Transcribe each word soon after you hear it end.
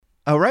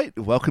All right,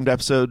 welcome to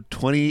episode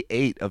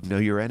 28 of Know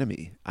Your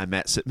Enemy. I'm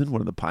Matt Sitman,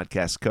 one of the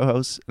podcast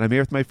co-hosts, and I'm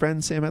here with my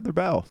friend Sam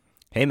Adler-Bell.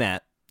 Hey,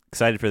 Matt.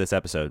 Excited for this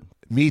episode.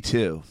 Me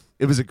too.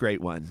 It was a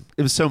great one.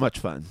 It was so much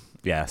fun.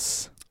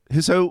 Yes.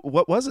 So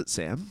what was it,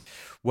 Sam?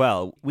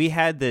 Well, we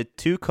had the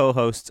two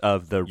co-hosts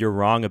of the You're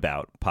Wrong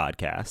About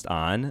podcast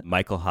on,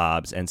 Michael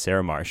Hobbs and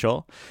Sarah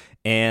Marshall.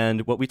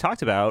 And what we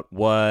talked about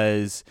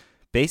was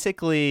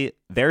basically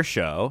their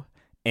show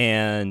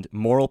and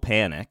moral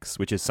panics,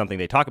 which is something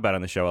they talk about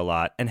on the show a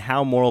lot, and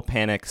how moral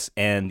panics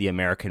and the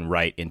American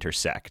right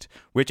intersect,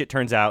 which it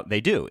turns out they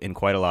do in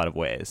quite a lot of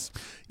ways.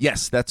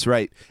 Yes, that's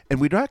right.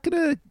 And we're not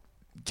going to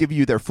give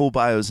you their full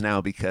bios now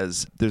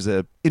because there's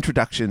a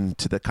introduction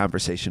to the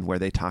conversation where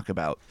they talk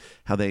about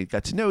how they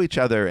got to know each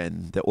other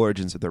and the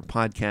origins of their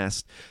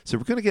podcast. So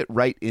we're going to get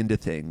right into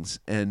things.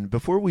 And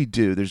before we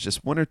do, there's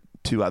just one or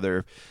two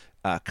other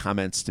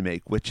comments to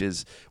make, which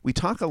is we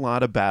talk a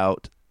lot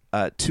about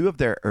two of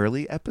their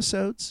early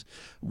episodes.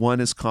 One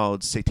is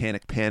called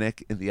Satanic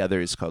Panic and the other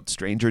is called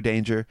Stranger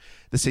Danger.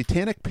 The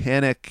Satanic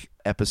Panic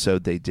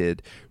episode they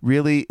did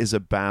really is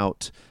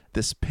about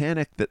this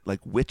panic that like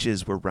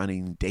witches were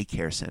running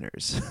daycare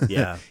centers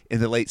in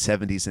the late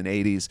 70s and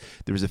 80s.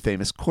 There was a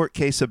famous court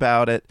case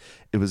about it.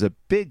 It was a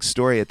big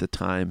story at the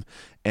time.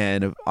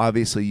 And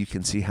obviously you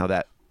can see how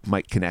that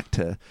might connect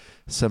to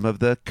some of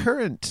the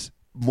current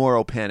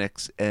moral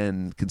panics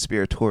and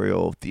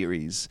conspiratorial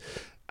theories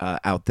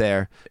out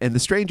there. And the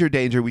Stranger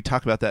Danger, we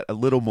talk about that a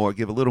little more,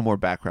 give a little more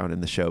background in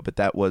the show, but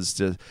that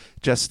was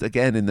just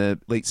again in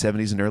the late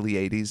 70s and early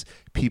 80s,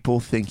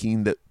 people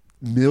thinking that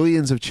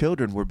millions of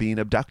children were being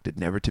abducted,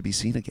 never to be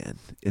seen again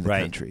in the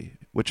country,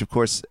 which of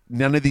course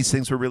none of these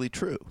things were really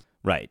true.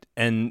 Right.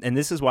 And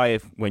this is why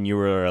when you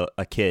were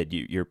a kid,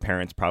 your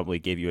parents probably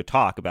gave you a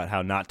talk about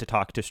how not to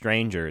talk to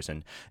strangers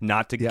and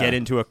not to get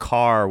into a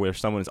car where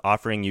someone is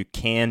offering you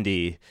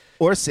candy.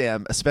 Or,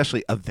 Sam,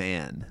 especially a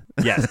van.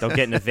 Yes, don't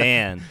get in a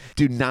van.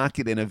 Do not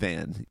get in a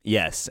van.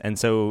 Yes. And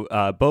so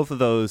both of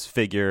those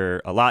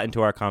figure a lot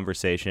into our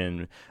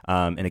conversation,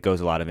 and it goes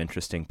a lot of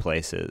interesting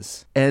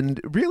places. And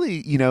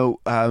really,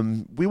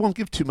 we won't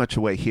give too much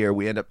away here.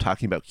 We end up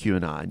talking about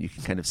QAnon. You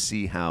can kind of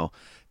see how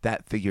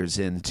that figures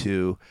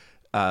into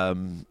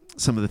some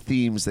of the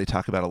themes they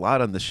talk about a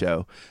lot on the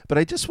show. But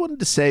I just wanted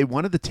to say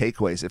one of the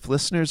takeaways, if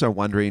listeners are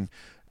wondering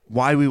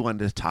why we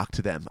wanted to talk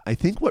to them, I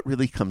think what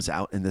really comes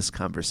out in this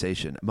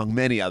conversation, among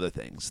many other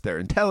things, their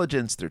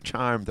intelligence, their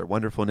charm, their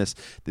wonderfulness,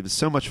 it was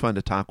so much fun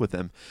to talk with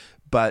them,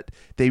 but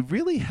they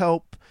really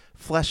help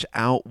flesh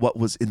out what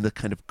was in the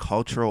kind of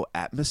cultural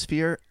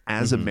atmosphere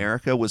as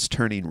America was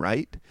turning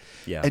right.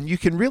 Yeah. And you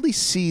can really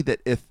see that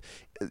if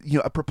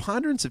a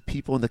preponderance of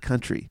people in the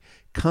country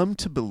come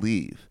to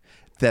believe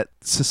that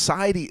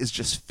society is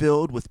just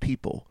filled with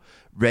people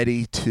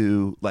ready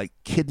to like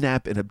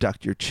kidnap and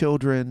abduct your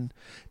children,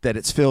 that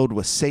it's filled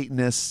with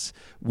Satanists,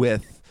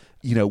 with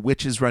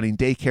witches running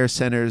daycare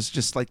centers,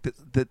 just like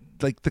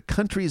the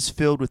country is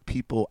filled with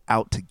people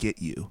out to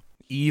get you.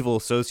 Evil,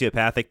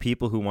 sociopathic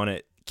people who want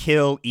to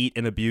kill, eat,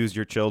 and abuse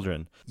your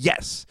children.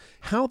 Yes.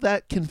 How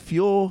that can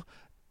fuel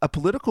a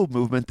political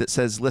movement that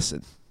says,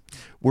 listen,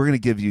 we're going to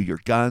give you your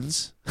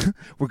guns.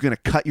 We're going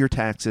to cut your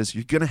taxes.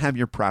 You're going to have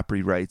your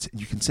property rights,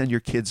 and you can send your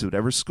kids to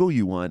whatever school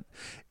you want.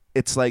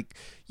 It's like,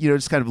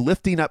 just kind of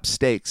lifting up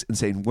stakes and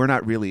saying we're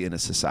not really in a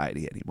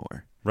society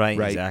anymore. Right,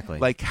 exactly.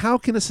 Like, how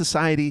can a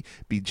society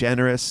be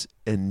generous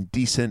and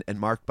decent and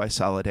marked by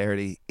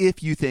solidarity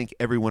if you think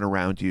everyone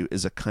around you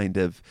is a kind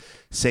of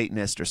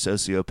Satanist or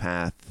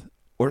sociopath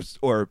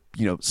or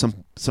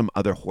some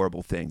other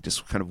horrible thing,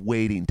 just kind of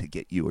waiting to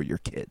get you or your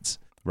kids?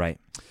 Right.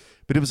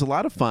 But it was a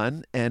lot of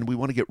fun, and we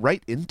want to get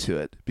right into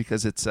it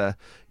because it's a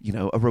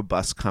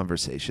robust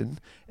conversation.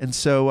 And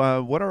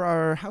so what are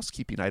our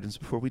housekeeping items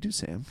before we do,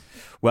 Sam?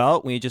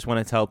 Well, we just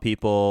want to tell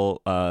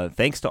people,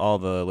 thanks to all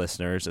the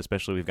listeners,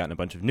 especially we've gotten a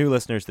bunch of new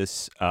listeners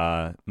this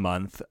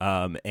month,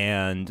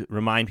 and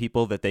remind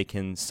people that they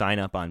can sign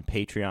up on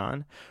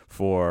Patreon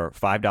for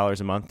 $5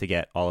 a month to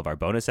get all of our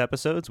bonus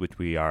episodes, which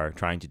we are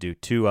trying to do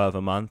 2 of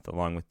a month,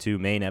 along with 2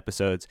 main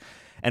episodes.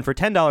 And for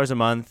 $10 a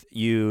month,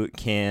 you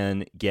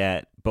can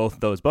get both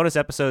those bonus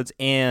episodes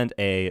and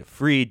a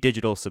free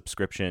digital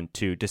subscription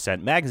to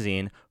Dissent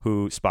Magazine,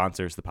 who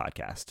sponsors the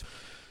podcast.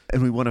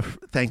 And we want to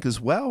thank as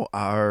well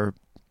our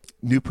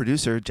new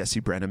producer,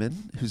 Jesse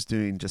Brenneman, who's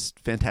doing just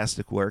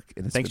fantastic work.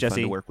 And it's Thanks, been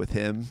Jesse. fun to work with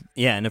him.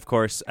 Yeah, and of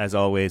course, as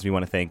always, we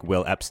want to thank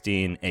Will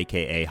Epstein,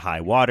 a.k.a.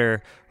 High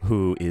Water,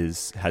 who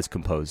has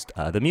composed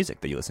the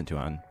music that you listen to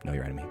on Know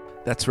Your Enemy.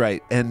 That's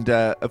right. And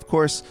of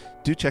course,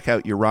 do check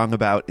out You're Wrong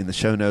About. In the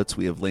show notes,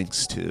 we have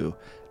links to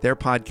their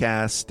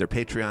podcast, their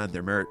Patreon,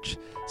 their merch.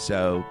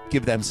 So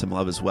give them some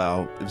love as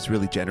well. It was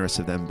really generous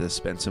of them to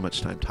spend so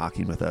much time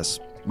talking with us.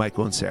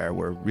 Michael and Sarah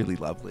were really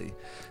lovely.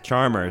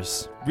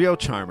 Charmers. Real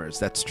charmers,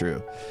 that's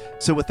true.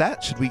 So with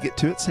that, should we get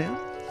to it, Sam?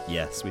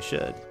 Yes, we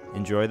should.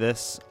 Enjoy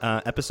this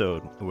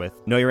episode with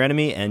Know Your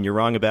Enemy and You're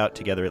Wrong About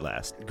together at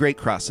last. Great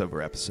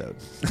crossover episode.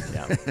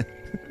 Yeah.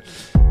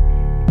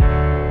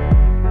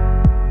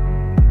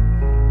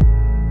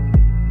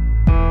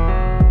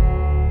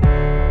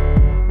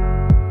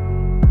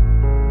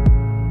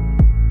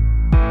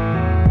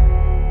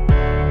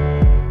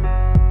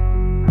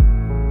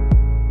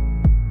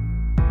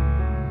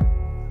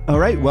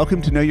 right,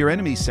 welcome to Know Your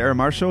Enemy, Sarah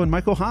Marshall and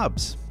Michael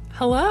Hobbs.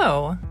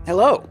 Hello.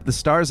 Hello. The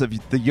stars of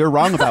the You're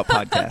Wrong About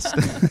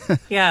podcast.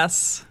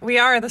 Yes, we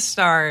are the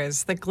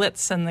stars. The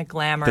glitz and the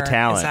glamour The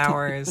talent. is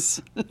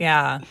ours.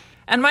 Yeah.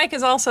 And Mike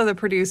is also the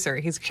producer.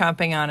 He's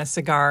chomping on a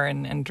cigar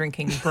and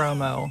drinking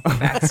bromo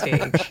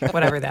backstage,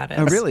 whatever that is.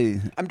 Oh, really?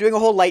 I'm doing a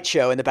whole light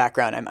show in the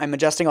background. I'm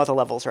adjusting all the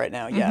levels right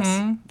now.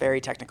 Yes.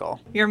 Very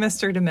technical. You're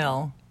Mr.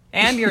 DeMille.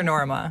 And you're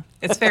Norma.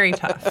 It's very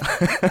tough.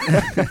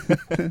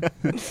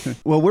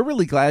 Well, we're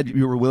really glad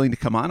you were willing to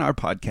come on our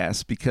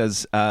podcast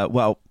because,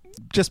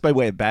 just by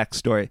way of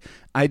backstory,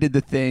 I did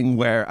the thing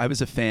where I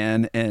was a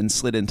fan and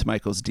slid into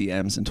Michael's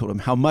DMs and told him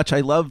how much I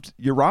loved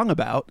You're Wrong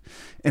About.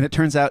 And it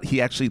turns out he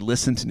actually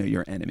listened to Know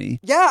Your Enemy.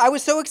 Yeah, I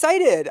was so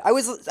excited. I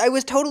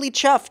was totally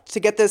chuffed to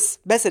get this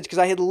message because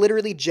I had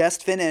literally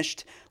just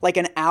finished like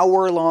an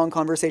hour-long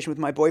conversation with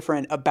my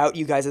boyfriend about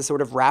you guys'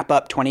 sort of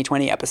wrap-up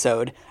 2020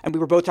 episode. And we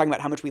were both talking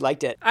about how much we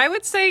liked it. I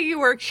would say you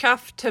were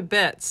chuffed to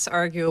bits,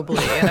 arguably.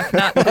 And if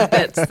not to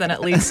bits, then at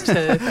least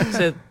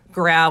to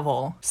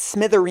gravel.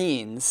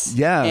 Smithereens.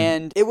 Yeah.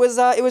 And it was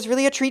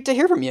really a treat to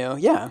hear from you.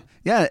 Yeah.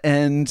 Yeah,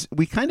 and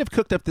we kind of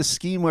cooked up this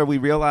scheme where we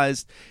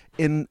realized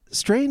in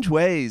strange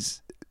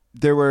ways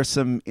there were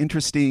some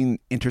interesting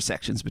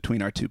intersections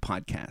between our two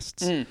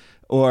podcasts.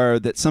 Or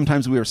that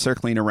sometimes we were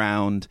circling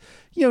around,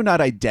 not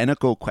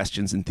identical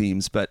questions and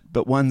themes, but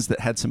ones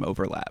that had some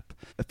overlap.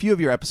 A few of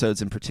your episodes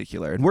in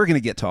particular, and we're going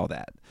to get to all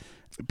that.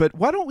 But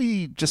why don't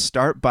we just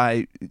start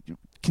by...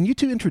 Can you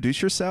two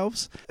introduce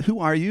yourselves? Who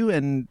are you?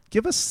 And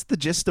give us the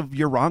gist of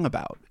You're Wrong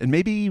About and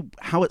maybe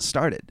how it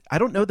started. I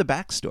don't know the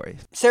backstory.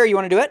 Sarah, you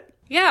want to do it?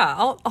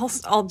 Yeah,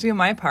 I'll do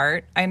my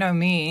part. I know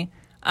me.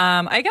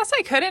 I guess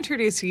I could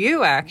introduce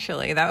you,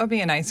 actually. That would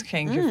be a nice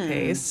change of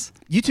pace.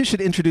 You two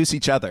should introduce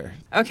each other.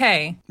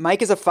 Okay.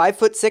 Mike is a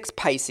 5'6"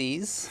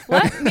 Pisces.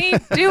 Let me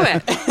do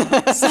it.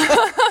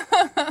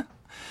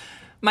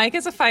 Mike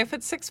is a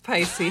 5'6"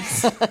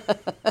 Pisces.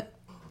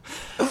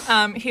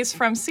 He's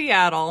from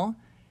Seattle.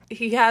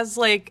 He has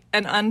like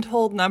an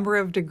untold number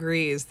of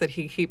degrees that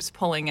he keeps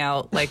pulling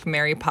out, like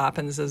Mary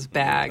Poppins's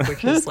bag,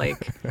 which is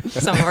like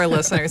some of our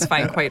listeners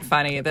find quite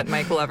funny that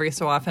Mike will every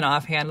so often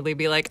offhandedly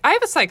be like, I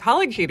have a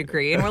psychology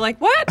degree. And we're like,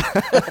 what?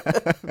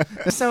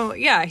 So,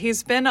 yeah,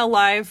 he's been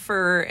alive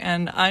for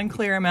an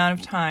unclear amount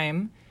of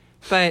time,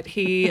 but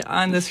he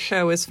on this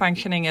show is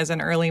functioning as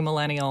an early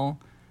millennial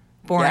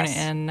born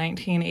in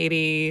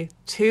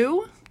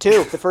 1982.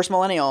 The first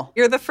millennial.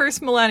 You're the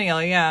first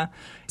millennial, yeah.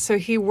 So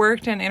he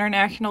worked in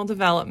international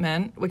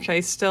development, which I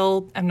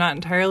still am not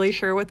entirely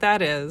sure what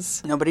that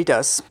is. Nobody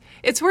does.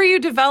 It's where you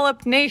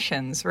develop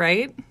nations,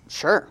 right?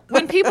 Sure.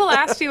 When people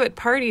asked you at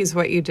parties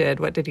what you did,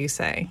 what did you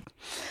say?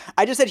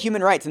 I just said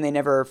human rights, and they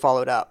never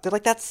followed up. They're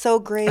like, that's so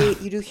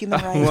great. You do human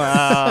rights.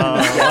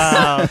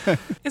 Wow.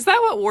 Is that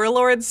what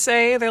warlords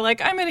say? They're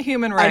like, I'm in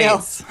human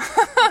rights.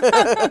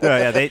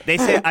 They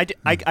say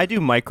I do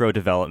micro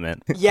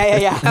development.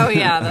 Yeah. Oh,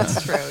 yeah,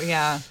 that's true.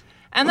 Yeah.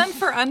 And then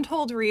for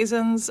untold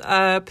reasons,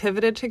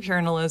 pivoted to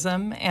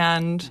journalism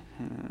and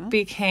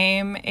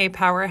became a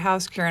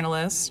powerhouse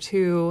journalist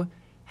who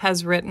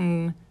has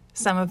written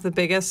some of the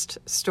biggest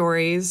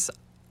stories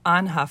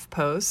on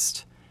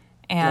HuffPost.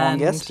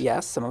 And longest,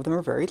 yes. Some of them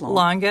are very long.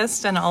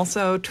 Longest and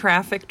also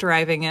traffic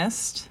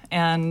drivingest.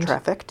 And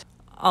Trafficked.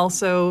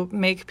 also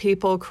make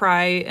people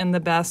cry in the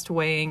best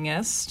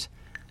weighingest.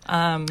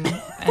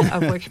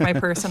 Of which my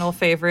personal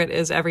favorite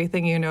is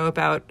Everything You Know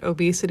About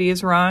Obesity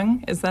is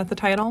Wrong. Is that the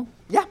title?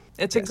 Yeah.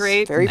 It's a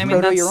great... Very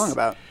proto You're Wrong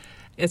About.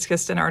 It's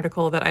just an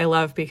article that I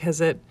love because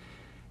it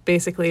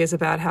basically is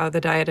about how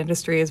the diet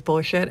industry is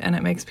bullshit and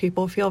it makes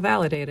people feel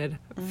validated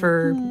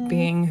for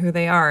being who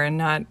they are and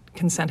not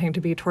consenting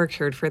to be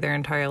tortured for their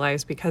entire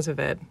lives because of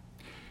it.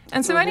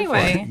 And so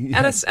anyway,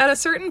 Yes. at a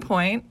certain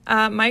point,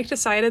 Mike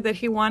decided that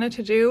he wanted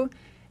to do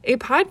a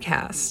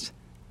podcast.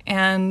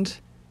 And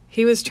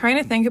he was trying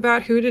to think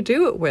about who to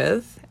do it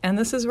with. And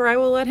this is where I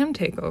will let him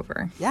take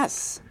over.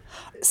 Yes.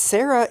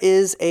 Sarah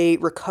is a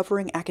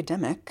recovering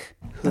academic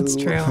who That's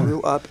true.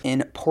 grew up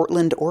in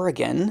Portland,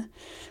 Oregon,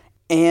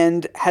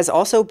 and has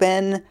also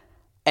been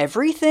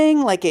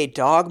everything, like a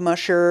dog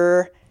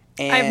musher.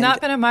 And I've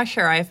not been a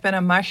musher. I've been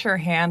a musher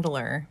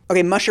handler.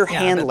 Okay, musher Yeah,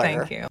 handler.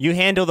 but thank you. You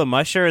handle the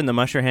musher and the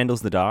musher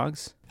handles the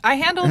dogs? I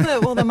handle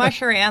the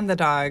musher and the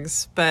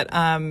dogs, but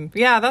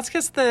yeah, that's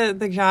just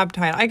the job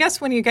title. I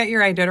guess when you get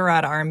your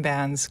Iditarod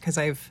armbands, because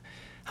I've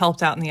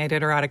helped out in the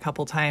Iditarod a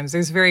couple times,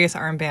 there's various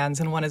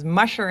armbands, and one is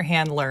musher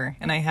handler,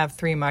 and I have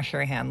 3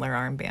 musher handler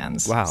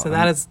armbands. Wow. So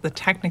that is the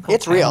technical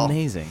It's title. real.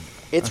 Amazing.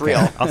 It's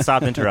real. I'll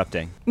stop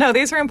interrupting. No,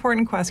 these are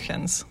important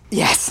questions.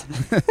 Yes.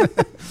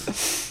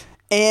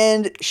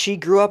 And she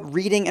grew up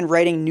reading and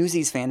writing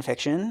Newsies fan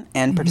fiction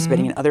and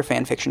participating in other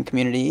fan fiction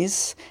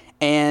communities,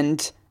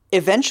 and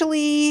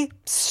eventually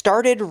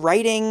started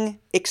writing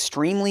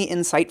extremely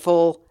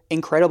insightful,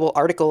 incredible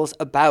articles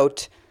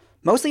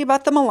mostly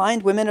about the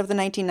maligned women of the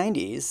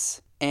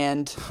 1990s.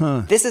 And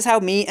this is how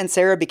me and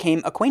Sarah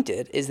became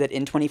acquainted, is that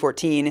in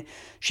 2014,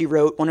 she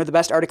wrote one of the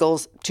best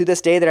articles to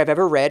this day that I've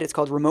ever read. It's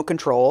called Remote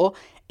Control,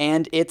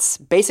 and it's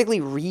basically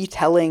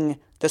retelling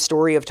the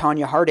story of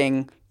Tonya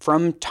Harding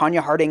from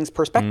Tonya Harding's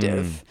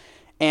perspective.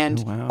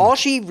 And all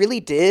she really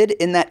did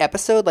in that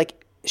episode,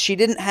 like, she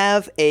didn't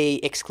have a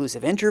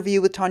exclusive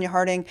interview with Tonya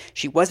Harding.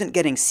 She wasn't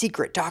getting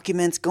secret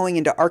documents, going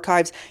into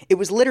archives. It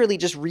was literally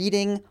just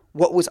reading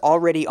what was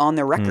already on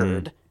the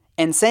record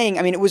and saying,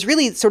 I mean, it was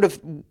really sort of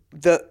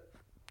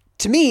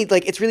to me,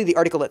 like, it's really the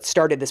article that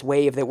started this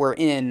wave that we're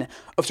in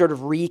of sort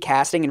of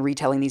recasting and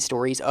retelling these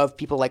stories of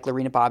people like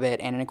Lorena Bobbitt,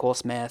 Anna Nicole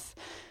Smith,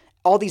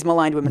 all these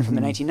maligned women from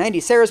the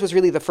 1990s. Sarah's was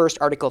really the first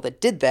article that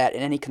did that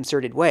in any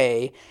concerted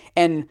way.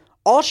 And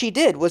all she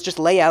did was just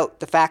lay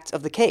out the facts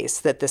of the case,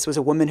 that this was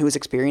a woman who was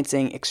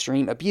experiencing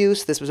extreme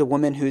abuse. This was a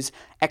woman whose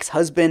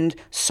ex-husband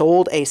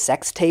sold a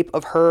sex tape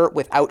of her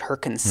without her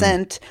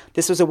consent.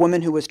 This was a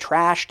woman who was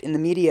trashed in the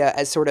media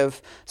as sort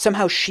of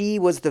somehow she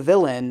was the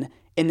villain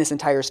in this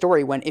entire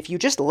story, when if you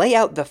just lay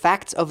out the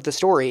facts of the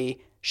story,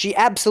 she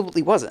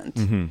absolutely wasn't.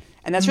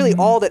 And that's really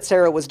all that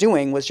Sarah was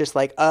doing, was just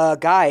like,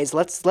 guys,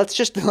 let's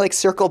just like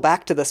circle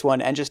back to this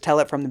one and just tell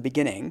it from the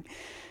beginning.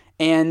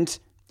 And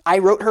I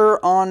wrote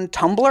her on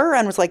Tumblr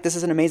and was like, this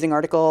is an amazing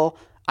article.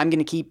 I'm going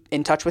to keep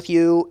in touch with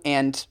you.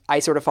 And I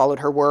sort of followed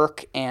her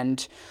work,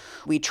 and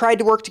we tried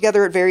to work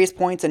together at various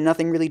points and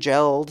nothing really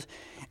gelled.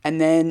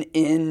 And then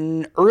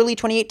in early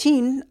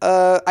 2018,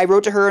 I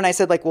wrote to her and I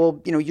said, like,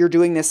 well, you know, you're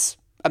doing this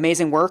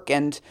amazing work,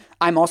 and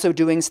I'm also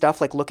doing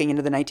stuff like looking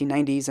into the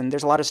 1990s, and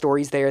there's a lot of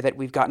stories there that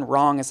we've gotten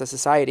wrong as a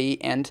society,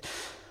 and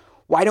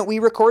why don't we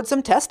record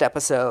some test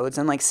episodes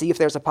and like see if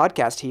there's a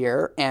podcast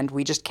here? And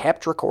we just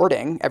kept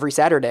recording every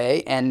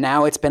Saturday, and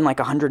now it's been like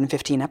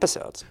 115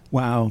 episodes.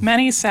 Wow.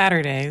 Many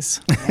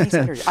Saturdays.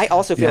 I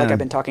also feel like I've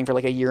been talking for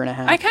like a year and a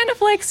half. I kind of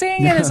like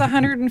saying it as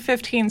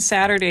 115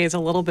 Saturdays a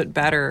little bit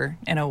better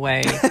in a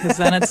way, because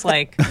then it's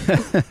like,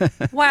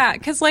 wow.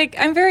 Because like,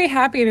 I'm very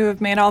happy to have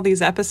made all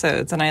these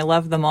episodes and I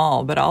love them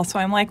all, but also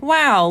I'm like,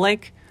 wow,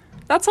 like,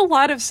 that's a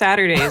lot of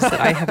Saturdays that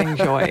I have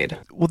enjoyed.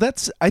 Well,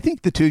 I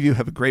think the two of you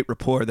have a great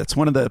rapport. That's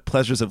one of the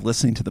pleasures of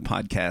listening to the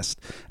podcast.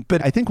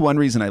 But I think one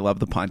reason I love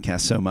the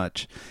podcast so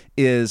much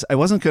is I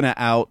wasn't going to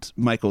out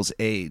Michael's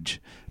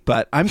age,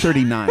 but I'm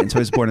 39, so I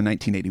was born in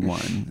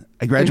 1981.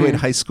 I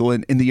graduated high school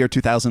in the year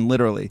 2000,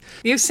 literally.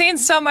 You've seen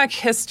so much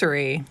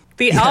history.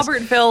 The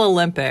Albertville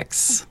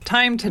Olympics.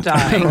 Time to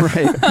die.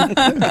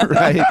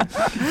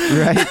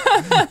 Right.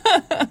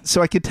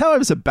 So I could tell I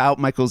was about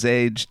Michael's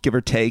age, give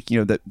or take, you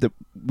know, that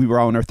we were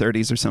all in our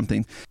 30s or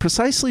something,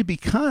 precisely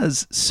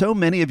because so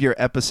many of your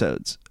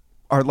episodes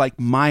are like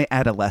my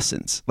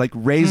adolescence, like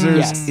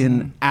razors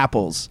in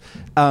apples.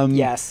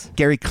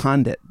 Gary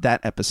Condit, that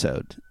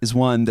episode is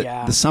one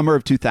that the summer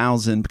of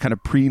 2000, kind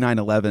of pre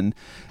 9/11,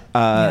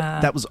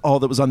 that was all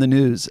that was on the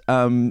news.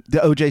 The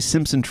O.J.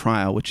 Simpson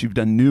trial, which you've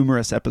done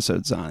numerous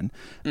episodes on.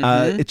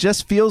 It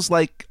just feels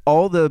like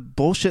all the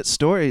bullshit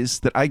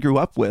stories that I grew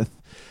up with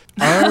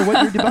are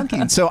what you're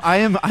debunking. So I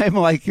am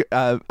like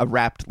a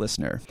rapt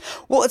listener.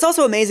 Well, it's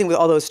also amazing with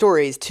all those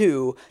stories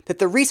too, that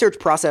the research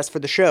process for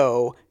the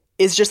show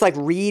is just like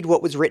read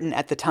what was written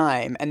at the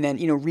time, and then,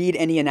 you know, read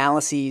any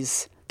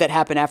analyses that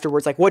happen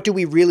afterwards. Like, what do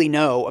we really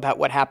know about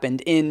what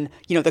happened in,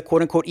 you know, the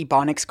quote unquote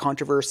Ebonics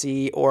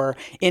controversy, or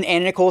in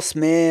Anna Nicole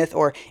Smith,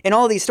 or in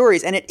all of these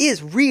stories. And it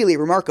is really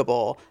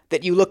remarkable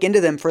that you look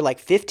into them for like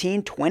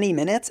 15, 20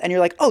 minutes and you're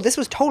like, oh, this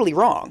was totally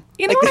wrong.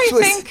 You know, like,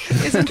 what I think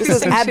is interesting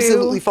this was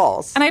absolutely too,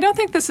 false. And I don't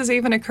think this has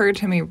even occurred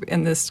to me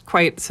in this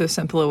quite so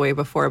simple a way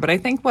before, but I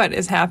think what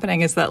is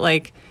happening is that,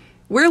 like,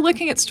 we're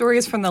looking at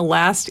stories from the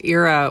last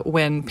era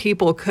when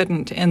people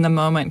couldn't, in the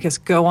moment,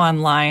 just go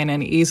online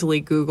and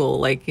easily Google,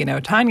 like, you know,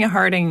 Tonya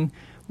Harding,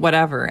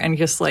 whatever, and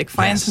just like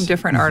find some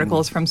different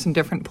articles from some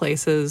different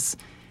places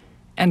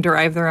and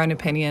derive their own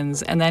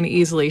opinions, and then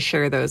easily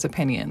share those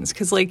opinions.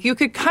 Because, like, you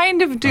could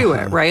kind of do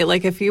it, right?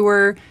 Like, if you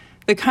were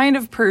the kind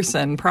of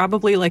person,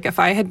 probably, like, if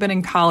I had been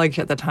in college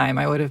at the time,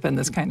 I would have been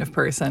this kind of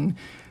person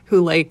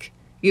who, like,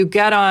 you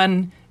get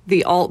on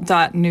the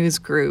alt.news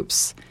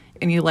groups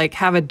and you like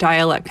have a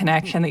dial-up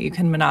connection that you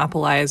can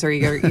monopolize, or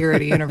you're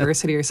at a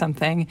university or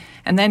something,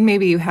 and then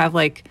maybe you have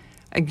like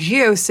a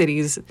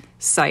GeoCities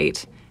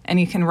site and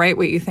you can write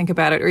what you think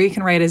about it, or you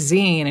can write a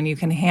zine and you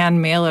can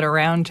hand mail it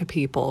around to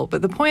people.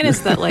 But the point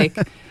is that, like,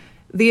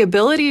 the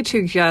ability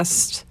to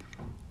just,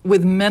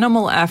 with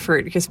minimal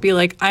effort, just be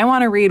like, I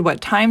want to read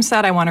what Time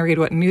said, I want to read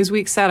what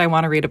Newsweek said, I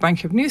want to read a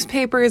bunch of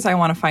newspapers, I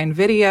want to find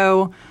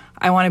video,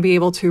 I want to be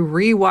able to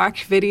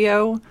rewatch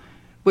video,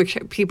 which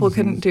people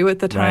couldn't do at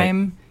the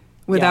time.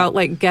 Without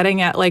like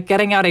getting out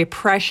a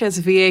precious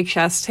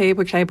VHS tape,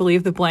 which I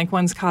believe the blank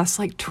ones cost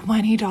like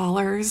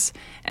 $20,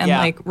 and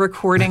like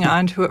recording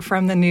onto it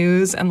from the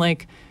news, and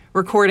like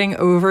recording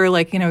over,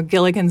 like, you know,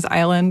 Gilligan's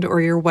Island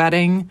or your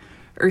wedding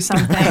or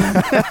something.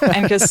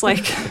 And just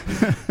like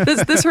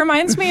this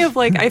reminds me of,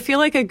 like, I feel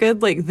like a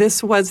good, like,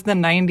 this was the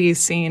 90s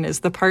scene is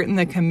the part in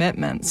The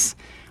Commitments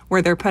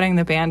where they're putting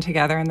the band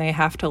together and they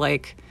have to,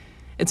 like,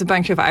 it's a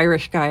bunch of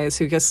Irish guys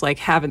who just like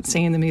haven't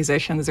seen the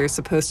musicians they're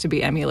supposed to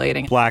be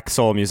emulating. Black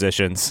soul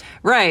musicians.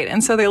 Right.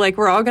 And so they're like,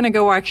 we're all going to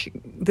go watch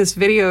this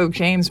video of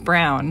James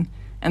Brown.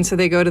 And so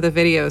they go to the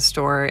video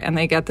store and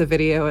they get the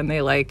video and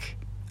they like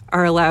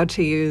are allowed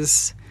to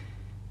use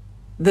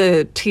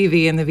the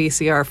TV and the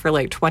VCR for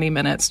like 20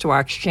 minutes to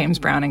watch James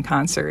Brown in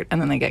concert,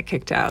 and then they get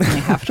kicked out and they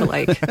have to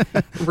like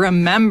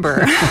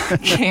remember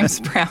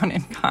James Brown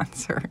in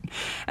concert.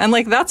 And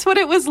like that's what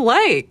it was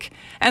like.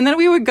 And then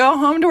we would go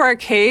home to our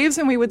caves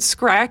and we would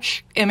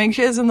scratch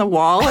images in the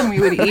wall and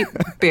we would eat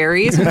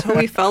berries until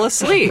we fell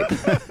asleep.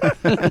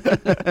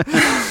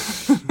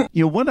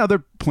 One other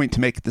point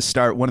to make at the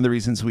start, one of the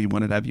reasons we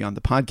wanted to have you on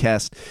the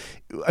podcast,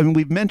 I mean,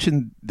 we've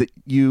mentioned that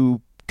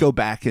you go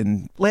back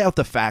and lay out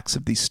the facts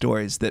of these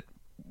stories that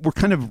were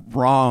kind of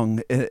wrong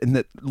and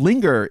that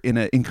linger in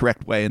an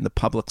incorrect way in the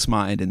public's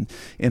mind and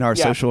in our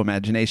social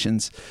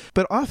imaginations.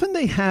 But often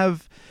they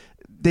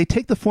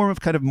take the form of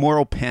kind of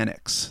moral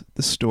panics,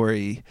 the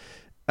stories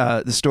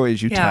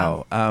you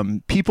tell.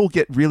 People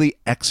get really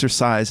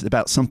exercised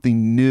about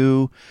something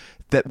new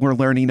that we're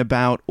learning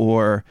about,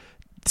 or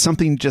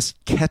something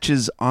just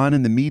catches on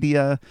in the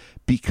media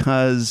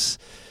because,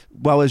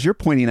 well, as you're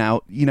pointing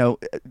out,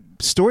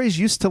 stories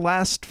used to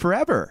last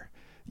forever.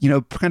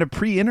 Kind of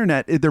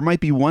pre-internet, there might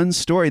be one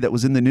story that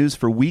was in the news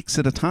for weeks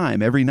at a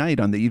time, every night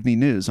on the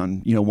evening news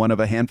on, one of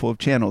a handful of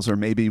channels, or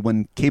maybe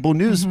when cable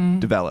news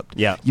developed.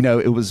 Yeah.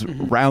 It was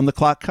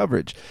round-the-clock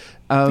coverage.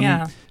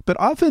 But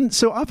often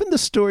the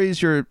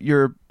stories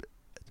you're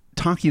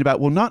talking about,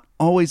 well, not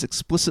always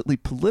explicitly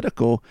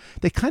political,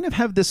 they kind of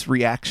have this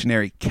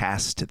reactionary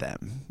cast to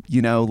them.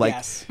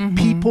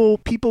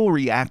 People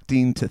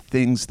reacting to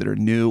things that are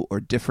new or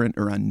different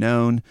or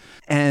unknown,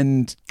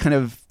 and kind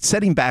of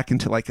setting back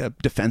into like a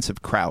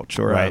defensive crouch,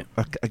 or a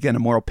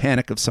moral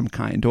panic of some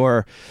kind,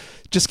 or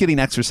just getting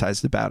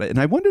exercised about it. And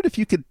I wondered if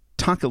you could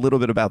talk a little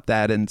bit about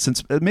that, and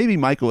since maybe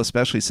Michael,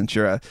 especially since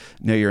you're a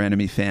Know Your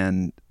Enemy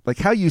fan, like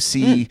how you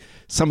see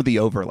some of the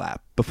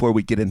overlap before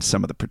we get into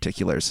some of the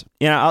particulars.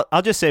 Yeah,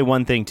 I'll just say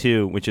one thing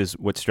too, which is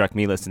what struck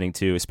me listening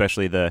to,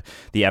 especially the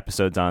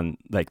episodes on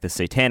like the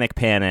Satanic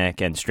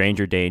Panic and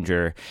Stranger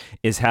Danger,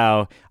 is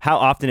how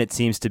often it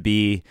seems to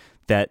be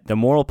that the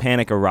moral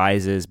panic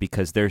arises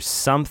because there's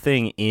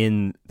something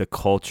in the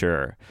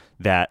culture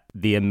that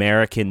the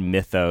American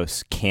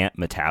mythos can't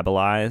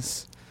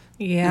metabolize.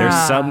 Yeah,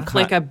 there's some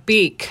like a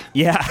beak.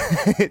 Yeah,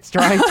 it's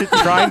trying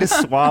to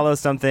swallow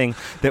something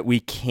that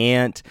we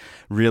can't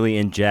really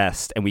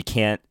ingest and we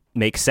can't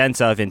make sense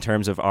of in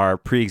terms of our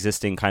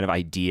pre-existing kind of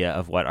idea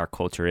of what our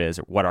culture is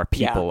or what our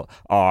people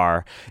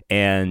are.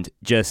 And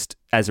just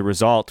as a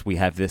result, we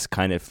have this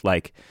kind of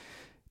like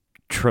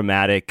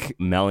traumatic,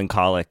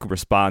 melancholic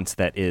response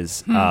that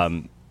is,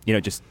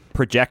 just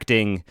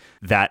projecting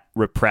that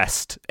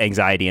repressed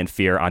anxiety and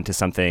fear onto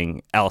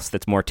something else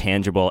that's more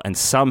tangible. And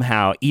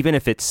somehow, even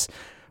if it's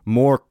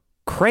more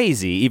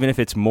crazy, even if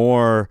it's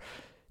more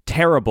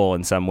terrible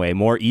in some way,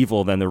 more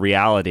evil than the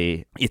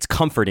reality, it's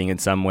comforting in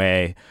some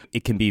way.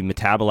 It can be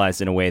metabolized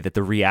in a way that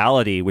the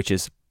reality, which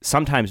is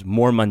sometimes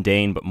more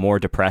mundane but more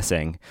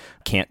depressing,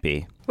 can't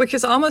be. Which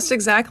is almost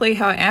exactly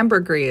how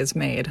ambergris is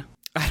made.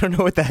 I don't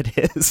know what that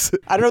is.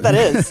 I don't know what that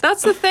is.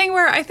 That's the thing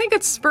where I think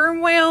it's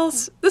sperm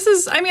whales.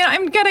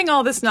 I'm getting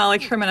all this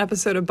knowledge from an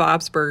episode of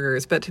Bob's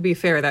Burgers, but to be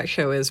fair, that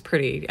show is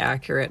pretty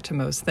accurate to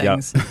most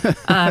things.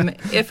 Yep.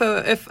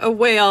 If a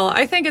whale,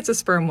 I think it's a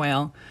sperm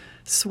whale,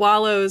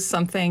 swallows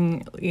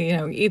something,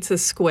 eats a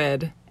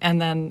squid,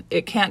 and then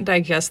it can't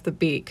digest the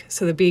beak.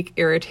 So the beak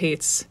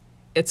irritates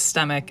its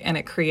stomach, and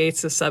it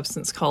creates a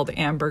substance called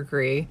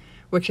ambergris,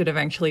 which it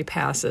eventually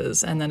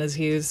passes and then is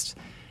used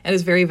and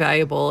is very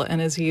valuable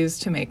and is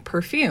used to make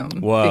perfume.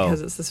 Whoa.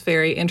 Because it's this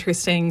very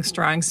interesting,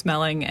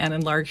 strong-smelling, and in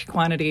large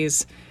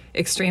quantities,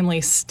 extremely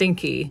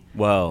stinky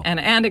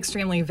and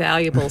extremely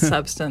valuable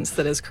substance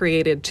that is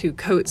created to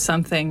coat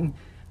something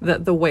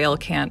that the whale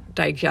can't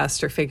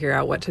digest or figure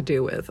out what to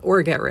do with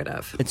or get rid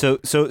of. And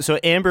so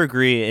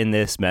ambergris in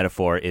this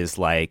metaphor is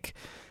like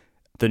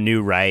the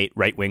new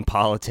right-wing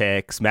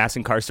politics, mass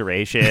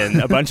incarceration,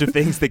 a bunch of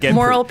things that get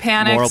moral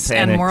panics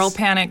and moral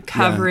panic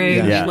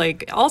coverage. Yeah.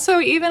 Like also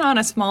even on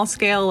a small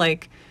scale,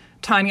 like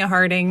Tonya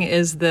Harding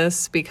is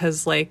this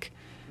because like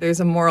there's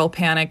a moral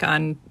panic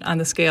on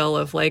the scale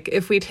of like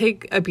if we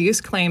take abuse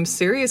claims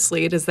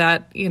seriously, does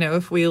that,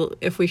 if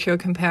we show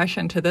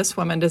compassion to this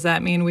woman, does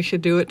that mean we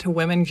should do it to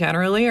women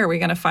generally? Are we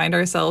going to find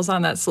ourselves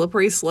on that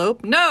slippery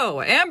slope?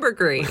 No,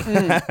 ambergris.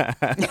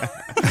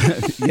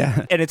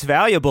 Yeah, and it's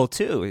valuable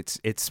too. It's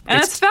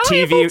valuable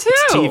TV, too.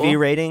 It's TV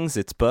ratings,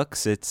 it's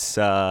books, it's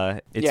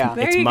money in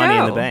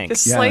the bank.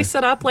 Just slice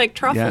it up like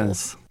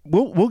truffles.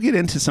 We'll get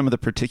into some of the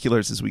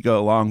particulars as we go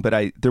along,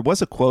 but there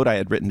was a quote I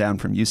had written down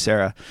from you,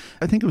 Sarah.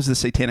 I think it was the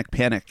Satanic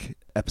Panic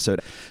episode,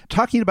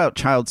 talking about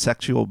child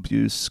sexual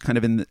abuse, kind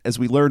of as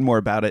we learn more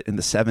about it in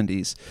the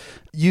 70s.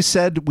 You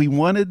said we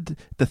wanted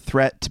the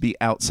threat to be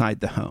outside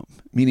the home,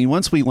 meaning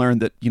once we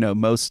learned that,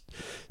 most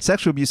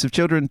sexual abuse of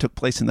children took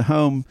place in the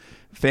home,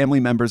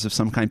 family members of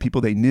some kind, people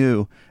they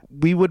knew,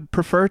 we would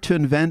prefer to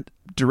invent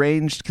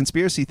deranged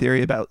conspiracy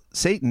theory about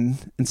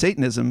Satan and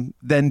Satanism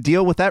than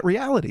deal with that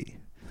reality.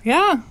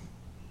 Yeah,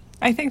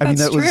 I think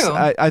that's true.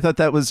 I thought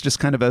that was just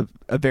kind of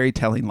a very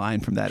telling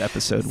line from that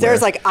episode.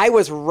 Sarah's like, I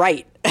was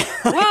right.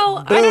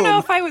 Well, I don't know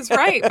if I was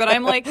right, but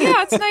I'm like,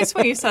 yeah, it's nice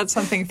when you said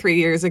something 3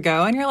 years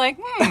ago, and you're like,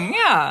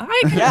 yeah,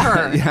 I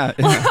concur. Yeah.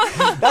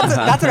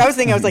 That's what I was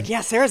thinking. I was like,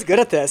 yeah, Sarah's good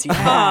at this.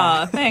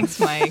 Yeah. Thanks,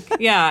 Mike.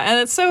 Yeah, and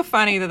it's so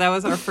funny that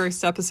was our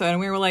first episode, and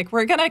we were like,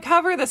 we're going to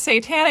cover the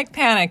Satanic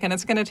Panic, and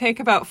it's going to take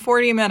about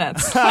 40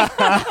 minutes.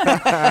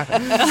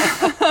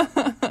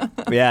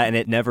 Yeah, and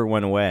it never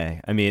went away.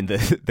 I mean,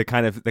 the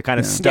kind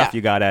of stuff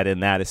you got at in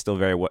that is still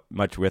very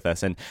much with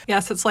us. And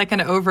yes, it's like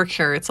an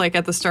overture. It's like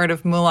at the start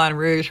of Moulin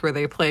Rouge where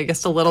they play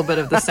just a little bit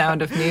of the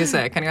Sound of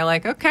Music, and you're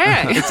like,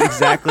 okay. It's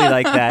exactly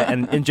like that.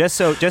 And just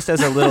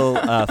as a little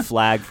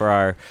flag for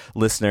our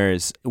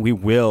listeners, we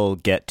will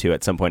get to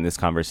at some point in this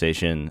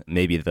conversation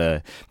maybe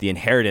the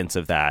inheritance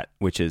of that,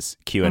 which is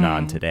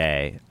QAnon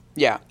today.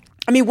 Yeah.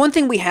 I mean, one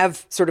thing we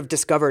have sort of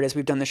discovered as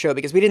we've done the show,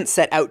 because we didn't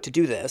set out to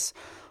do this,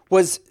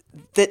 was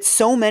that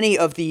so many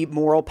of the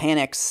moral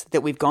panics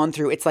that we've gone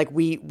through, it's like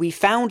we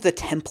found the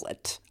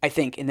template, I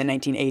think, in the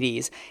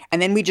 1980s,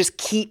 and then we just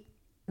keep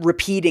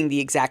repeating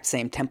the exact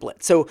same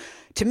template. So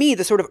to me,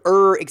 the sort of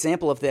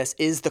example of this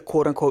is the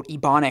quote-unquote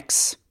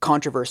Ebonics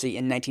controversy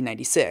in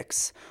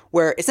 1996,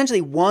 where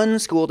essentially one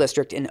school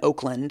district in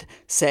Oakland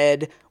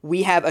said,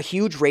 we have a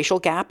huge racial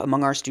gap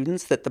among our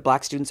students, that the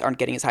black students aren't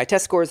getting as high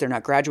test scores, they're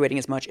not graduating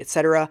as much,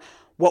 etc.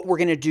 What we're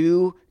going to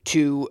do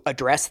to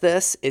address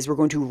this is we're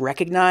going to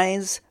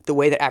recognize the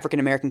way that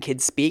African-American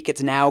kids speak.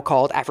 It's now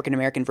called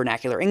African-American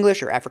Vernacular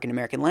English or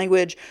African-American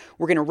Language.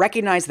 We're going to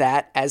recognize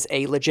that as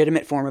a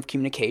legitimate form of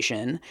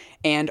communication,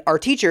 and our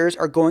teachers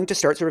are going to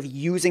start sort of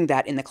using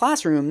that in the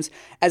classrooms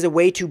as a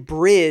way to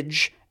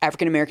bridge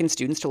African-American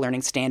students to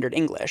learning standard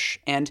English.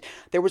 And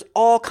there was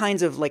all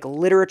kinds of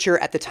literature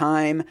at the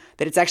time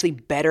that it's actually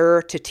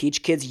better to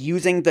teach kids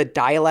using the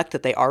dialect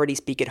that they already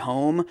speak at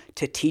home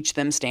to teach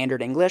them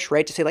standard English,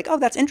 right? To say oh,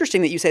 that's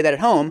interesting that you say that at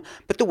home,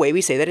 but the way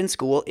we say that in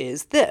school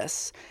is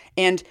this.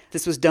 And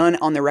this was done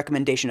on the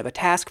recommendation of a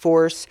task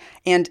force.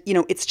 And,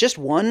 it's just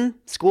one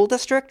school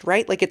district,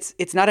 right?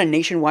 It's not a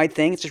nationwide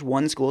thing. It's just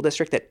one school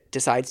district that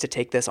decides to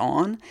take this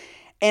on.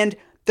 And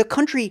the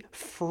country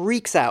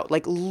freaks out,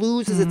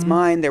 loses its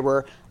mind. There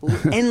were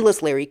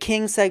endless Larry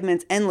King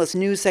segments, endless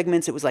news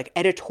segments. It was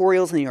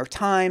editorials in the New York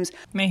Times.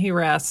 May he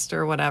rest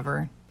or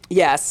whatever.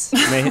 Yes.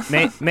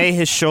 May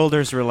his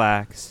shoulders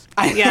relax.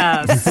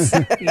 Yes.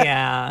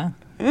 Yeah.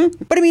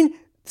 But I mean,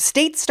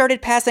 states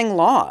started passing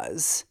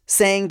laws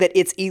saying that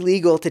it's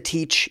illegal to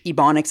teach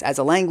Ebonics as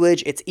a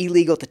language. It's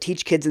illegal to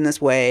teach kids in this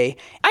way.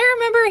 I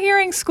remember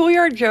hearing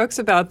schoolyard jokes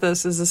about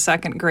this as a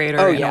second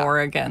grader in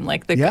Oregon.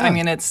 I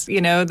mean, it's,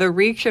 the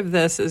reach of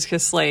this is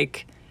just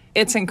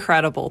it's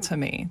incredible to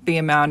me, the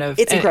amount of...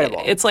 It's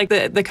incredible. It's like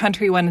the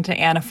country went into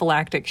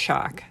anaphylactic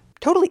shock.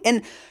 Totally.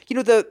 And,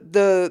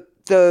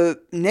 the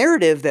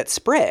narrative that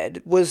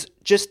spread was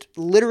just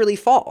literally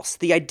false.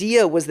 The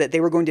idea was that they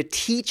were going to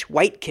teach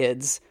white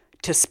kids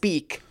to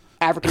speak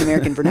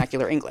African-American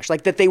vernacular English,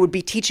 that they would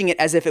be teaching it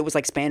as if it was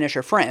Spanish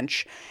or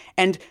French.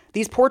 And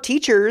these poor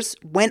teachers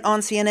went on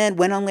CNN,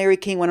 went on Larry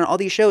King, went on all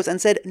these shows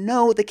and said,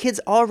 no, the kids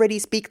already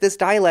speak this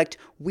dialect.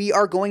 We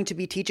are going to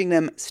be teaching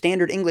them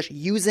standard English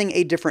using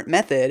a different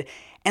method.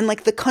 And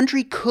the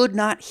country could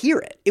not hear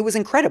it. It was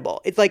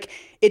incredible. It's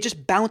it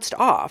just bounced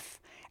off.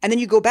 And then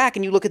you go back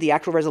and you look at the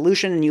actual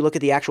resolution and you look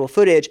at the actual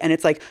footage, and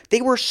it's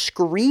they were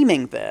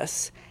screaming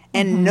this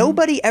and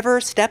nobody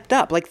ever stepped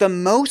up. The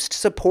most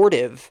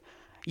supportive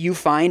you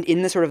find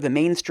in the sort of the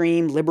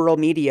mainstream liberal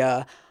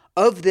media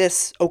of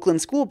this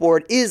Oakland school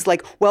board is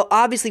well,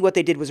 obviously what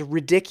they did was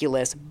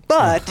ridiculous,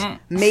 but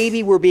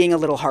maybe we're being a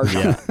little harsh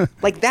on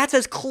it. That's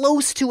as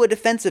close to a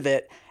defense of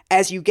it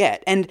as you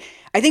get. And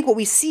I think what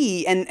we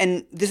see,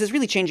 and this is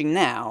really changing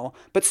now,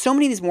 but so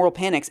many of these moral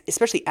panics,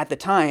 especially at the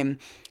time,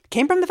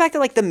 came from the fact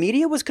that the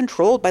media was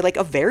controlled by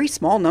a very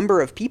small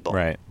number of people.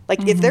 Right.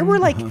 If there were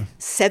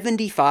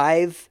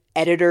 75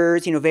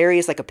 editors,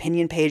 various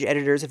opinion page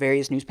editors of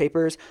various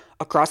newspapers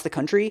across the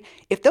country,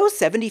 if those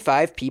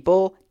 75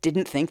 people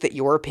didn't think that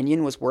your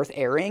opinion was worth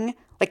airing,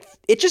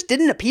 it just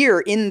didn't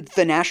appear in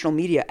the national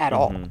media at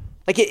all.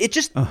 It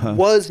just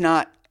was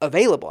not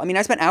available. I mean,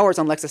 I spent hours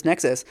on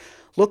LexisNexis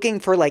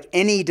looking for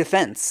any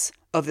defense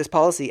of this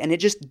policy, and it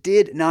just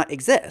did not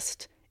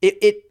exist.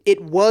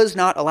 It was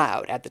not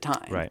allowed at the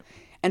time. Right.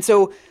 And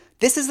so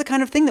this is the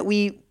kind of thing that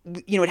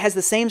it has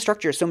the same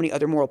structure as so many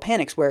other moral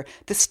panics where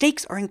the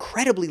stakes are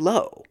incredibly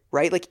low,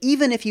 right?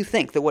 Even if you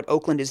think that what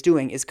Oakland is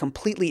doing is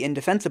completely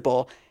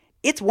indefensible,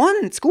 it's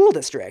one school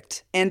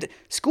district, and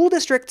school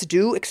districts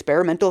do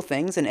experimental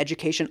things in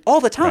education all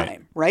the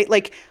time, right?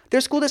 Like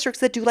there's school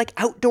districts that do like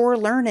outdoor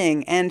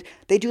learning, and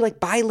they do like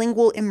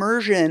bilingual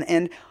immersion,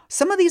 and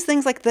some of these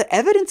things, like the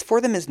evidence for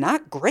them is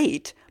not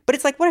great, but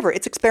it's like, whatever,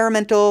 it's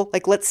experimental,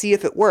 like let's see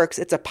if it works.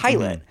 It's a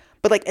pilot.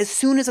 But like as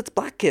soon as it's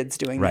black kids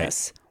doing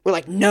this, we're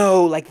like,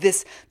 no, like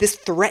this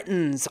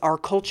threatens our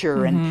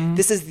culture, and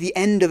this is the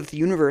end of the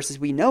universe as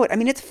we know it. I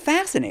mean, it's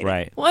fascinating.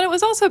 Right. Well, and it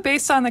was also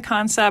based on the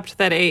concept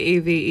that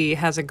AAVE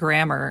has a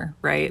grammar,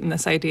 right? And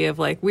this idea of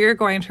like, we're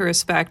going to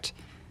respect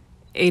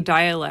a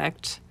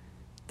dialect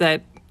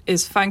that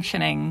is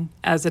functioning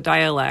as a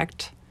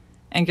dialect.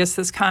 And just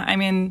this,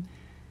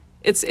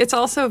 it's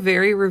also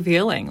very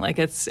revealing. Like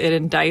it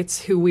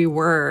indicts who we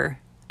were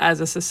as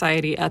a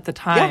society at the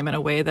time in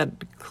a way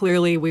that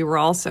clearly we were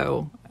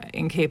also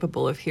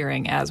incapable of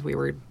hearing as we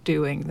were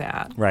doing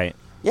that. Right.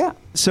 Yeah.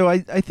 So I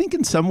think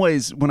in some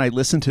ways when I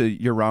listen to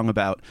You're Wrong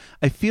About,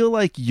 I feel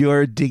like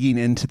you're digging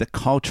into the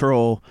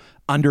cultural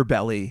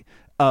underbelly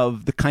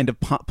of the kind of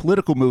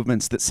political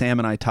movements that Sam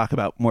and I talk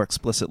about more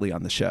explicitly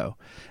on the show.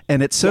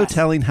 And it's so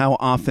telling how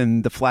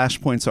often the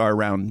flashpoints are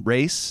around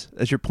race,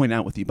 as you're pointing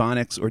out with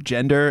Ebonics, or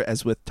gender,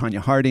 as with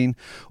Tanya Harding,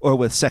 or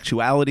with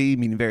sexuality,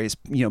 meaning various,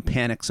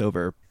 panics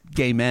over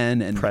gay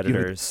men and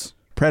predators,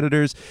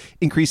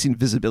 increasing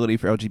visibility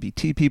for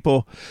LGBT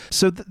people.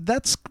 So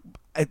that's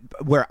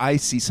where I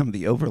see some of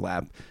the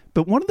overlap.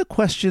 But one of the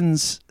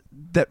questions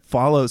that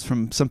follows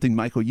from something,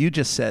 Michael, you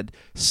just said,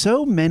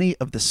 so many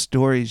of the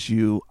stories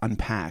you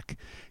unpack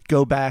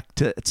go back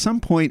to at some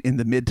point in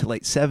the mid to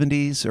late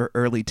 70s or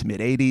early to mid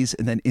 80s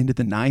and then into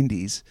the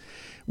 90s,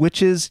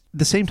 which is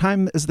the same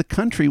time as the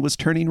country was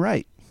turning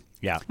right.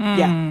 Yeah.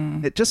 Yeah.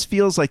 It just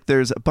feels like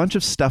there's a bunch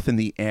of stuff in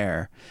the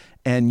air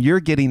and you're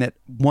getting at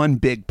one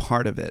big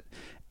part of it.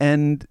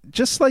 And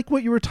just like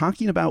what you were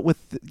talking about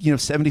with,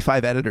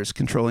 75 editors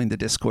controlling the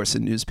discourse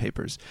in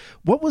newspapers,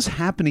 what was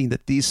happening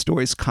that these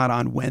stories caught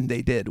on when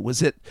they did?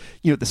 Was it,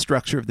 the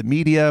structure of the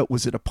media?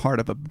 Was it a part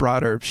of a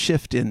broader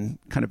shift in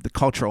kind of the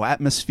cultural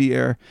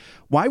atmosphere?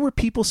 Why were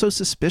people so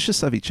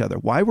suspicious of each other?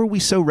 Why were we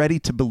so ready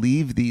to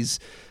believe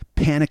these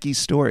panicky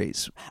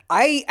stories?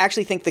 I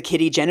actually think the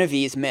Kitty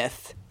Genovese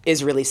myth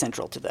is really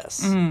central to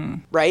this,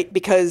 right?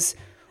 Because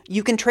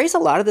you can trace a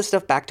lot of this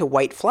stuff back to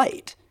white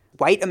flight.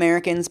 White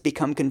Americans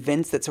become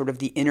convinced that sort of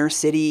the inner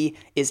city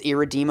is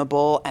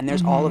irredeemable and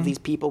there's all of these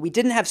people. We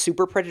didn't have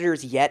super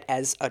predators yet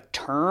as a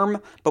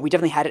term, but we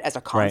definitely had it as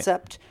a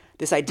concept. Right.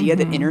 This idea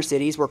that inner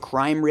cities were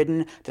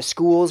crime-ridden, the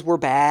schools were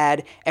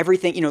bad,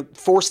 everything,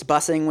 forced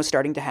busing was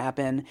starting to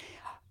happen.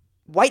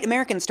 White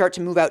Americans start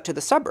to move out to the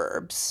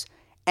suburbs,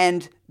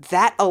 and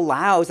that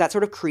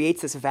sort of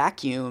creates this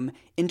vacuum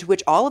into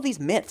which all of these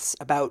myths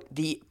about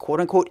the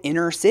quote-unquote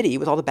inner city,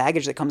 with all the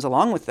baggage that comes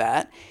along with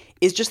that,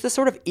 is just this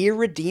sort of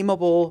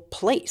irredeemable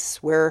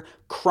place where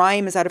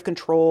crime is out of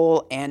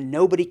control and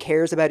nobody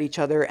cares about each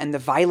other and the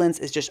violence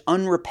is just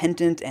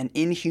unrepentant and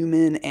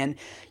inhuman. And,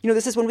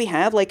 this is when we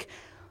have like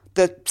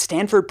the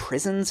Stanford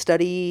prison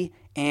study,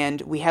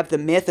 and we have the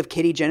myth of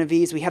Kitty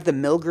Genovese, we have the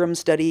Milgram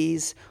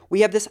studies,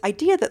 we have this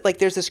idea that like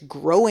there's this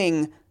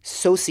growing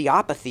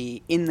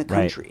sociopathy in the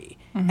country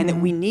and that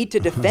we need to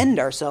defend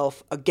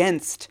ourselves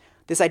against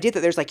this idea that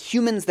there's like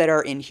humans that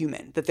are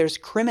inhuman, that there's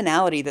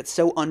criminality that's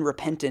so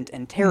unrepentant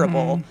and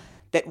terrible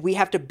that we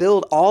have to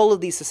build all of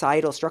these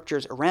societal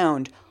structures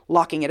around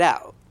locking it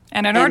out.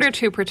 And in order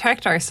to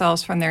protect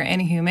ourselves from their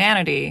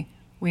inhumanity,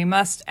 we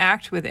must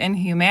act with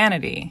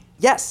inhumanity.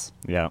 Yes.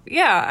 Yeah.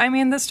 Yeah. I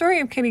mean, the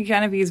story of Kitty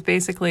Genovese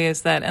basically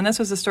is that, and this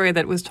was a story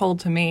that was told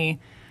to me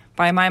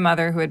by my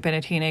mother, who had been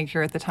a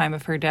teenager at the time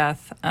of her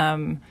death,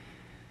 and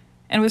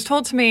was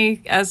told to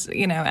me as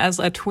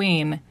a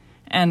tween.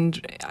 And,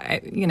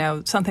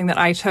 something that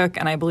I took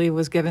and I believe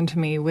was given to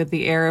me with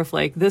the air of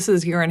like, this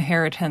is your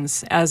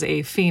inheritance as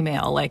a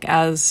female, like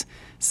as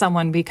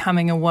someone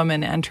becoming a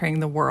woman entering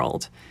the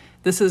world.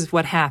 This is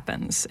what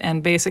happens.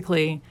 And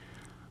basically,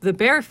 the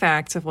bare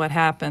facts of what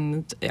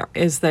happened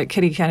is that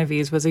Kitty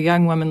Genovese was a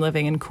young woman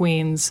living in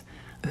Queens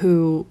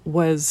who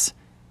was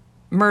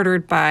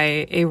murdered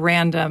by a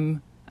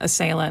random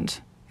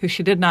assailant who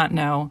she did not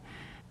know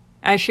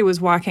as she was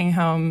walking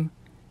home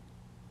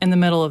in the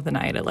middle of the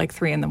night at like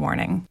 3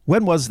 a.m.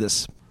 When was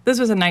this? This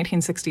was in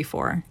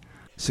 1964.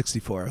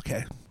 64,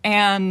 okay.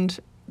 And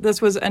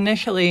this was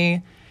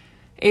initially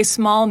a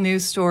small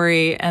news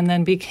story and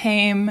then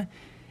became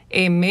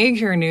a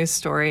major news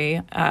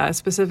story,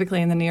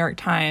 specifically in the New York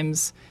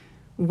Times,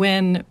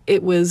 when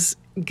it was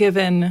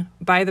given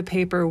by the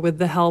paper with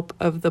the help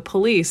of the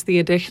police, the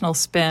additional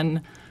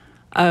spin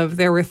of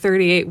there were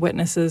 38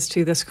 witnesses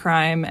to this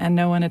crime and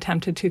no one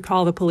attempted to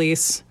call the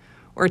police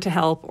or to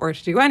help or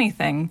to do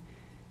anything,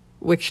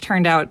 which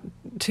turned out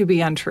to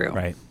be untrue.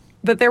 Right.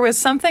 But there was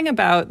something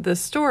about this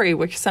story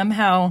which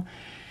somehow,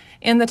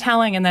 in the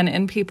telling and then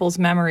in people's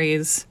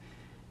memories,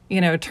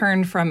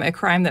 turned from a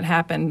crime that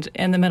happened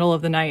in the middle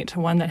of the night to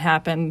one that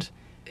happened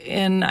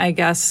in, I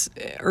guess,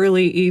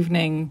 early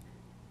evening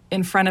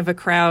in front of a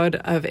crowd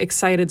of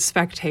excited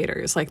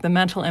spectators, like the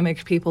mental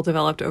image people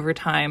developed over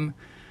time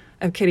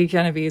of Kitty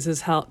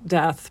Genevieve's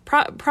death,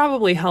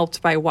 probably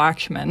helped by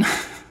Watchmen,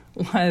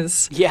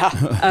 was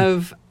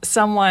of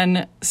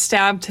someone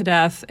stabbed to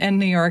death in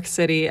New York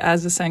City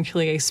as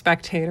essentially a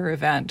spectator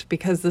event,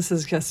 because this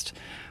is just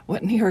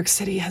what New York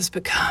City has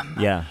become.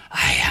 Yeah.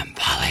 I am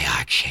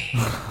Pagliacci.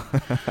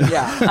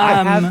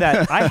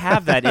 I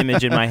have that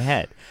image in my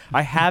head.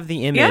 I have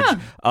the image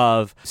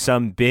of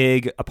some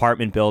big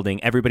apartment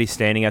building, everybody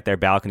standing at their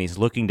balconies,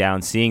 looking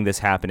down, seeing this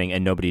happening,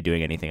 and nobody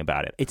doing anything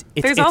about it.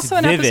 There's also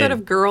an episode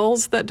of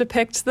Girls that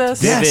depicts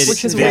this,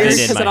 which is vivid weird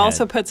because it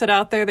also head. puts it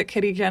out there that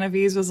Kitty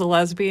Genovese was a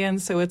lesbian,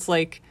 so it's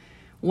like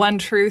one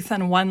truth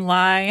and one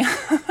lie.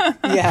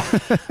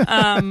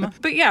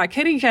 But yeah,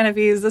 Kitty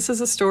Genovese, this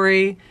is a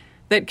story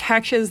that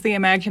catches the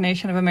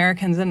imagination of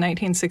Americans in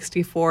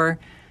 1964.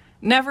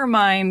 Never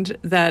mind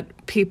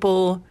that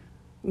people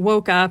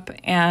woke up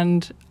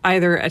and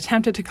either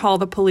attempted to call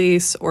the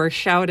police or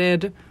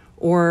shouted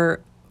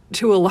or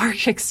to a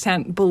large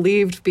extent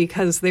believed,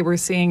 because they were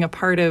seeing a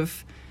part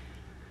of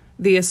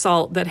the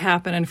assault that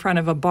happened in front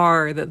of a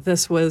bar, that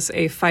this was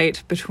a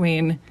fight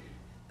between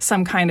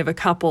some kind of a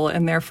couple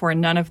and therefore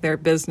none of their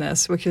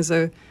business, which is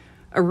a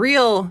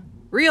real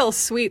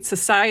sweet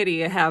society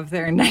you have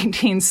there in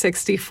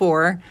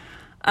 1964.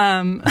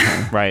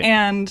 Right.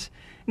 And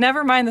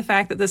never mind the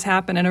fact that this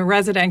happened in a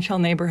residential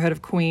neighborhood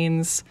of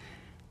Queens.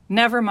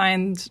 Never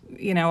mind,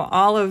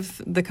 all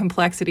of the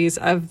complexities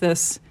of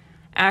this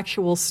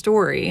actual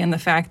story, and the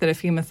fact that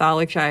if you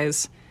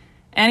mythologize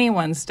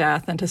anyone's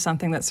death into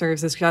something that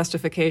serves as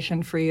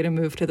justification for you to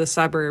move to the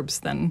suburbs,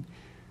 then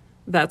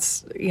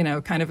that's,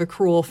 kind of a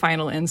cruel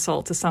final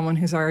insult to someone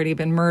who's already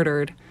been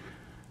murdered.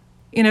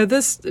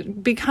 This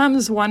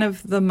becomes one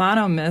of the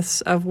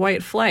monomyths of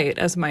white flight,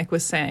 as Mike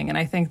was saying. And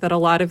I think that a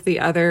lot of the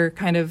other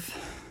kind of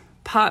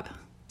pop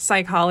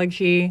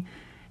psychology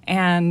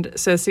and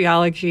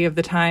sociology of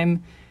the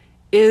time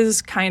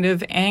is kind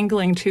of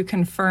angling to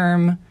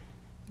confirm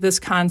this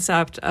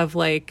concept of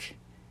like,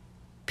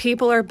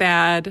 people are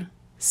bad,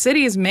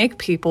 cities make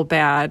people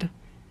bad.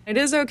 It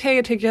is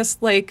okay to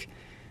just like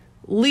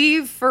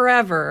leave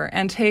forever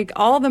and take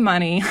all the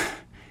money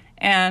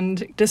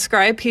and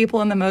describe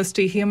people in the most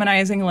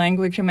dehumanizing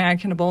language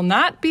imaginable,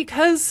 not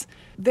because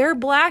they're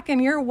black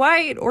and you're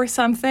white or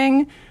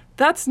something.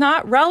 That's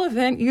not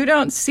relevant. You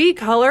don't see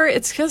color.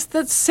 It's just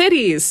that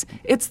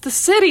it's the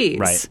cities.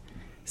 Right.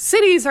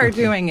 Cities are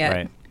doing it.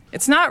 Right.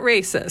 It's not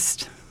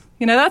racist.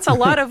 That's a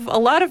lot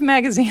of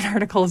magazine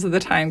articles of the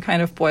time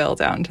kind of boil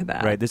down to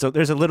that. Right.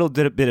 There's a little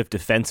bit of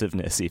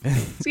defensiveness even.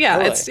 Yeah,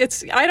 Totally.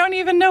 it's I don't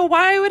even know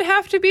why I would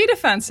have to be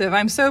defensive.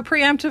 I'm so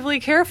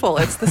preemptively careful.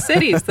 It's the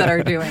cities that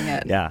are doing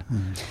it. Yeah.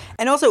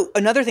 And also,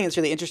 another thing that's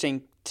really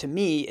interesting to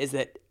me is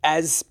that,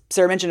 as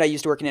Sarah mentioned, I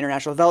used to work in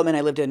international development.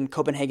 I lived in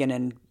Copenhagen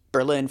and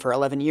Berlin for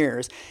 11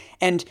 years.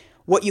 And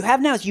what you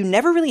have now is you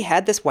never really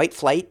had this white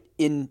flight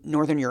in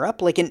Northern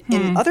Europe. Like in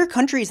other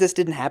countries, this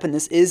didn't happen.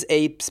 This is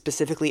a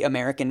specifically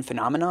American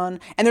phenomenon.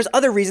 And there's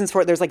other reasons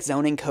for it. There's like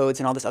zoning codes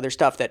and all this other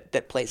stuff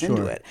that plays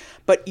into it.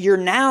 But you're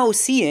now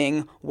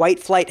seeing white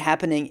flight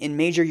happening in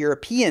major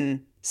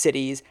European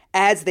cities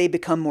as they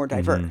become more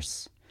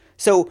diverse.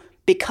 So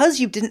because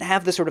you didn't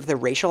have the sort of the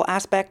racial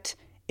aspect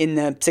in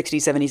the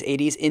 60s, 70s,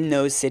 80s in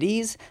those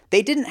cities,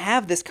 they didn't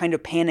have this kind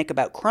of panic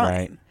about crime.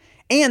 Right.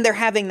 And they're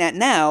having that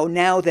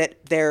now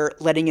that they're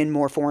letting in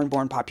more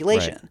foreign-born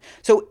population. Right.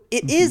 So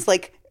it is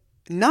like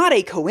not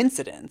a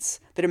coincidence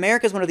that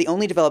America is one of the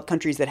only developed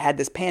countries that had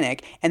this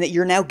panic, and that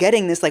you're now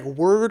getting this like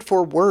word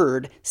for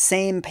word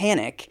same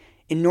panic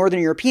in Northern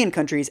European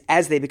countries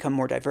as they become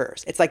more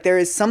diverse. It's like there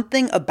is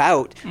something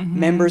about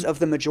members of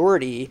the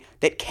majority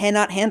that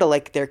cannot handle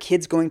like their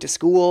kids going to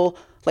school,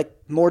 like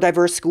more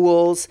diverse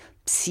schools,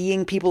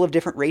 seeing people of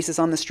different races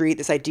on the street,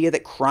 this idea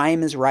that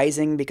crime is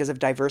rising because of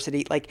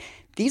diversity. Like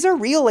these are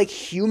real like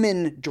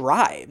human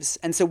drives.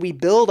 And so we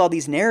build all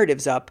these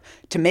narratives up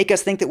to make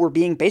us think that we're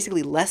being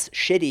basically less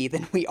shitty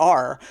than we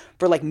are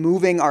for like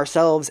moving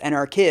ourselves and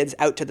our kids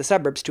out to the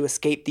suburbs to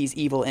escape these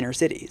evil inner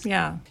cities.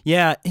 Yeah.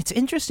 Yeah, it's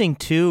interesting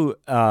too,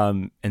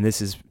 and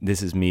this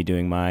is me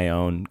doing my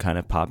own kind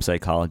of pop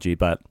psychology,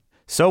 but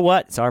so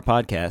what? It's our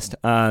podcast.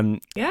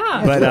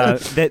 Yeah. But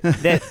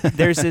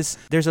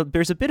that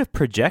there's a bit of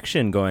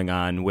projection going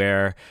on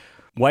where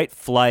white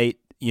flight,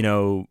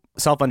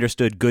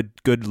 self-understood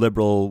good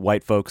liberal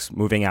white folks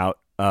moving out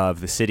of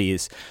the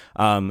cities,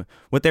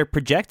 what they're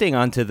projecting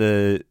onto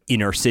the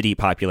inner city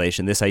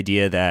population, this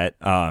idea that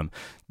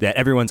that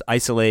everyone's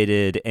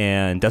isolated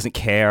and doesn't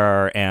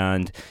care,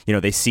 and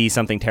they see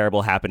something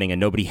terrible happening and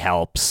nobody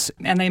helps.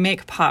 And they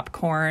make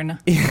popcorn.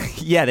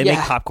 Yeah, they make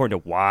popcorn to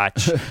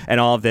watch and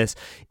all of this.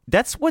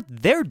 That's what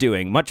they're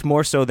doing, much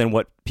more so than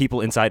what people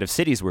inside of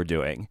cities were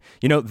doing.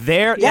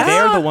 They're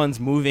the ones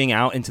moving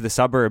out into the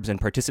suburbs and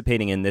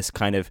participating in this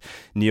kind of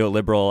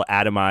neoliberal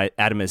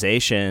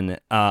atomization,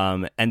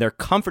 and they're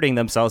comforting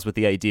themselves with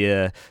the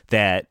idea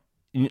that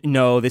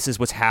no, this is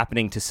what's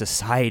happening to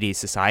society.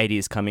 Society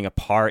is coming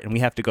apart, and we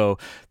have to go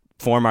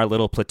form our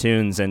little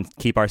platoons and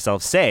keep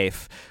ourselves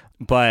safe.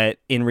 But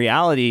in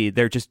reality,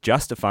 they're just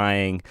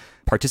justifying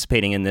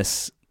participating in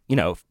this,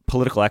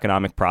 political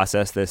economic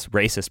process, this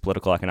racist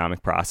political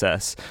economic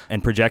process,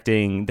 and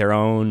projecting their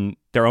own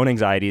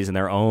anxieties and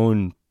their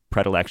own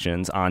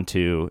predilections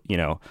onto,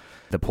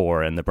 the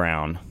poor and the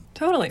brown.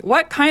 Totally.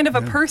 What kind of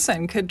a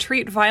person could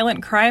treat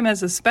violent crime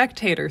as a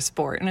spectator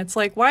sport? And it's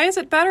like, why is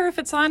it better if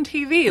it's on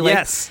TV?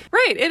 Yes.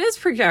 Right. It is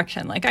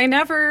projection. I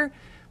never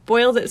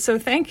boiled it. So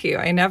thank you.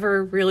 I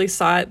never really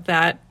saw it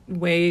that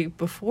way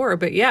before.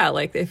 But yeah,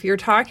 if you're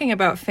talking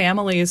about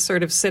families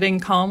sort of sitting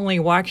calmly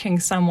watching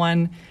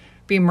someone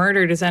be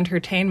murdered as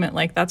entertainment,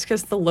 that's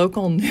just the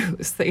local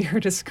news that you're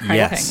describing.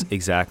 Yes,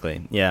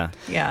 exactly. Yeah.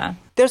 Yeah.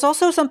 There's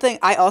also something,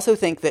 I also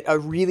think that a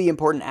really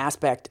important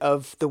aspect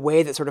of the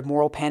way that sort of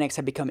moral panics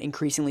have become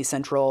increasingly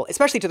central,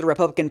 especially to the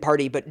Republican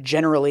Party, but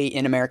generally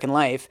in American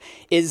life,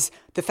 is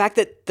the fact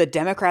that the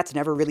Democrats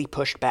never really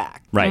pushed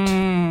back.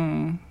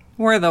 Right.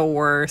 We're the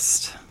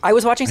worst. I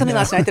was watching something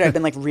last night that I've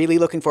been really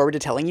looking forward to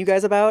telling you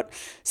guys about.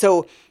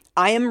 So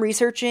I am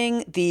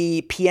researching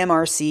the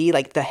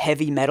PMRC, the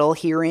heavy metal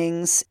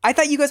hearings. I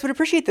thought you guys would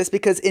appreciate this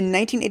because in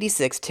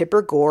 1986,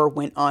 Tipper Gore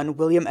went on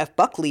William F.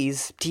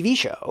 Buckley's TV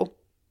show,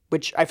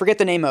 which I forget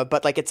the name of,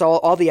 but it's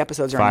all the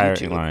episodes are on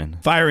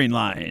YouTube. Firing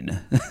Line.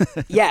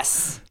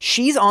 Yes.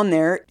 She's on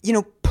there,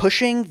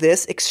 pushing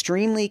this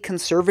extremely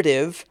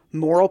conservative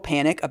moral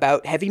panic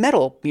about heavy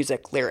metal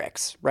music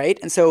lyrics, right?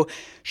 And so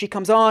she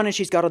comes on and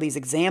she's got all these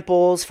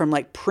examples from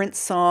Prince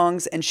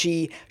songs, and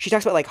she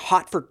talks about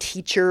Hot for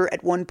Teacher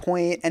at one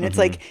point, and it's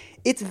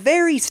it's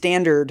very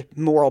standard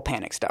moral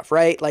panic stuff,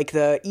 right?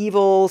 The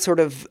evil sort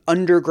of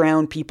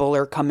underground people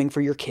are coming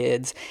for your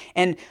kids.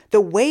 And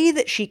the way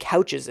that she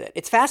couches it,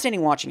 it's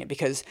fascinating watching it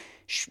because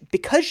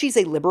she's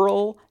a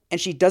liberal and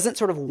she doesn't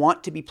sort of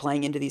want to be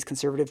playing into these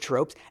conservative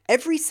tropes.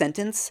 Every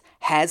sentence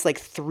has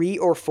 3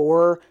 or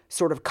 4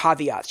 sort of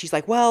caveats. She's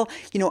like, well,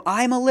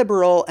 I'm a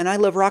liberal and I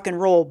love rock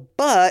and roll,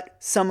 but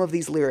some of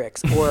these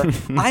lyrics, or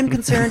I'm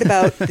concerned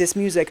about this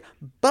music,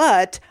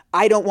 but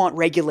I don't want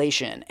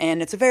regulation.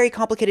 And it's a very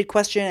complicated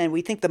question and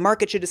we think the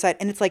market should decide.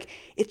 And it's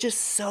it's just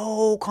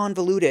so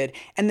convoluted.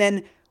 And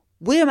then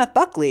William F.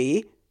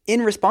 Buckley,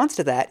 in response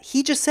to that,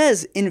 he just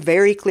says in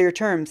very clear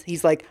terms,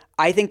 he's like,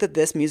 I think that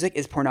this music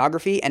is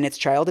pornography and it's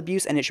child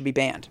abuse and it should be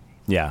banned.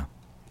 Yeah.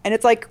 And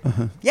it's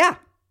yeah,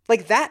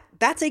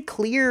 that's a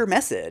clear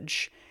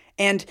message.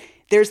 And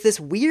there's this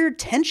weird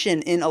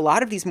tension in a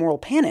lot of these moral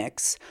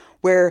panics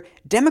where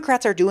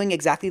Democrats are doing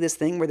exactly this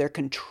thing where they're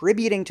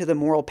contributing to the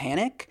moral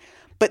panic,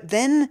 but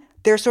then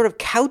they're sort of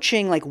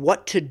couching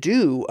what to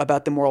do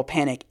about the moral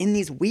panic in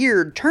these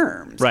weird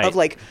terms of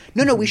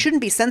no, we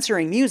shouldn't be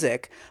censoring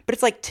music. But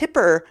it's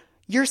Tipper,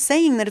 you're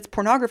saying that it's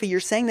pornography. You're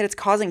saying that it's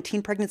causing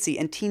teen pregnancy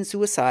and teen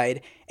suicide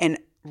and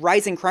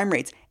rising crime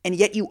rates. And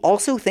yet you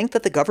also think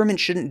that the government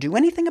shouldn't do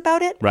anything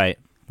about it? Right.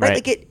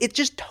 It's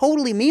just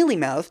totally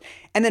mealy-mouthed.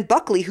 And then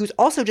Buckley, who's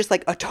also just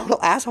a total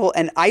asshole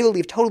and I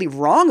believe totally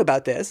wrong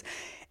about this,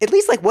 at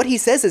least what he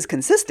says is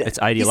consistent. It's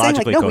ideologically He's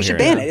saying, no, we should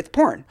ban it. It's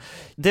porn.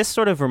 This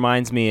sort of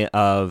reminds me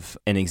of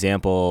an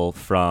example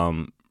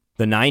from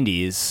the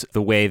 90s,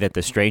 the way that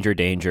the stranger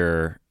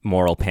danger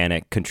moral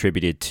panic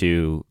contributed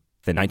to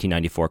the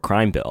 1994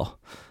 crime bill.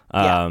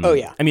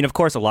 Yeah. I mean, of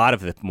course, a lot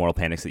of the moral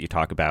panics that you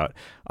talk about,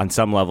 on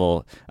some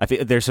level, I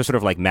feel there's a sort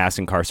of mass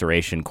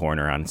incarceration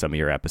corner on some of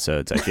your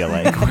episodes. I feel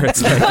where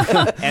it's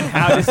and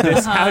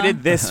how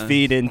did this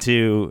feed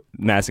into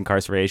mass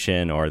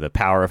incarceration or the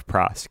power of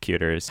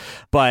prosecutors?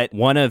 But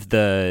one of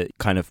the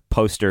kind of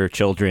poster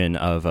children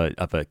of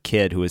a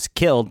kid who was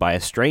killed by a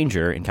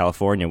stranger in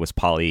California was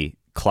Polly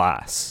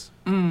Klaas.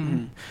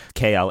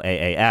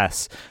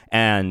 Klaas.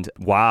 And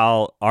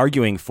while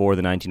arguing for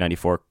the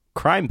 1994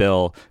 crime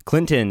bill,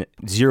 Clinton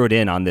zeroed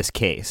in on this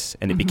case,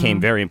 and it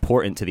became very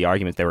important to the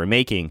argument they were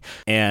making.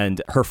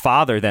 And her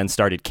father then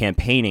started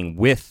campaigning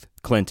with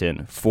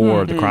Clinton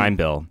for the crime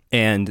bill.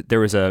 And there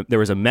was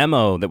a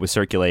memo that was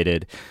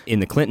circulated in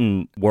the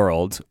Clinton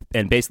world,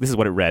 and basically this is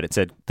what it read. It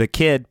said, the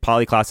kid,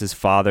 Polly Klaas's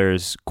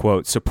father's,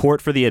 quote,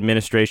 support for the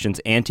administration's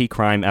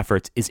anti-crime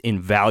efforts is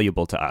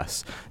invaluable to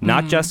us,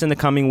 not just in the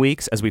coming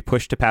weeks as we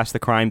push to pass the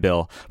crime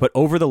bill, but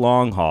over the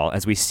long haul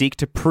as we seek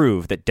to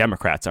prove that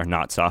Democrats are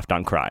not soft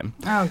on crime.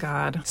 Oh,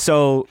 God.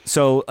 So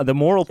the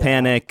moral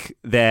panic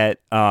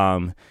that,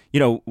 I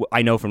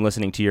know from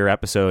listening to your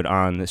episode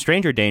on the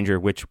stranger danger,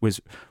 which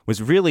was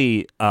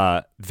really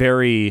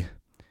very,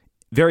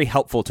 very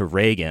helpful to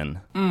Reagan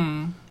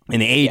in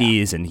the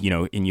 80s. And,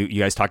 and you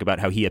guys talk about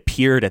how he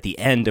appeared at the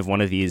end of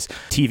one of these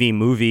TV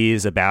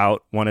movies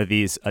about one of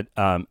these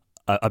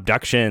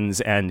abductions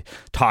and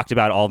talked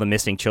about all the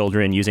missing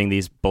children using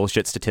these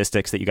bullshit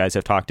statistics that you guys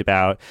have talked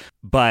about.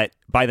 But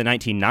by the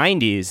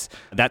 1990s,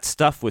 that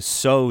stuff was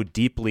so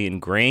deeply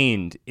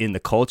ingrained in the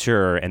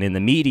culture and in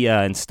the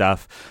media and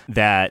stuff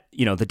that,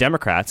 the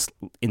Democrats,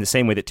 in the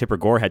same way that Tipper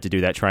Gore had to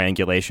do that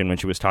triangulation when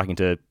she was talking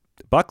to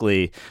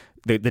Buckley,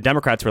 the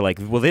Democrats were like,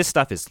 well, this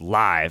stuff is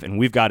live and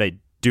we've got to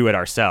do it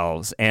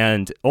ourselves.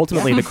 And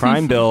ultimately, the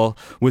crime bill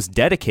was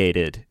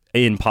dedicated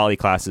in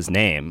Polyclass's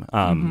name.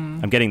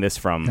 I'm getting this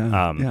from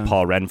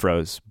Paul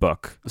Renfro's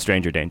book,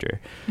 Stranger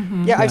Danger.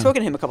 Yeah, I've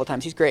spoken to him a couple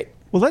times. He's great.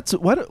 Well,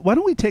 why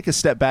don't we take a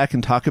step back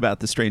and talk about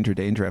the Stranger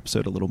Danger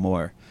episode a little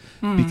more?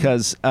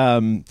 Because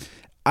Sam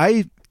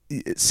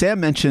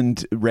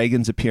mentioned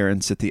Reagan's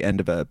appearance at the end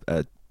of a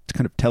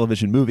kind of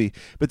television movie,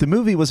 but the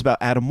movie was about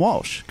Adam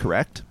Walsh,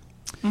 correct?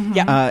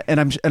 Yeah. And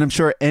I'm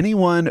sure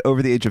anyone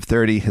over the age of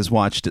 30 has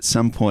watched at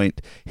some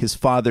point his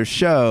father's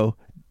show,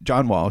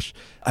 John Walsh,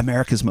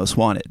 America's Most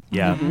Wanted.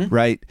 Yeah.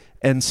 Right?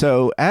 And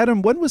so,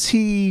 Adam, when was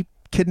he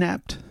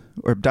kidnapped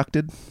or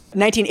abducted?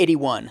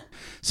 1981.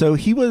 So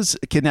he was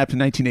kidnapped in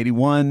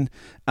 1981.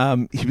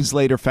 He was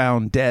later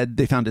found dead.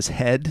 They found his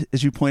head,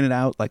 as you pointed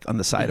out, like on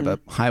the side of a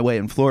highway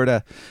in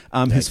Florida.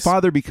 His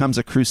father becomes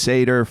a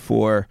crusader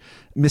for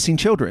missing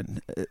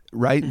children,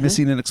 right?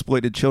 Missing and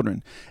exploited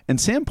children.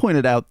 And Sam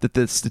pointed out that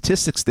the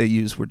statistics they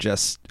used were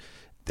just,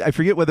 I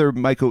forget whether,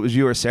 Michael, it was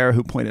you or Sarah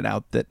who pointed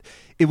out that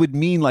it would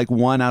mean like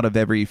 1 out of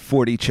every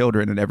 40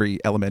 children in every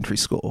elementary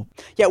school.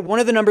 Yeah, one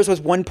of the numbers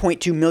was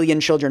 1.2 million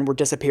children were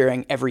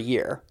disappearing every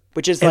year,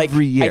 which is like,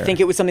 Every year. I think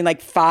it was something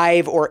like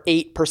 5 or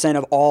 8%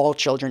 of all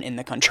children in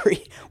the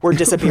country were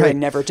disappearing, Right.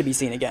 never to be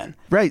seen again.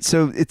 Right.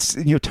 So it's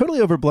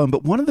totally overblown.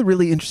 But one of the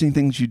really interesting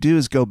things you do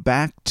is go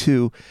back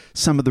to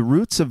some of the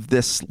roots of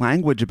this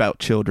language about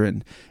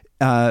children.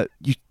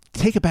 You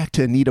take it back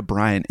to Anita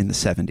Bryant in the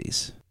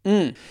 70s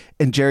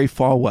and Jerry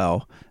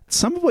Falwell.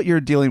 Some of what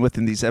you're dealing with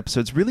in these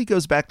episodes really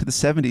goes back to the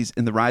 70s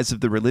and the rise of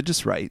the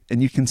religious right.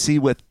 And you can see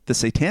with the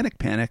Satanic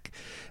Panic,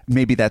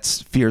 maybe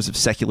that's fears of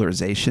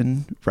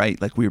secularization,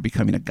 right? Like we were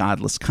becoming a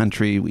godless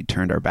country. We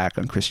turned our back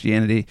on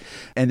Christianity.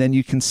 And then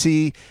you can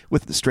see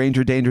with the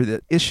Stranger Danger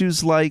that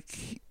issues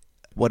like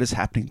what is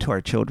happening to our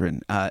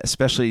children,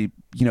 especially,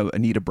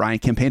 Anita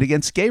Bryant campaigned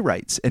against gay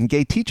rights and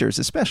gay teachers,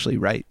 especially,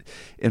 right,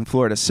 in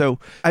Florida. So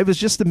I was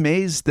just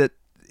amazed that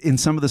in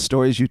some of the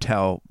stories you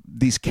tell,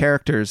 these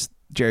characters,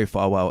 Jerry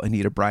Falwell,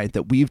 Anita Bryant,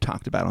 that we've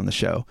talked about on the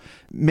show,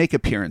 make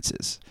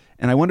appearances.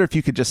 And I wonder if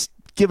you could just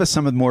give us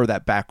some more of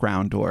that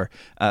background or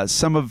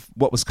some of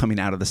what was coming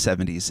out of the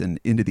 70s and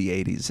into the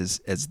 80s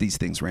as these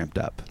things ramped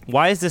up.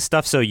 Why is this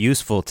stuff so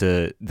useful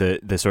to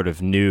the sort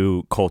of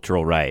new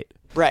cultural right?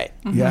 Right.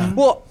 Yeah.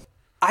 Well,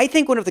 I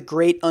think one of the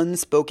great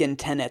unspoken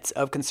tenets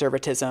of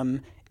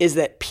conservatism is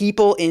that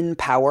people in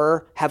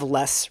power have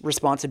less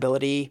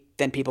responsibility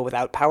than people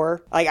without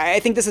power. Like, I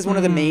think this is one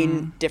of the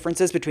main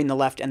differences between the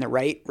left and the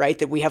right?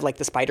 That we have like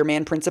the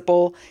Spider-Man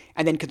principle,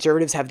 and then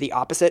conservatives have the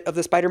opposite of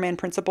the Spider-Man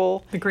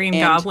principle. The Green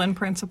Goblin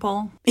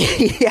principle.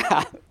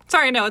 Yeah.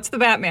 Sorry, no, it's the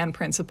Batman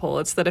principle.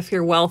 It's that if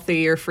you're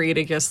wealthy, you're free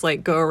to just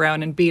like go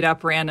around and beat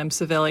up random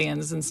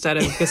civilians instead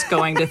of just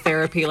going to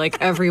therapy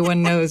like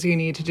everyone knows you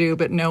need to do,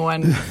 but no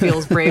one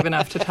feels brave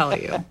enough to tell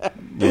you.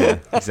 Yeah,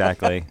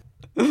 exactly.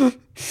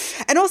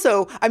 And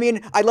also,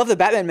 I love the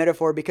Batman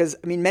metaphor because,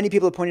 many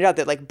people have pointed out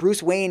that like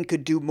Bruce Wayne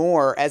could do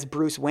more as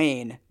Bruce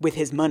Wayne with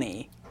his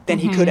money than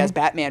he could as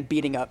Batman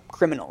beating up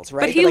criminals,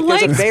 right? But he there's a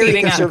likes very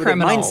beating up conservative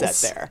criminals.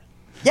 mindset there.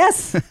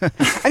 Yes.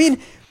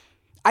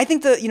 I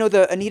think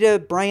the Anita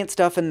Bryant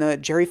stuff and the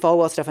Jerry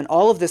Falwell stuff and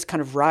all of this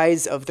kind of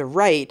rise of the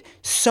right,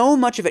 so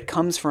much of it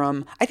comes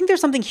from, I think there's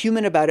something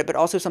human about it, but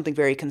also something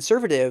very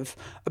conservative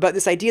about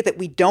this idea that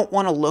we don't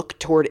want to look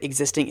toward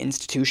existing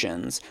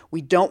institutions.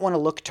 We don't want to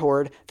look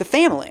toward the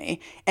family.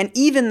 And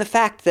even the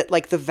fact that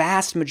like the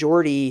vast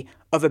majority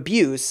of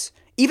abuse,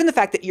 even the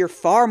fact that you're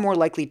far more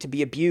likely to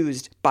be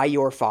abused by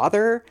your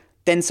father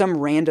than some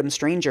random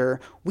stranger,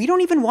 we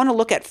don't even want to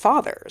look at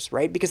fathers,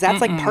 right? Because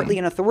that's like partly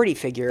an authority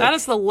figure. That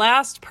is the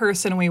last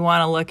person we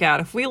want to look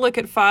at. If we look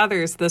at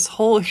fathers, this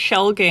whole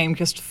shell game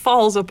just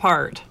falls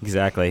apart.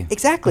 Exactly.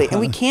 Exactly. And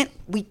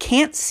we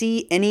can't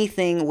see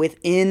anything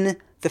within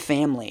the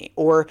family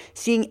or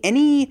seeing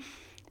any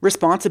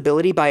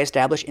responsibility by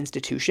established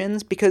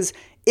institutions, because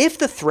if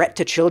the threat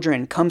to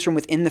children comes from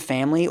within the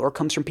family or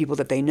comes from people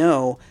that they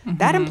know,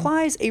 that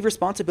implies a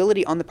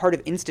responsibility on the part of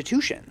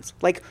institutions.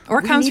 Like,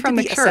 Or we comes need from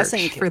to the be church,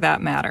 assessing- for that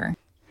matter.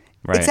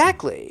 Right.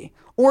 Exactly.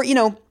 Or,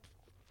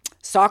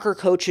 soccer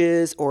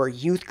coaches or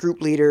youth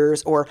group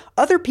leaders or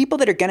other people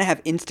that are going to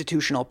have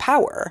institutional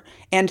power.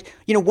 And,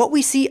 what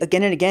we see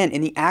again and again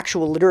in the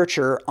actual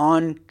literature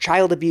on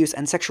child abuse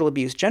and sexual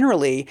abuse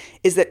generally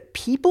is that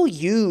people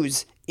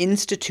use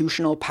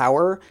institutional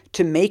power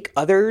to make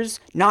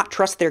others not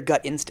trust their gut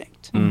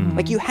instinct.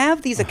 Like you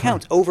have these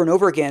accounts over and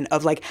over again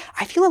of like,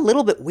 I feel a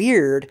little bit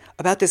weird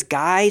about this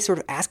guy sort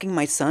of asking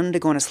my son to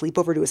go on a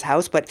sleepover to his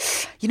house, but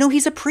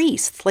he's a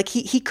priest. Like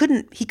he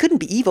couldn't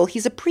be evil.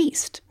 He's a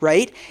priest,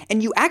 right?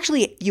 And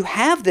you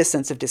have this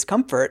sense of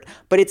discomfort,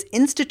 but it's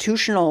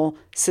institutional,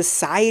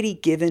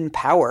 society-given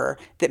power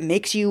that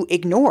makes you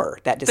ignore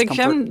that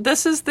discomfort.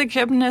 This is the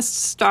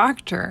gymnast's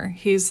doctor.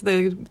 He's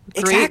the great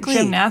Exactly.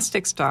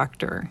 gymnastics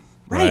doctor.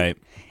 Right.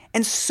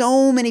 And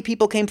so many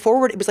people came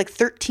forward. It was like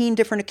 13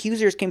 different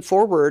accusers came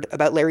forward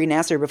about Larry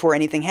Nassar before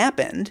anything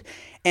happened.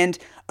 And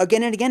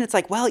again, it's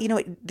like, well,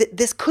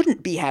 this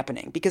couldn't be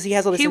happening because he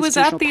has all this He was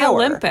institutional at the power.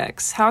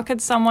 Olympics. How could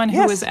someone who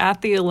Yes. was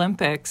at the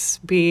Olympics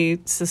be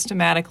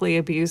systematically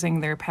abusing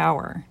their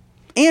power?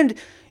 And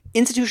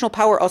institutional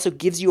power also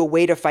gives you a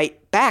way to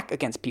fight back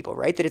against people,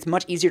 right? That it's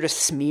much easier to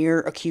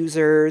smear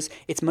accusers.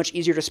 It's much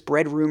easier to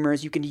spread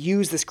rumors. You can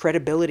use this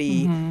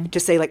credibility to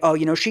say like, oh,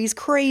 she's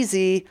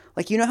crazy.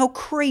 Like, you know how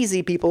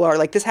crazy people are.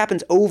 Like, this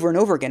happens over and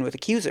over again with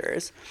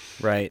accusers.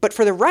 Right. But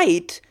for the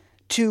right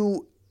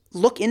to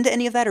look into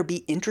any of that or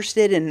be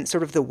interested in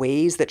sort of the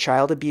ways that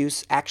child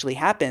abuse actually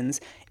happens,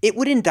 it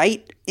would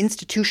indict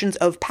institutions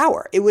of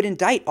power. It would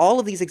indict all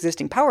of these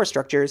existing power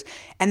structures.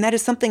 And that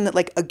is something that,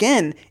 like,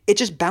 again, it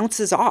just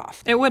bounces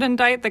off. It would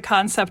indict the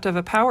concept of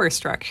a power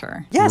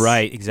structure. Yes.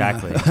 Right,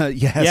 exactly. Yes,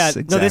 yeah,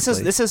 exactly. No,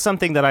 this is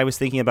something that I was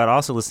thinking about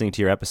also listening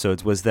to your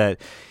episodes, was that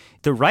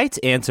the right's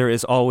answer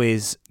is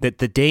always that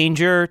the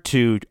danger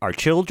to our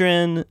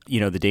children,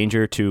 the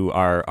danger to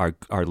our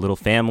little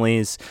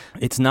families,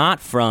 it's not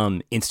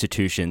from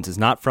institutions, it's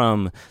not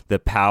from the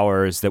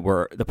power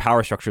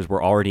structures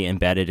we're already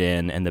embedded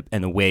in, and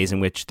the ways in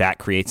which that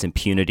creates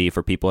impunity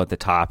for people at the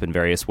top in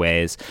various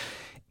ways.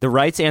 The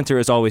right's answer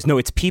is always, no,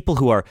 it's people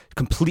who are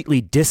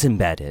completely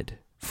disembedded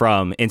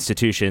from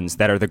institutions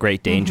that are the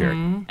great danger.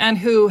 And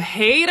who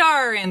hate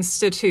our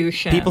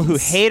institutions. People who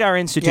hate our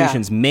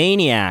institutions,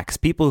 maniacs,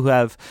 people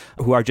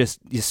who are just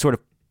sort of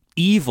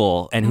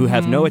evil and who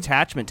have no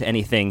attachment to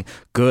anything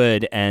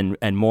good and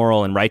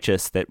moral and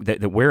righteous that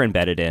we're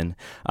embedded in.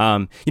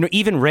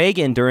 Even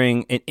Reagan,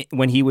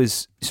 when he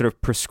was sort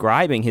of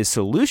prescribing his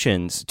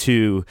solutions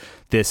to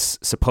this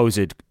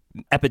supposed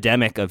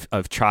epidemic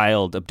of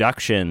child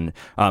abduction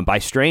by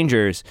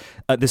strangers,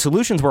 the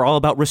solutions were all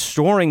about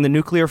restoring the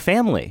nuclear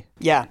family.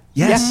 Yeah.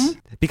 Yes.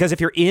 Because if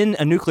you're in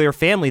a nuclear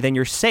family, then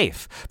you're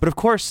safe. But of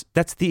course,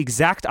 that's the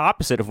exact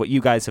opposite of what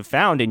you guys have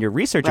found in your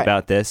research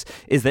about this,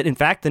 is that in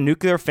fact, the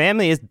nuclear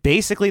family is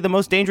basically the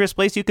most dangerous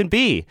place you can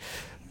be.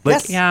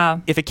 Like,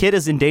 if a kid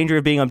is in danger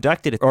of being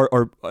abducted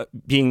or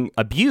being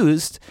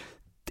abused,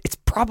 it's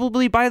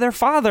probably by their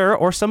father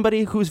or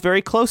somebody who's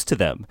very close to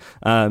them.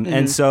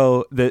 And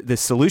so the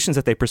solutions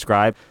that they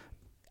prescribe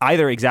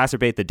either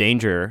exacerbate the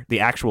danger, the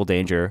actual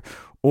danger,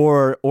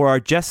 or are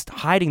just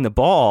hiding the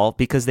ball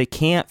because they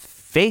can't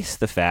face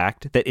the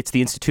fact that it's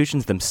the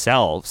institutions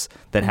themselves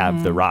that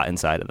have the rot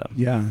inside of them.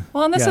 Yeah.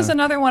 Well, and this is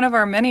another one of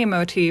our many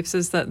motifs,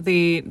 is that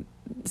the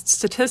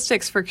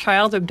statistics for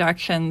child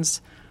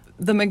abductions,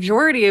 the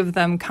majority of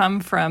them come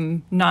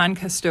from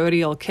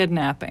non-custodial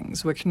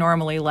kidnappings, which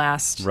normally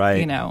last,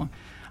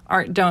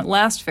 don't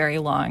last very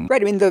long.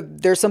 Right. I mean,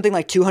 there's something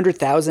like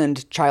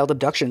 200,000 child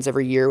abductions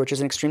every year, which is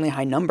an extremely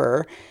high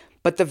number.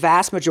 But the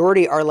vast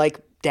majority are like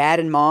dad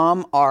and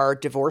mom are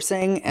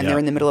divorcing and they're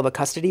in the middle of a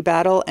custody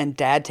battle, and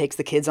dad takes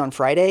the kids on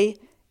Friday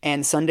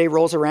and Sunday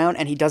rolls around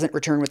and he doesn't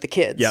return with the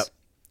kids. Yep.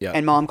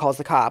 And mom calls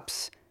the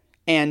cops.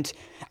 And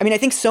I mean, I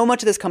think so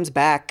much of this comes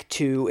back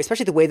to,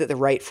 especially the way that the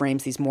right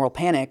frames these moral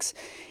panics.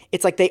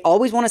 It's like they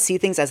always want to see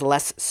things as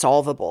less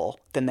solvable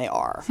than they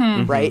are,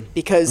 right?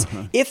 Because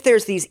if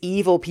there's these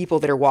evil people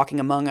that are walking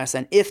among us,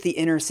 and if the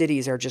inner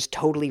cities are just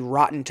totally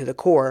rotten to the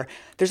core,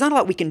 there's not a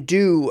lot we can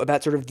do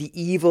about sort of the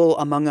evil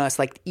among us,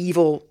 like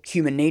evil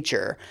human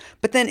nature.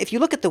 But then if you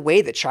look at the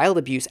way that child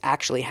abuse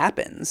actually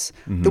happens,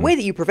 the way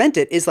that you prevent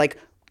it is like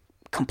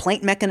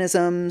complaint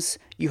mechanisms,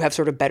 you have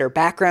sort of better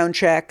background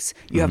checks,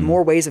 you have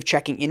more ways of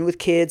checking in with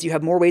kids, you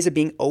have more ways of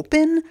being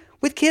open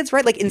with kids,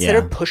 right? Like instead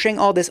of pushing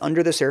all this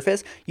under the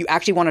surface, you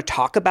actually want to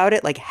talk about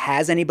it. Like,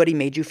 has anybody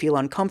made you feel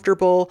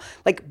uncomfortable?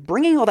 Like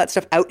bringing all that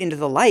stuff out into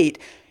the light.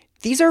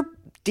 These are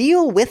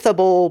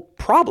deal-withable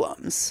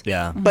problems.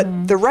 Yeah.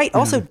 But the right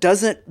also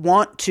doesn't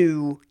want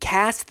to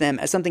cast them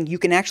as something you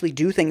can actually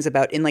do things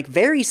about in like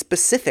very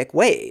specific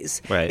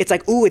ways. Right. It's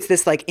like, ooh, it's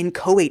this like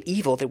inchoate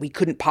evil that we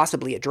couldn't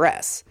possibly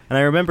address. And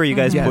I remember you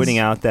guys pointing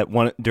out that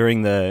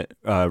during the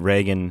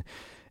Reagan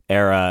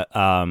era,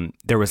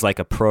 there was like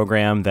a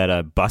program that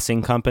a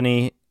busing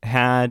company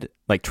had,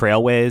 like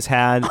Trailways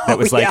had, that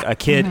was like a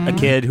kid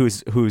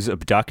who's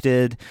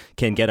abducted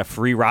can get a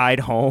free ride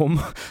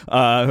home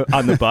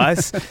on the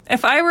bus.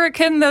 If I were a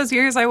kid in those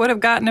years, I would have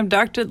gotten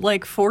abducted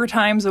like 4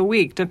 times a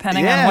week,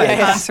 depending on what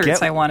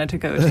concerts I wanted to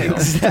go to.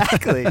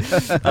 Exactly.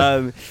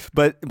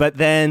 But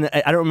then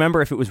I don't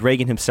remember if it was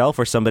Reagan himself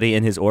or somebody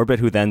in his orbit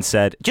who then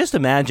said, just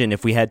imagine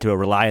if we had to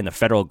rely on the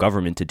federal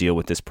government to deal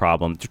with this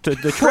problem.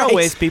 The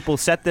Trailways people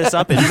set this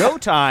up in no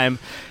time.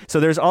 So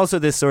there's also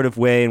this sort of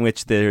way in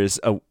which there's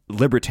a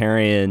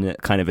libertarian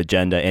kind of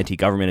agenda,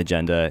 anti-government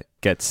agenda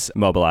gets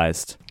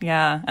mobilized.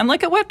 Yeah. And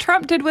look at what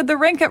Trump did with the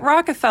rink at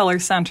Rockefeller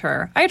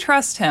Center. I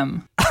trust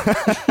him.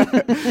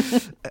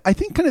 I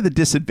think kind of the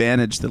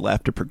disadvantage the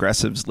left or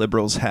progressives,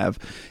 liberals have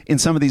in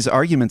some of these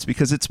arguments,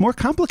 because it's more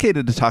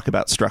complicated to talk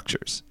about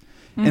structures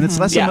and it's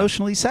less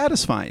emotionally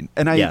satisfying.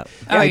 And I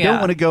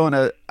don't want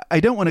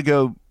to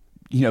go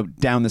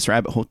down this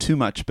rabbit hole too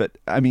much, but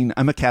I mean,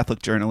 I'm a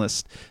Catholic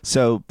journalist,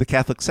 so the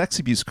Catholic sex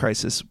abuse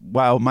crisis,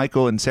 while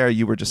Michael and Sarah,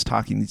 you were just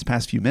talking these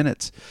past few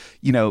minutes,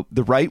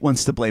 the right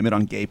wants to blame it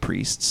on gay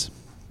priests,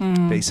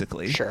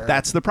 basically. Sure.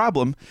 That's the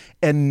problem,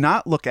 and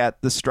not look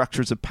at the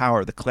structures of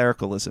power, the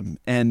clericalism,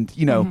 and,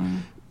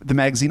 the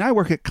magazine I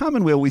work at,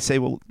 Commonweal, we say,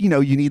 well, you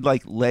need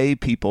like lay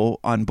people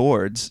on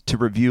boards to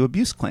review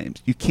abuse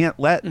claims. You can't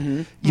let,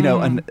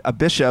 a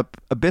bishop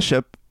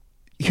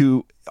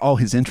who all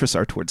his interests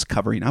are towards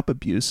covering up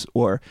abuse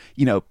or,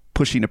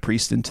 pushing a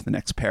priest into the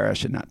next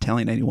parish and not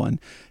telling anyone.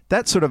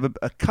 That's sort of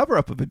a cover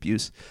up of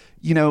abuse.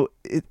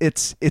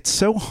 It's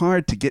so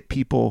hard to get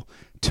people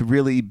to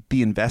really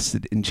be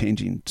invested in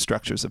changing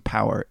structures of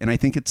power. And I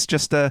think it's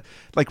just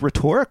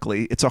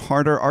rhetorically, it's a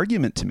harder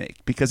argument to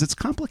make because it's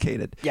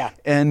complicated. Yeah.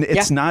 And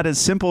it's not as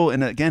simple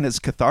and again, as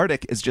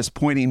cathartic as just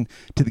pointing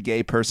to the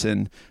gay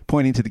person,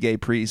 pointing to the gay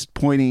priest,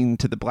 pointing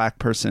to the black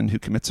person who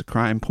commits a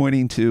crime,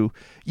 pointing to,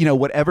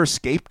 whatever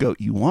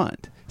scapegoat you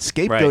want.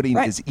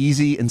 Scapegoating is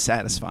easy and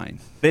satisfying.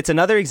 It's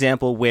another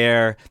example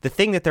where the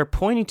thing that they're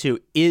pointing to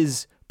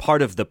is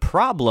part of the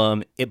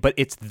problem, but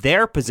it's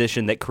their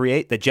position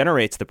that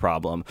generates the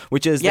problem,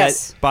 which is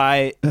that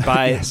by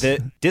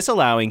the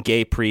disallowing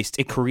gay priests,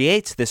 it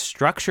creates this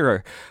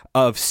structure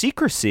of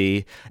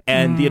secrecy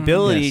and the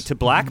ability to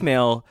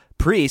blackmail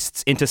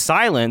priests into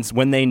silence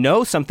when they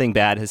know something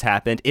bad has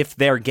happened if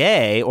they're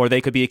gay or they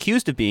could be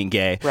accused of being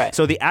gay. Right.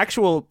 So the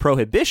actual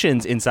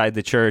prohibitions inside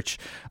the church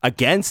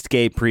against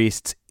gay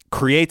priests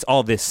creates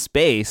all this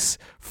space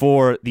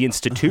for the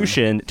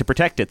institution to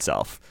protect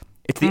itself.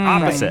 It's the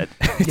opposite.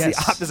 It's the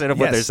opposite of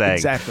what they're saying.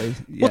 Exactly.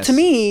 Yes. Well, to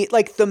me,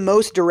 the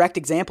most direct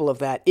example of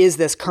that is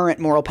this current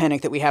moral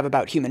panic that we have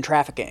about human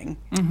trafficking.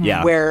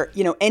 Yeah. Where,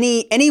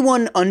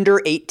 anyone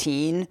under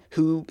 18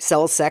 who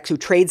sells sex, who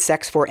trades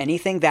sex for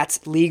anything,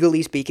 that's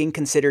legally speaking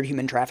considered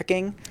human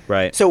trafficking.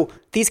 Right. So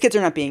these kids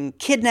are not being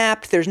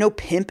kidnapped. There's no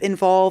pimp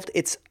involved.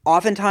 It's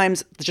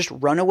oftentimes just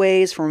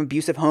runaways from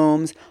abusive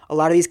homes. A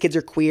lot of these kids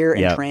are queer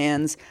and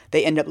trans.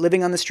 They end up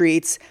living on the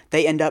streets.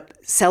 They end up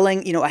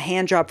selling, a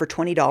hand job for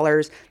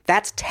 $20.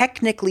 That's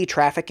technically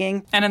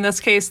trafficking. And in this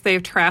case,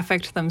 they've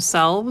trafficked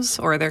themselves,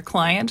 or their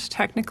client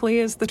technically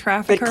is the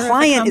trafficker. The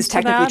client is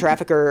technically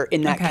trafficker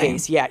in that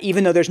case,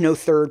 even though there's no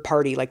third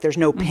party, there's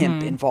no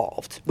pimp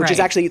involved, which is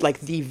actually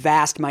the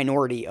vast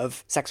minority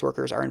of sex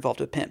workers are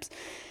involved with pimps.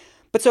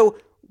 But so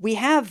we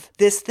have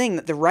this thing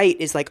that the right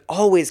is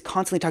always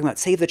constantly talking about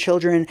save the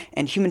children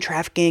and human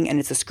trafficking, and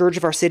it's a scourge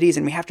of our cities,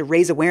 and we have to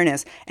raise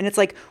awareness. And it's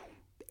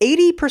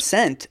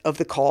 80% of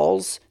the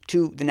calls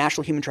to the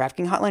National Human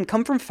Trafficking Hotline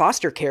come from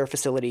foster care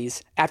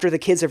facilities after the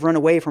kids have run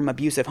away from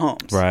abusive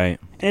homes. Right.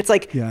 And it's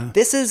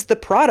this is the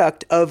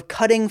product of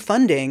cutting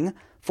funding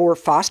for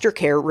foster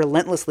care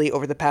relentlessly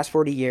over the past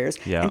 40 years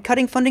and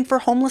cutting funding for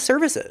homeless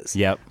services.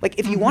 Yep.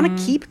 If you want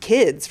to keep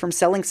kids from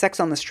selling sex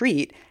on the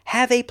street,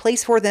 have a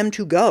place for them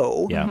to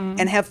go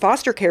and have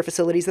foster care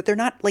facilities that they're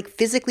not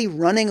physically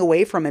running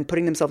away from and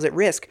putting themselves at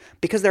risk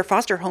because their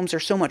foster homes are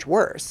so much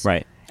worse.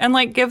 Right.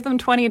 And give them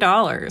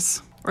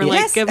 $20 or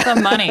give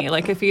them money.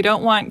 If you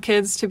don't want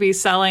kids to be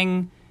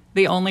selling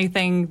the only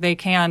thing they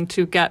can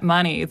to get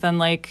money, then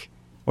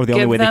or the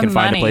only way they can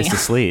find a place to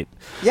sleep.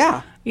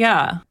 Yeah.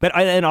 Yeah. But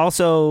and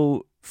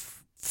also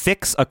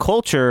fix a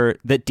culture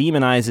that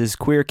demonizes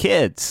queer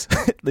kids.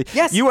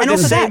 Yes, you are and the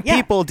also same that, yeah.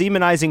 people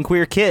demonizing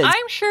queer kids.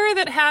 I'm sure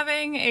that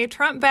having a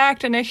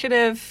Trump-backed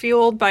initiative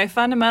fueled by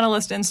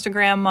fundamentalist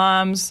Instagram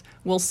moms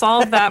will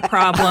solve that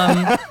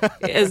problem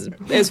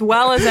as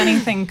well as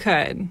anything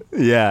could.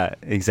 Yeah,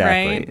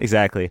 exactly. Right?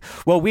 Exactly.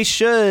 Well, we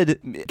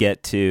should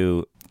get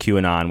to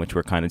QAnon, which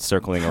we're kind of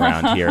circling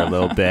around here a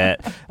little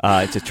bit.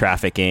 It's a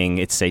trafficking,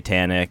 it's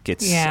satanic,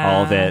 it's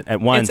all of it at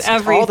once. It's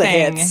everything. All the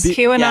hits.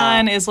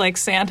 QAnon is like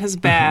Santa's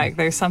bag.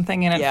 There's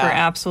something in it for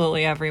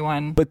absolutely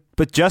everyone.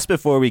 But just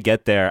before we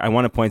get there, I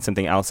want to point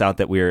something else out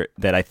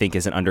that I think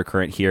is an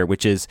undercurrent here,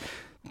 which is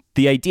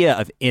the idea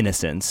of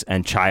innocence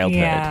and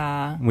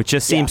childhood, which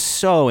just seems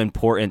so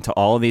important to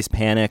all of these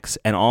panics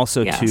and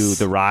also to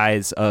the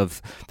rise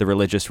of the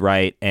religious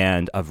right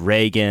and of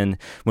Reagan.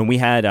 When we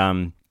had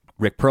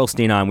Rick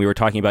Perlstein on, we were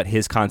talking about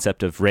his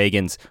concept of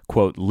Reagan's,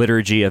 quote,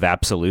 liturgy of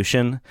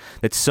absolution,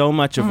 that so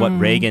much of what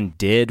Reagan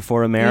did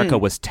for America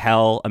was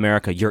tell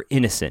America, you're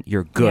innocent,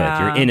 you're good,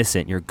 you're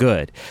innocent, you're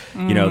good.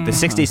 You know, the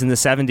 60s and the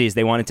 70s,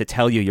 they wanted to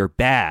tell you you're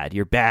bad,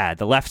 you're bad.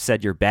 The left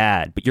said you're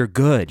bad, but you're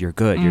good, you're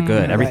good, you're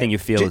good. Everything you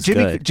feel is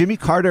good. Jimmy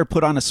Carter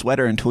put on a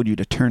sweater and told you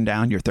to turn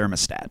down your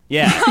thermostat.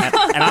 Yeah,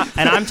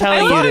 and I'm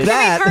telling you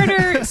that. Jimmy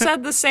Carter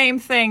said the same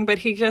thing, but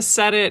he just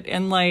said it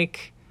in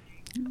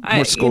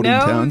more scolding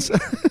tones. I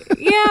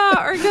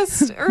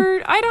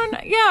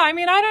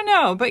don't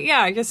know. But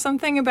just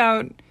something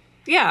about,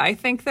 I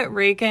think that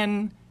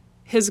Reagan,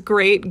 his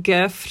great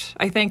gift,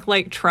 I think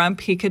like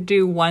Trump, he could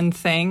do one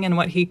thing, and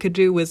what he could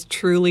do was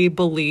truly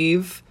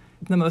believe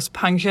the most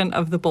pungent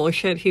of the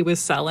bullshit he was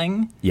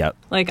selling. Yep.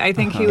 I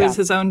think he was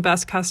his own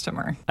best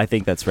customer. I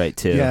think that's right,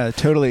 too. Yeah,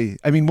 totally.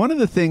 I mean, one of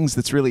the things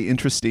that's really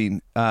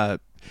interesting, the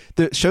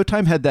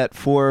Showtime had that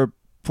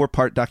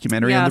four-part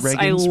documentary on the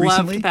Reagans recently. Yes,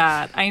 I loved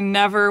that. I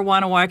never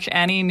want to watch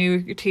any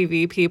new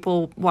TV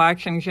people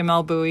watch, and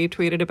Jamel Bowie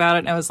tweeted about it,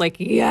 and I was like,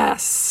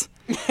 yes.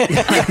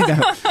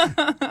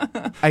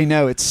 I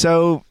know.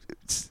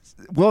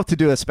 We'll have to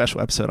do a special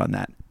episode on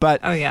that.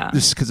 But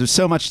just because there's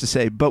so much to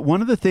say. But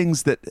one of the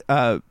things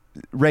that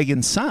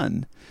Reagan's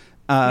son,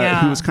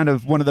 who was kind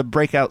of one of the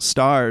breakout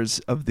stars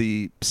of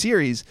the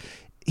series,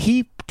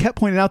 he kept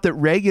pointing out that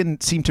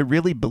Reagan seemed to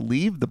really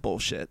believe the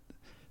bullshit.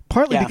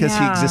 Partly because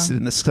he existed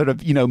in this sort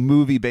of,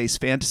 movie-based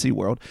fantasy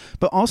world,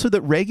 but also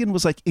that Reagan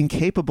was like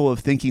incapable of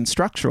thinking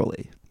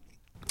structurally.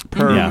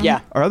 Per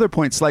our other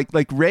points, like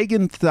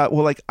Reagan thought,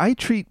 well, like I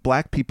treat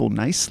black people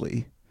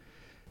nicely.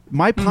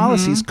 My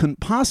policies couldn't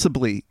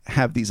possibly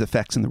have these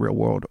effects in the real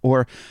world.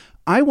 Or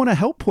I want to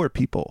help poor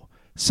people.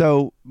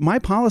 So my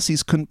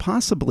policies couldn't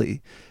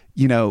possibly,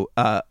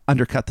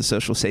 undercut the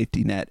social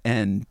safety net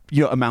and,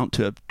 amount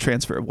to a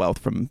transfer of wealth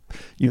from,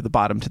 the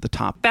bottom to the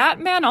top.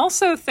 Batman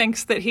also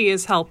thinks that he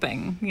is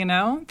helping,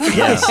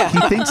 Yes, he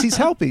thinks he's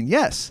helping.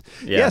 Yes.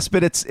 Yeah. Yes,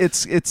 but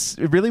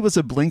it really was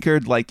a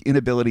blinkered like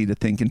inability to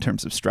think in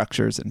terms of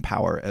structures and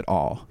power at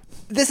all.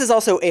 This is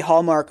also a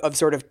hallmark of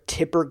sort of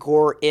Tipper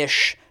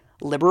Gore-ish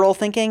liberal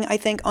thinking, I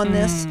think, on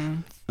this,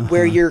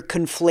 where you're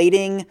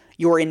conflating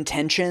your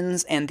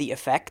intentions and the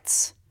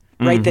effects.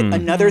 Right? That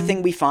another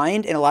thing we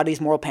find in a lot of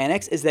these moral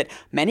panics is that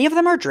many of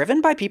them are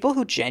driven by people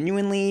who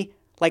genuinely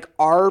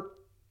are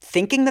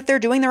thinking that they're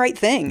doing the right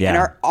thing and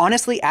are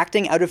honestly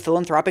acting out of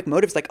philanthropic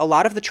motives. Like a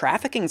lot of the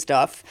trafficking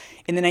stuff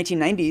in the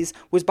 1990s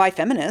was by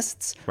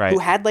feminists who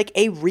had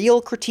a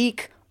real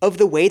critique of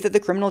the way that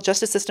the criminal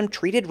justice system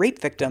treated rape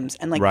victims.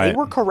 And they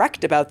were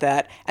correct about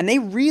that. And they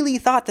really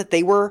thought that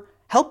they were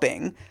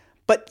helping.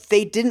 But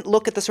they didn't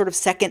look at the sort of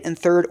second and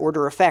third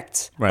order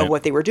effects of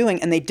what they were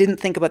doing. And they didn't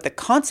think about the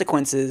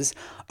consequences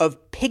of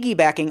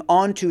piggybacking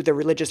onto the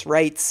religious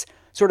rights,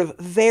 sort of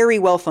very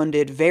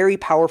well-funded, very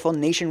powerful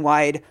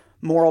nationwide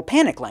moral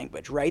panic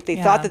language, right? They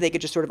thought that they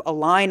could just sort of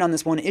align on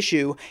this one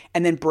issue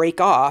and then break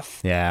off.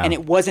 Yeah. And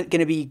it wasn't going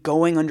to be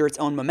going under its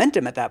own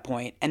momentum at that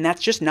point. And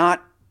that's just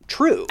not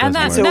true. And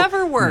that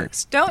never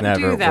works. Don't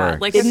do that.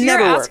 Works. If you're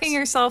asking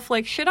yourself,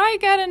 should I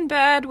get in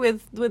bed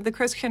with the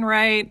Christian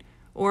right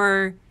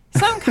or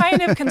some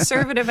kind of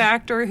conservative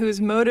actor whose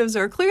motives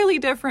are clearly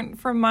different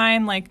from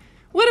mine,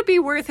 would it be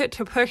worth it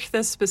to push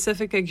this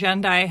specific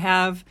agenda I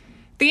have?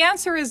 The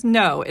answer is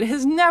no. It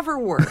has never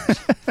worked.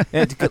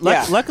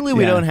 Luckily,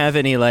 we don't have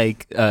any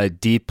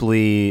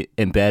deeply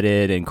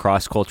embedded and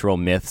cross-cultural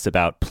myths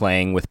about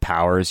playing with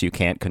powers you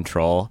can't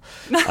control.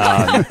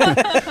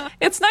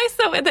 It's nice,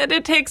 though, that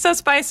it takes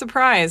us by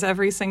surprise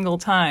every single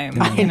time.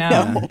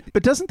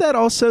 But doesn't that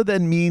also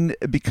then mean,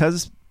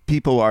 because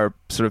people are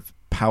sort of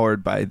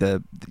powered by their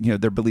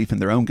belief in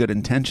their own good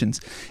intentions,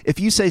 if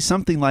you say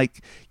something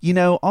like,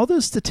 all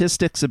those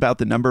statistics about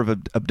the number of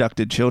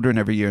abducted children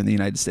every year in the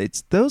United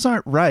States, those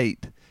aren't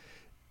right,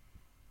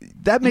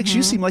 that makes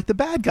you seem like the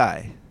bad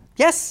guy.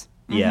 Yes.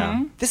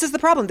 Yeah. This is the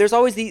problem. There's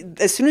always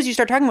as soon as you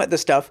start talking about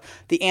this stuff,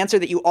 the answer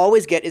that you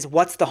always get is,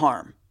 what's the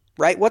harm?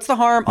 Right? What's the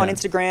harm on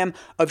Instagram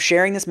of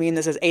sharing this meme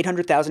that says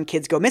 800,000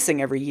 kids go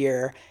missing every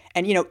year?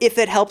 And, if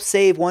it helps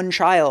save one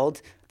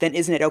child, then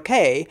isn't it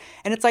okay?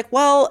 And it's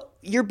well,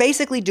 you're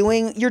basically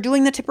doing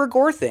the Tipper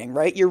Gore thing,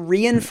 right? You're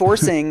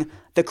reinforcing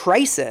the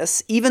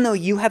crisis, even though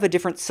you have a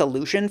different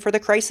solution for the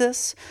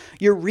crisis.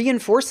 You're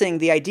reinforcing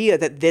the idea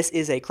that this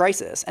is a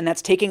crisis, and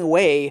that's taking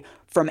away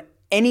from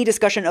any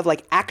discussion of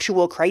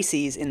actual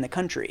crises in the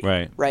country.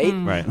 Right.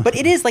 But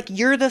it is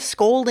you're the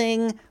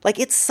scolding,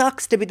 it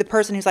sucks to be the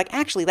person who's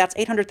actually that's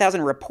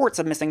 800,000 reports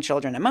of missing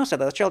children and most of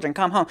those children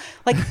come home.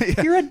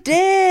 You're a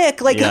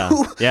dick.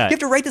 You have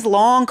to write this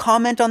long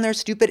comment on their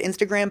stupid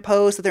Instagram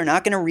post that they're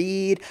not going to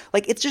read.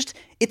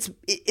 It's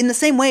in the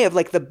same way of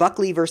the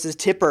Buckley versus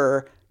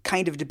Tipper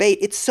kind of debate.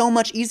 It's so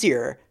much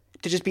easier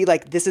to just be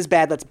this is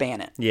bad, let's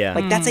ban it.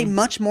 Yeah. That's a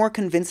much more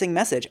conviing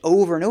message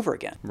over and over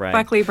again. Right.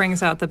 Buckley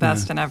brings out the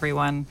best in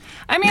everyone.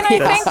 I mean,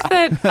 I think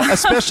that...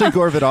 Especially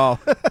Gore Vidal.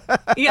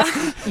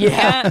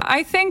 Yeah.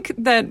 I think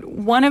that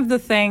one of the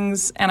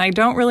things, and I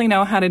don't really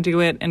know how to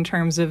do it in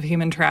terms of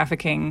human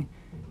trafficking,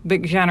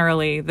 but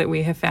generally that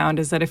we have found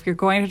is that if you're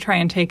going to try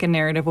and take a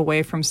narrative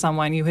away from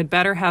someone, you had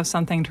better have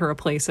something to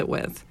replace it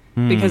with.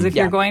 Because if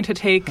you're going to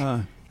take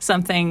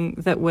something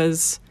that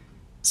was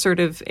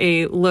sort of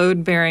a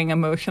load-bearing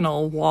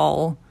emotional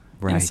wall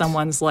in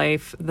someone's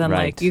life,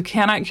 then you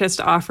cannot just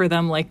offer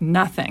them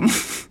nothing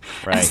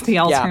as the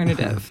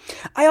alternative.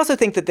 I also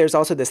think that there's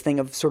also this thing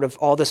of sort of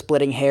all the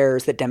splitting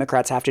hairs that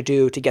Democrats have to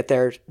do to get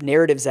their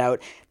narratives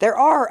out. There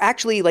are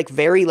actually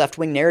very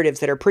left-wing narratives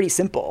that are pretty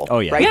simple. Oh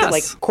yeah, right?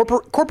 Yes. That,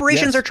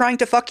 corporations are trying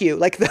to fuck you.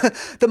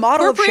 The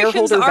model of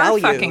shareholder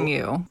value. Corporations are fucking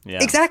you.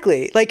 Yeah.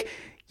 Exactly.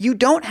 You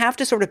don't have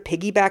to sort of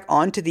piggyback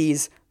onto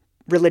these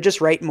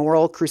religious right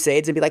moral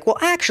crusades and be well,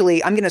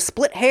 actually, I'm going to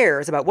split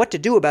hairs about what to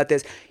do about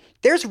this.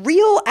 There's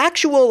real,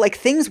 actual,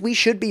 things we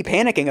should be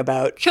panicking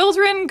about.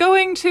 Children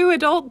going to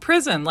adult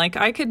prison.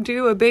 I could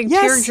do a big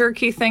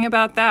tear-jerky thing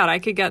about that. I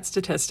could get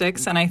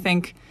statistics, and I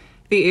think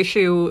the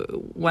issue,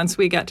 once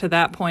we get to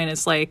that point,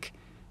 is,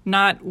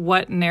 not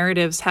what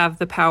narratives have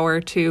the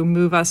power to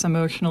move us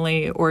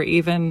emotionally or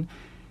even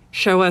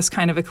show us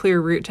kind of a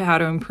clear route to how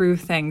to improve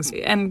things.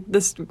 And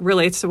this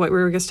relates to what we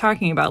were just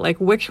talking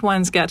about, which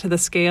ones get to the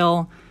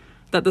scale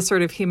that the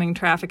sort of human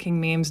trafficking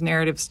memes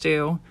narratives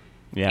do.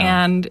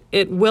 Yeah. And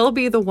it will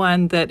be the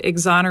one that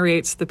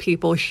exonerates the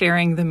people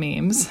sharing the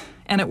memes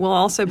and it will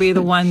also be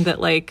the one that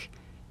like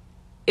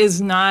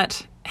is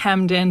not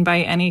hemmed in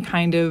by any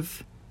kind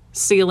of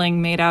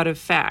ceiling made out of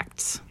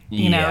facts.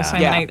 You know, so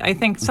I mean, I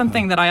think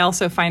something that I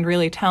also find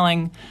really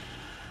telling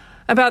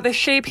about the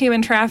shape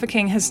human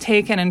trafficking has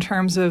taken in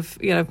terms of,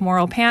 you know,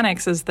 moral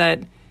panics is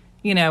that,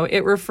 you know,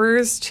 it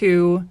refers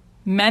to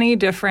many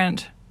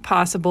different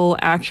possible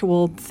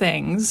actual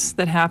things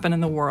that happen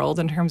in the world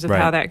in terms of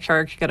how that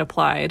charge get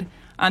applied.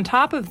 On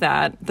top of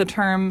that, the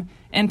term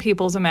in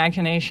people's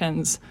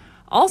imaginations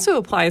also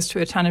applies to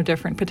a ton of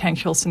different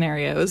potential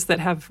scenarios that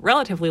have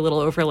relatively little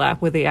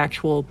overlap with the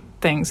actual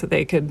things that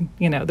they could,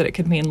 you know, that it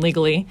could mean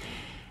legally.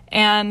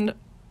 And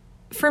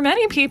for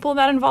many people,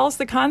 that involves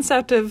the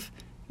concept of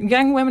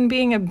young women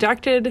being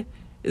abducted,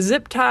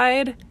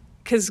 zip-tied,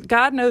 because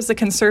God knows the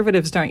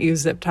conservatives don't use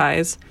zip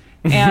ties,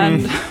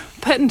 and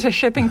put into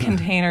shipping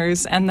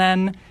containers and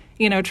then,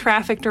 you know,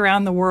 trafficked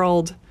around the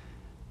world.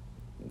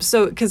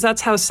 So, because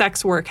that's how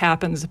sex work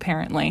happens,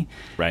 apparently.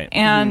 Right.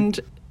 And,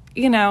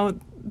 you know,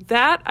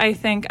 that, I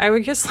think, I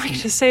would just like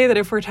to say that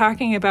if we're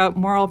talking about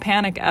moral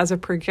panic as a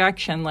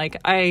projection, like,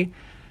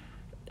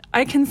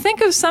 I can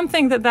think of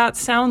something that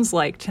sounds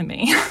like to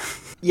me.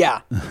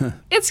 Yeah.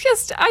 It's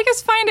just, I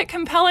just find it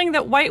compelling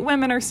that white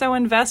women are so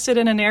invested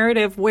in a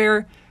narrative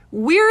where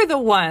we're the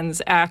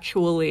ones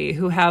actually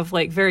who have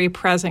like very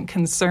present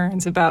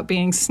concerns about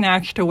being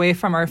snatched away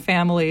from our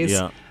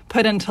families,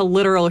 put into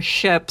literal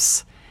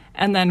ships,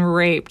 and then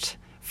raped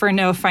for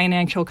no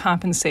financial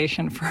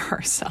compensation for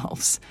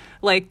ourselves.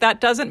 Like, that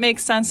doesn't make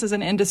sense as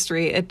an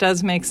industry. It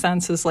does make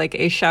sense as like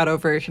a shadow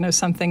version of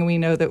something we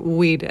know that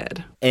we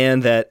did.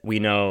 And that we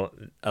know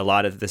a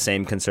lot of the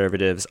same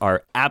conservatives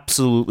are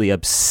absolutely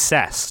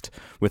obsessed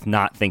with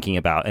not thinking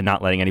about and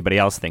not letting anybody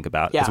else think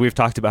about. As we've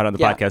talked about on the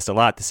podcast a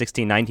lot, the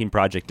 1619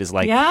 Project is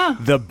like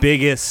the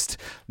biggest,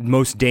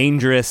 most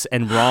dangerous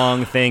and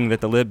wrong thing that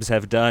the libs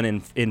have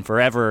done in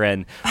forever.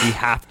 And we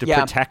have to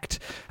protect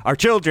our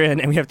children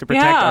and we have to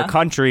protect our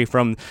country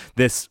from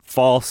this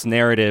false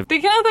narrative. Do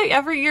you know that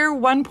every year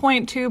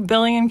 1.2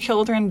 billion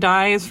children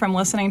dies from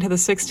listening to the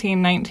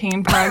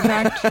 1619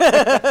 Project?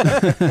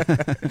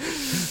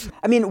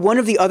 I mean, one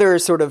of the other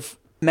sort of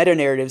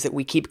meta-narratives that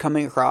we keep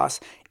coming across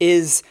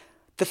is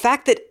the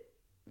fact that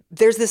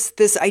there's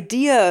this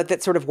idea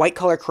that sort of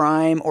white-collar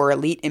crime or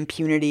elite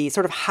impunity,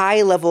 sort of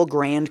high-level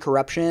grand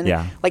corruption,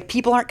 like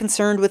people aren't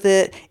concerned with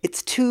it.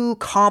 It's too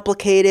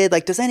complicated.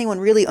 Like, does anyone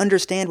really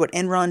understand what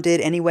Enron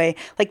did anyway?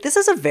 Like, this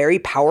is a very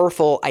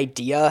powerful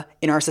idea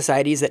in our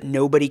societies that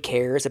nobody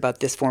cares about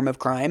this form of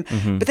crime.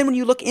 But then when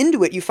you look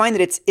into it, you find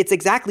that it's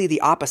exactly the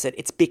opposite.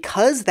 It's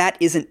because that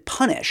isn't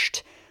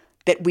punished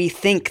that we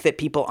think that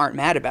people aren't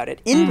mad about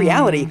it. In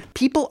reality,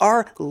 people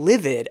are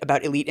livid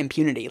about elite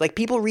impunity. Like,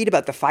 people read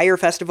about the Fyre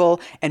Festival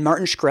and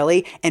Martin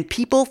Shkreli, and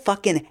people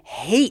fucking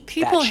hate that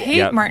shit. People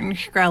hate Martin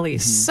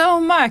Shkreli so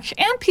much,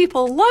 and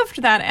people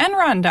loved that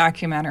Enron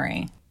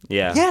documentary.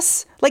 Yeah.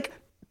 Yes. Like,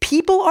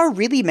 people are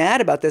really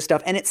mad about this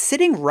stuff, and it's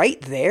sitting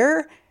right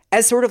there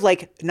as sort of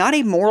like, not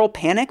a moral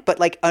panic, but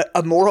like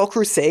a moral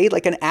crusade,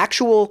 like an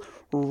actual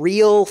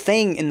real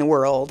thing in the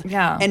world.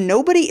 Yeah. And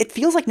it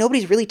feels like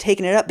nobody's really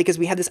taken it up because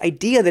we have this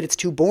idea that it's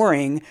too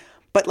boring.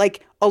 But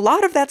like a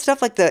lot of that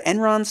stuff, like the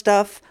Enron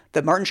stuff,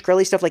 the Martin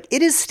Shkreli stuff, like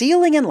it is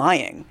stealing and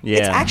lying. Yeah.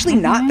 It's actually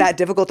not that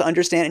difficult to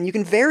understand. And you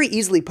can very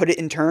easily put it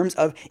in terms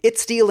of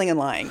it's stealing and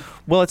lying.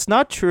 Well, it's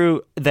not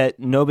true that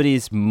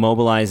nobody's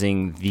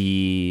mobilizing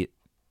the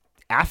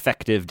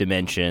affective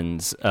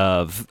dimensions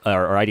of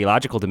or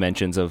ideological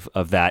dimensions of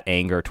that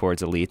anger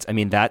towards elites. I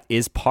mean, that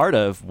is part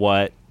of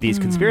what these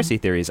conspiracy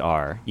theories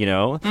are, you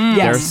know?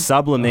 They're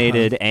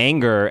sublimated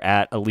anger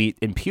at elite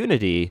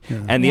impunity.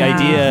 And the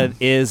idea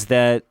is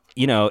that,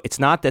 you know, it's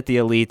not that the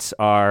elites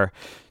are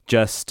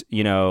just,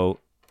 you know,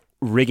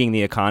 rigging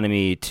the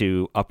economy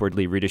to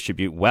upwardly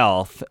redistribute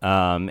wealth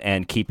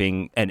and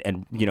keeping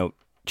and you know,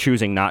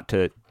 choosing not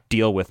to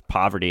deal with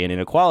poverty and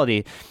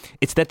inequality.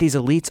 It's that these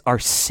elites are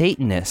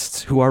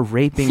Satanists who are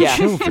raping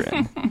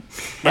children.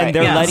 And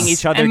they're letting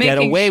each other get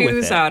away with it. And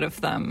making shoes out of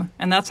them.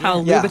 And that's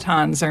how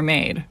Louboutins are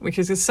made, which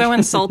is so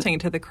insulting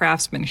to the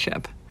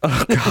craftsmanship.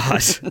 Oh,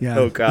 God.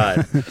 Oh,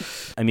 God.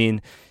 I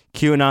mean,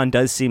 QAnon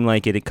does seem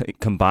like it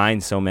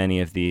combines so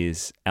many of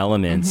these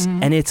elements,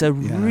 and it's a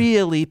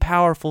really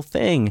powerful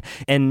thing.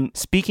 And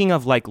speaking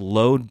of like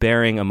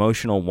load-bearing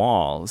emotional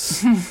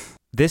walls,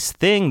 this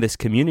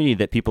community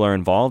that people are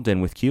involved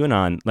in with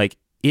QAnon, like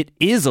it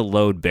is a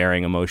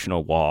load-bearing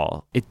emotional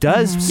wall. It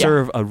does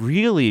serve a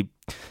really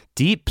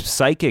deep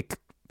psychic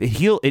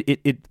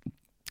It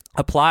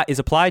is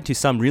applied to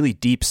some really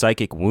deep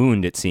psychic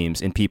wound, it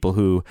seems, in people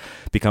who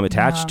become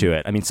attached to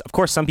it. I mean, of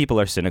course, some people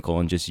are cynical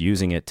and just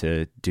using it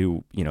to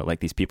do, you know,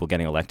 like these people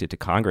getting elected to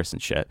Congress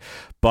and shit.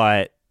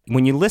 But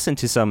when you listen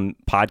to some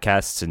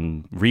podcasts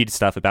and read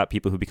stuff about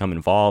people who become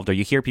involved, or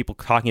you hear people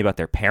talking about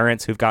their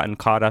parents who've gotten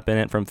caught up in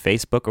it from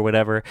Facebook or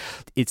whatever,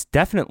 it's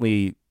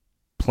definitely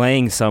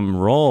playing some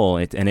role,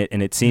 and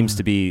it seems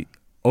to be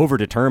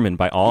overdetermined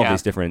by all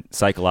these different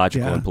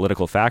psychological and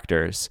political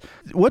factors.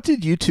 What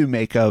did you two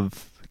make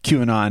of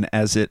QAnon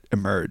as it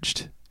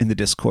emerged? in the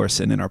discourse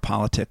and in our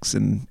politics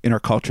and in our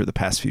culture the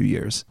past few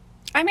years?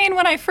 I mean,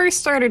 when I first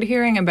started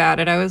hearing about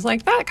it, I was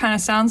like, that kind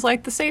of sounds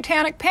like the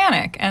Satanic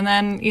Panic. And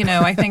then,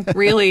 I think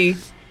really,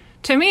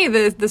 to me,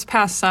 this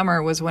past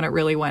summer was when it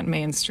really went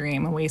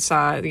mainstream, and we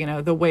saw,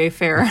 the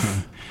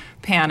Wayfair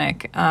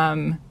panic.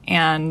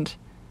 And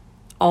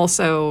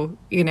also,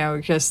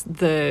 just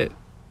it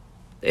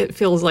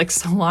feels like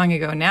so long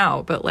ago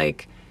now, but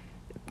like,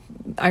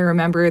 I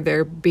remember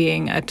there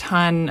being a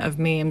ton of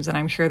memes, and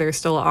I'm sure there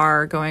still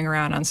are, going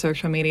around on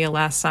social media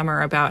last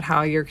summer about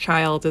how your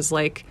child is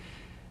like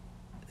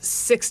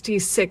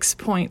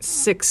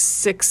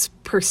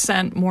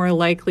 66.66% more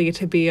likely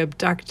to be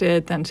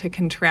abducted than to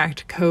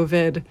contract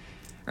COVID.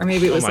 Or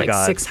maybe it was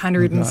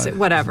 600 and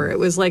whatever. It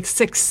was like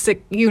six,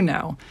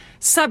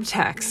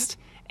 subtext.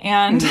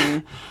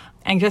 And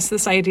and just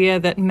this idea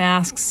that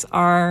masks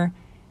are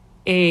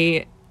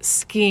a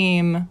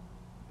scheme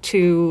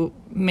to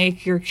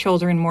make your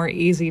children more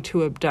easy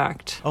to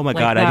abduct. Oh my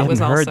God, I hadn't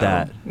heard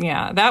that.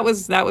 Yeah, that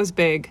was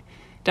big.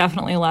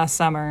 Definitely last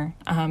summer.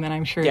 And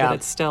I'm sure that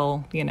it's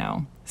still,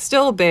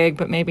 still big,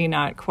 but maybe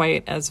not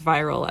quite as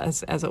viral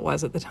as it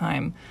was at the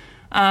time.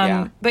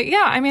 But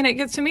yeah, I mean, it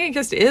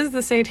just is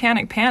the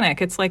Satanic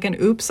Panic. It's like an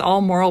oops,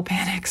 all moral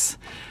panics,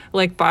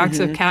 like box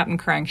of Captain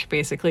Crunch,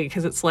 basically,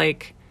 because it's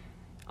like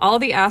all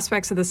the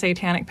aspects of the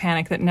Satanic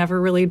Panic that never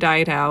really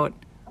died out,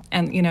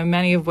 and,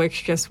 many of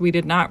which just we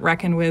did not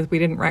reckon with. We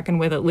didn't reckon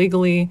with it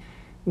legally.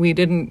 We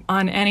didn't,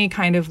 on any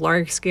kind of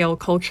large scale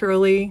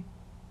culturally,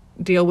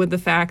 deal with the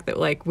fact that,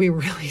 like, we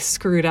really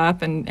screwed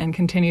up and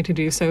continue to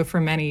do so for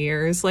many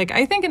years. Like,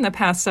 I think in the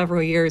past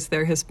several years,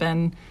 there has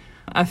been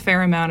a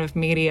fair amount of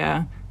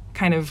media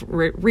kind of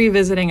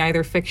revisiting,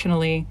 either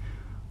fictionally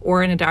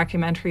or in a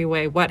documentary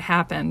way, what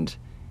happened,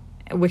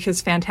 which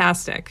is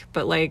fantastic.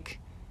 But, like,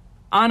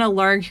 on a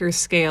larger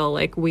scale,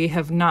 like, we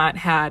have not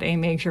had a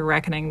major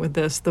reckoning with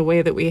this the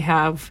way that we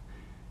have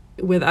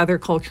with other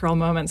cultural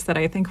moments that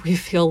I think we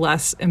feel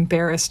less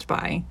embarrassed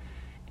by.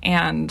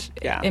 And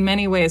in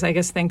many ways, I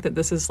just think that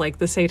this is like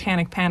the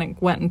Satanic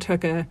Panic went and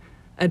took a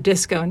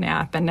disco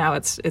nap, and now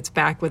it's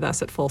back with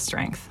us at full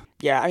strength.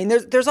 Yeah, I mean,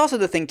 there's also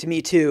the thing to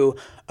me, too,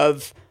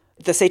 of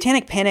the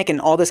Satanic Panic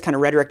and all this kind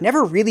of rhetoric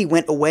never really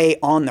went away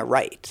on the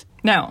right.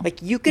 No.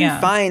 Like, you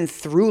can find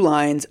through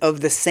lines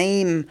of the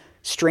same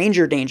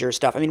stranger danger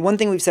stuff. I mean, one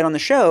thing we've said on the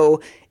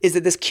show is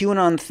that this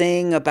QAnon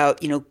thing about,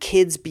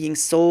 kids being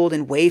sold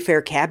in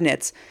Wayfair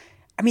cabinets,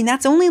 I mean,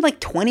 that's only like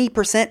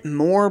 20%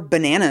 more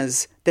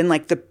bananas than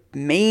like the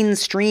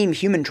mainstream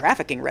human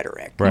trafficking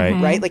rhetoric. Right.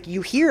 Right? Like,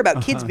 you hear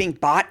about kids being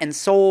bought and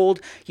sold.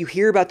 You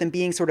hear about them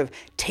being sort of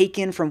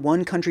taken from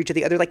one country to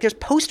the other. Like, there's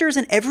posters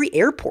in every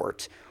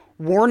airport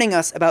warning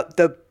us about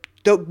the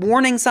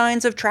warning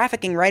signs of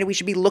trafficking, right? We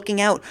should be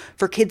looking out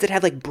for kids that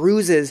have like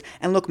bruises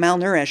and look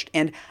malnourished.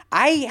 And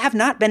I have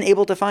not been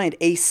able to find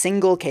a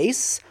single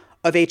case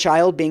of a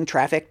child being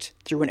trafficked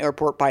through an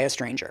airport by a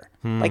stranger.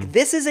 Like,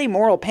 this is a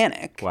moral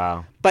panic.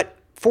 Wow. But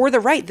for the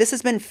right, this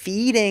has been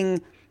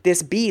feeding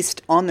this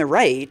beast on the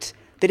right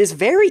that is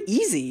very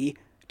easy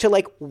to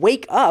like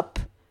wake up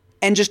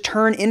and just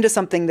turn into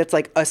something that's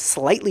like a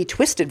slightly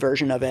twisted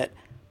version of it.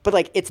 But,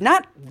 like, it's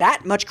not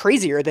that much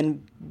crazier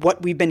than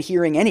what we've been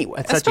hearing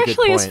anyway.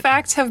 Especially as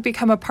facts have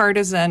become a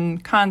partisan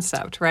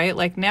concept, right?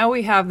 Like, now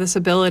we have this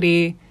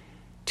ability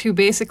to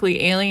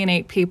basically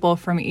alienate people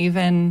from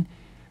even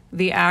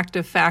the act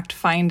of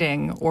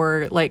fact-finding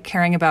or, like,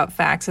 caring about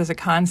facts as a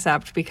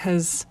concept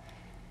because...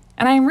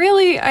 And I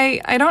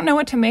don't know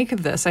what to make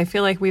of this. I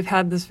feel like we've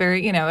had this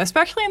very,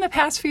 especially in the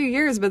past few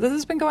years, but this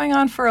has been going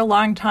on for a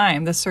long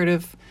time, this sort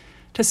of,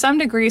 to some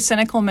degree,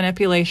 cynical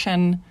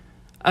manipulation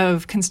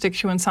of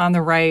constituents on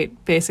the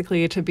right,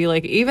 basically to be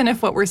like, even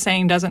if what we're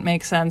saying doesn't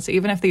make sense,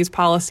 even if these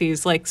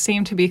policies like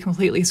seem to be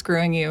completely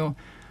screwing you,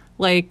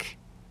 like,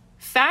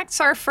 facts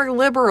are for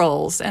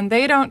liberals and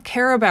they don't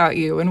care about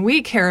you and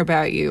we care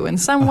about you in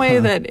some way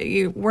that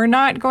we're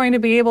not going to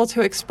be able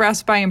to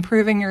express by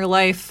improving your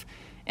life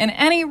in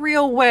any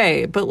real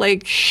way, but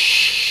like,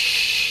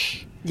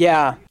 shh.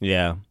 Yeah.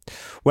 Yeah.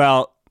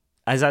 Well,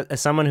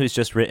 as someone who's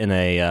just written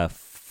a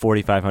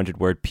 4,500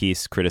 word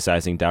piece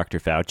criticizing Dr.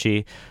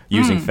 Fauci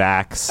using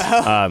facts.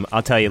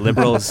 I'll tell you,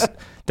 liberals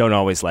don't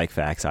always like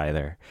facts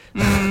either.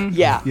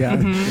 Yeah.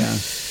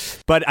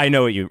 But I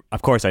know what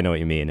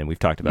you mean, and we've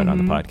talked about it on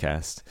the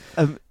podcast.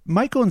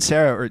 Michael and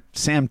Sarah, or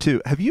Sam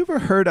too, have you ever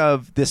heard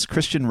of this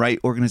Christian right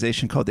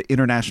organization called the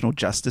International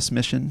Justice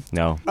Mission?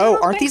 No. Oh,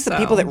 aren't these the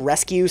people that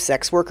rescue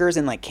sex workers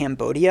in like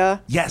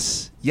Cambodia?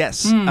 Yes.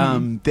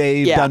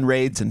 They've done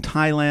raids in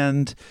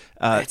Thailand,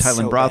 Thailand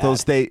so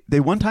brothels. They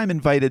one time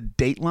invited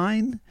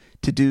Dateline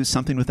to do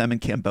something with them in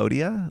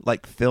Cambodia,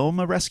 like film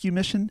a rescue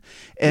mission.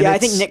 And I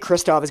think Nick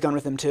Kristof has gone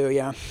with them too,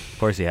 yeah. Of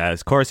course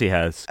he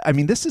has. I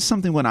mean, this is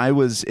something when I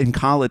was in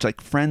college,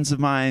 like friends of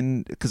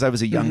mine, because I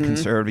was a young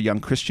conservative, young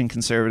Christian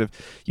conservative,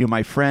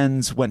 my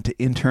friends went to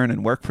intern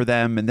and work for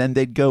them, and then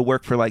they'd go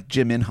work for like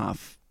Jim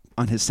Inhofe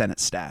on his Senate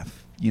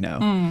staff.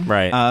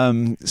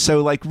 Right.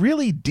 So like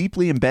really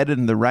deeply embedded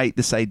in the right,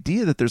 this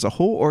idea that there's a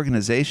whole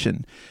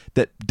organization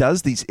that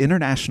does these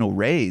international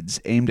raids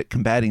aimed at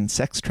combating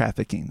sex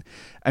trafficking.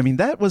 I mean,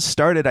 that was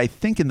started, I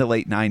think, in the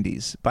late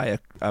 90s by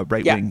a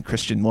right-wing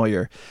Christian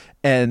lawyer.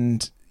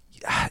 And,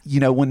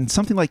 when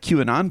something like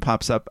QAnon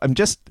pops up, I'm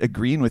just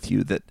agreeing with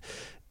you that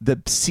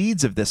the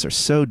seeds of this are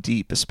so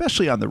deep,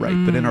 especially on the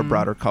right, but in our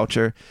broader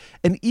culture.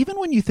 And even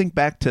when you think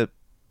back to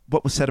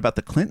what was said about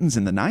the Clintons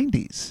in the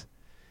 90s,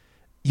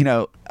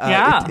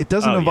 it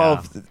doesn't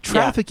involve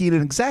trafficking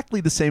in exactly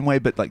the same way,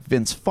 but like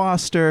Vince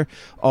Foster,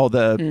 all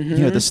the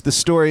the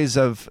stories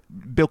of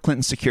Bill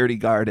Clinton's security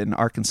guard in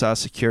Arkansas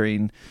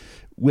securing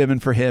women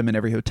for him in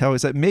every hotel.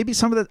 Is that maybe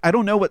some of that? I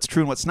don't know what's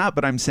true and what's not,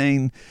 but I'm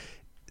saying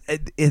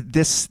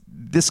this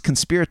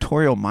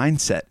conspiratorial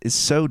mindset is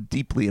so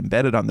deeply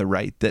embedded on the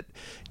right that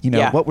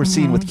what we're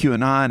seeing with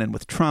QAnon and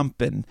with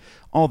Trump and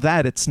all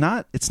that, it's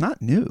not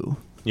new.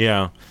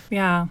 Yeah.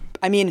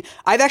 I mean,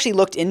 I've actually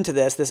looked into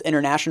this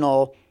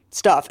international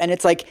stuff, and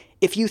it's like,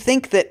 if you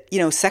think that,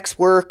 sex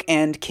work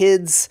and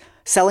kids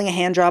selling a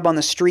hand job on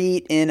the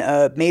street in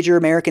a major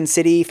American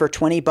city for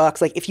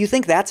 $20, like if you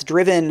think that's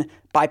driven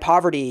by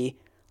poverty,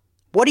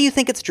 what do you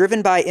think it's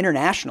driven by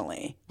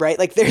internationally, right?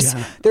 Like there's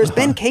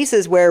been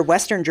cases where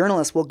Western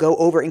journalists will go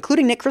over,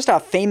 including Nick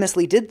Kristof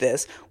famously did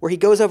this, where he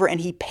goes over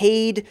and he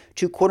paid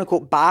to quote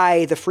unquote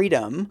buy the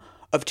freedom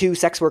of 2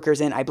 sex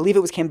workers in, I believe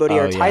it was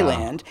Cambodia or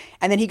Thailand.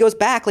 And then he goes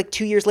back like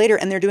 2 years later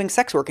and they're doing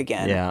sex work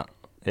again. Yeah.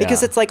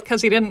 Because it's like...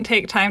 Because he didn't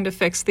take time to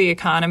fix the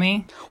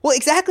economy. Well,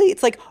 exactly.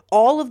 It's like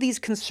all of these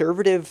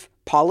conservative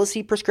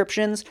policy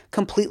prescriptions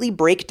completely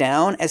break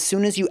down as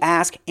soon as you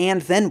ask,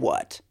 and then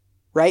what?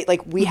 Right?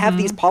 Like we have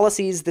these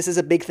policies. This is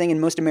a big thing in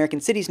most American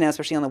cities now,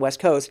 especially on the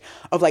West Coast,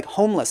 of like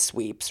homeless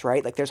sweeps,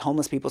 right? Like there's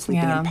homeless people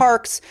sleeping in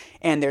parks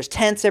and there's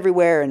tents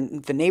everywhere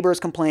and the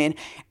neighbors complain.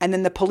 And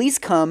then the police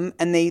come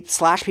and they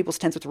slash people's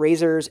tents with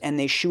razors and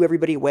they shoo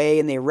everybody away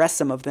and they arrest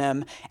some of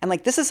them. And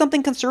like this is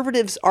something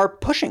conservatives are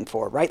pushing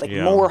for, right? Like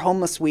more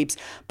homeless sweeps.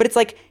 But it's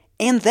like,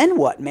 and then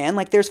what, man?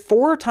 Like there's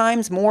 4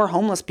 times more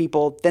homeless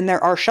people than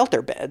there are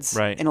shelter beds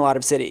in a lot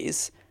of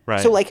cities. Right.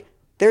 So like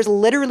there's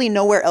literally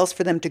nowhere else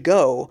for them to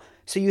go.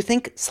 So you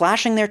think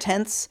slashing their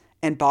tents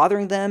and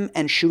bothering them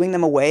and shooing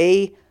them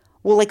away,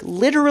 well, like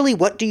literally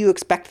what do you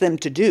expect them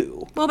to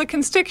do? Well, the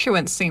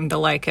constituents seem to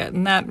like it,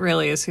 and that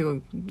really is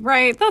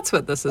that's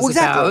what this is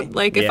exactly. about.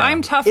 Like if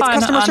I'm tough on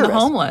the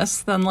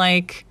homeless, then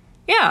I'm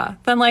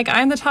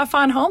the tough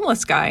on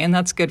homeless guy, and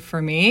that's good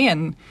for me,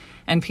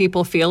 and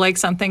people feel like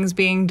something's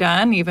being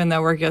done, even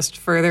though we're just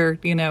further,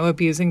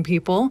 abusing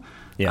people.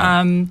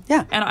 Yeah. And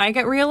I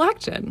get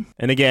reelected.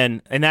 And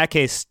again, in that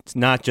case, it's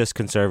not just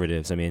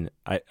conservatives. I mean,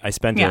 I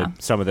spent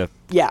some of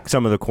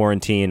the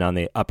quarantine on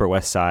the Upper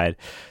West Side,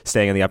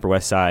 staying on the Upper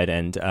West Side,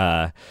 and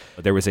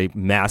there was a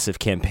massive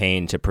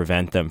campaign to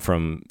prevent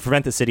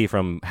the city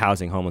from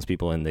housing homeless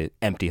people in the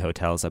empty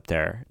hotels up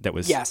there. That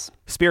was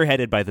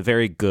spearheaded by the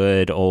very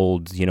good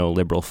old,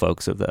 liberal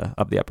folks of the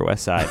Upper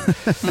West Side.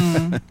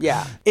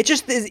 Yeah,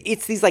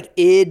 it's these like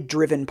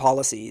id-driven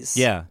policies.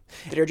 Yeah,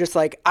 that are just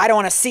like, I don't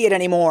want to see it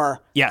anymore.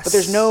 Yes, but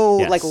there's no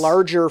like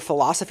larger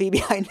philosophy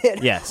behind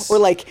it. Yes, or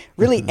like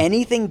really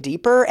anything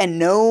deeper,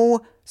 and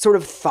no sort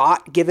of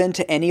thought given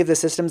to any of the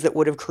systems that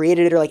would have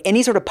created it, or like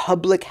any sort of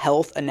public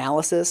health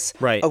analysis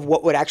of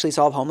what would actually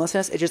solve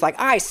homelessness. It's just like,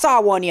 I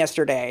saw one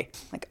yesterday.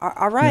 Like,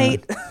 all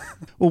right. Yeah.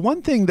 Well,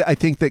 one thing that I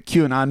think that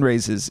QAnon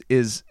raises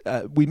is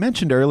we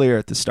mentioned earlier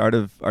at the start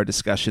of our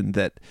discussion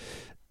that,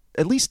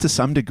 at least to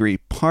some degree,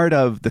 part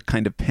of the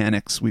kind of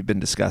panics we've been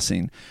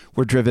discussing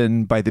were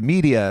driven by the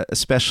media,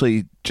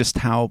 especially just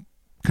how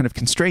kind of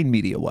constrained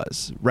media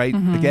was, right?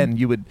 Again,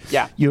 you would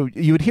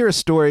hear a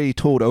story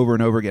told over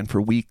and over again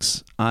for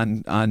weeks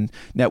on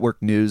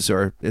network news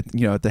or at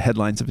the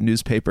headlines of a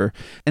newspaper.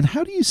 And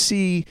how do you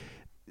see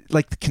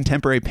like the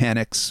contemporary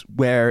panics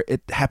where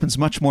it happens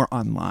much more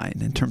online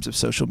in terms of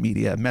social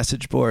media,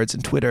 message boards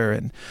and Twitter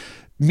and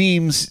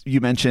memes you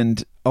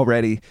mentioned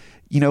already?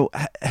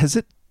 Has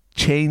it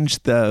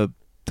changed the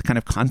kind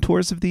of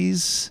contours of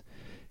these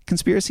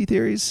conspiracy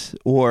theories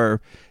or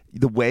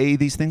the way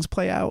these things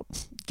play out,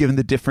 given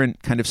the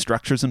different kind of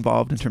structures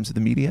involved in terms of the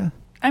media?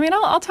 I mean,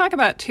 I'll talk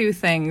about 2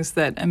 things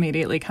that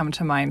immediately come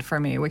to mind for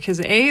me, which is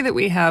A, that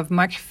we have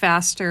much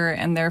faster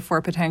and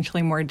therefore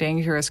potentially more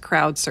dangerous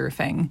crowd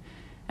surfing.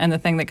 And the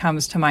thing that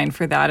comes to mind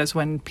for that is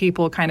when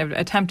people kind of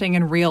attempting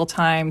in real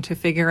time to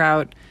figure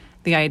out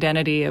the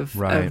identity of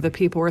the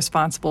people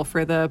responsible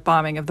for the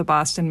bombing of the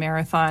Boston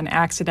Marathon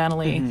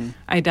accidentally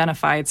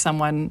identified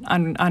someone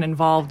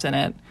uninvolved in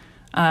it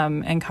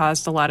and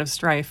caused a lot of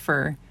strife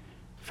for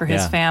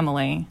his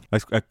family.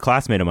 A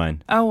classmate of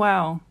mine. Oh,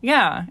 wow.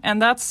 Yeah. And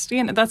that's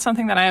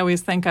something that I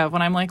always think of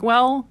when I'm like,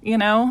 well,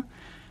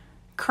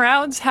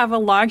 crowds have a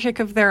logic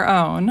of their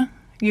own.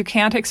 You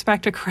can't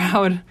expect a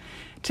crowd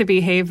to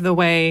behave the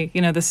way,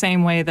 the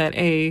same way that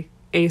a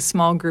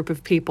small group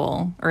of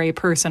people or a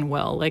person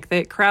will.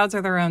 Like, crowds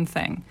are their own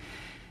thing.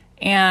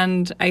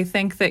 And I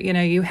think that,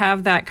 you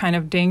have that kind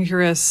of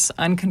dangerous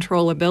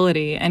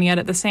uncontrollability. And yet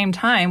at the same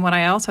time, what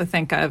I also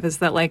think of is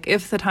that, like,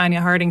 if the Tonya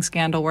Harding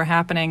scandal were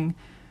happening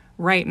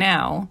right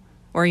now,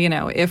 or,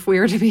 if we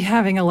were to be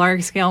having a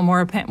large-scale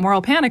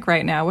moral panic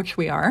right now, which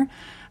we are,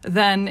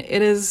 then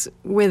it is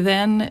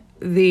within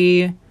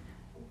the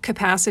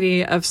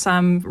capacity of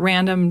some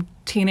random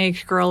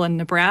teenage girl in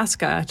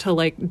Nebraska to,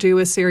 like, do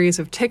a series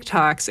of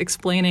TikToks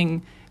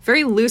explaining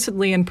very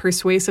lucidly and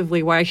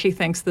persuasively why she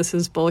thinks this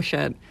is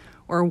bullshit,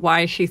 or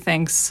why she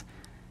thinks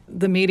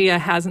the media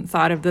hasn't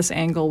thought of this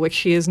angle, which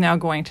she is now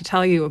going to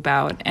tell you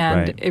about. And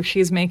Right. if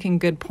she's making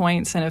good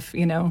points, and if,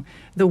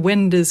 the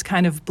wind is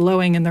kind of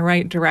blowing in the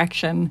right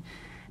direction,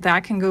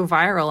 that can go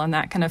viral and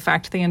that can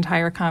affect the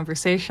entire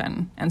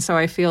conversation. And so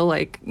I feel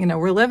like,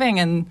 we're living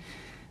in,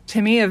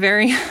 to me, a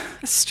very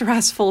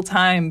stressful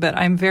time, but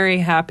I'm very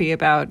happy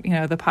about,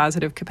 the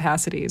positive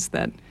capacities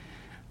that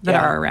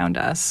are around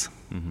us.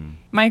 Mm-hmm.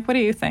 Mike, what do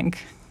you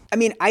think? I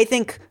mean, I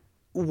think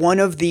one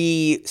of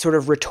the sort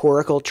of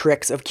rhetorical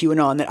tricks of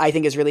QAnon that I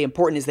think is really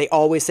important is they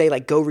always say,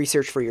 like, go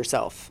research for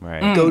yourself.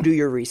 Right. Go do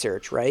your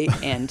research, right?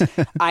 And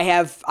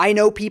I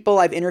know people,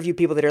 I've interviewed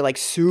people that are like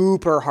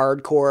super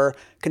hardcore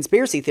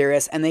conspiracy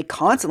theorists, and they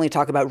constantly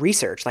talk about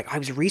research. Like, I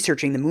was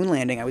researching the moon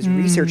landing, I was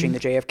researching the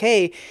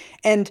JFK,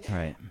 and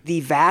Right.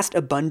 the vast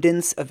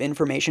abundance of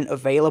information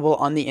available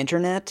on the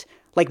internet,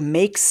 like,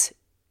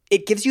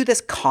 it gives you this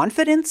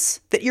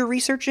confidence that you're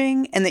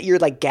researching and that you're,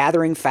 like,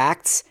 gathering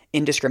facts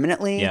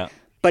indiscriminately. Yeah.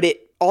 But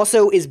it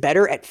also is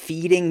better at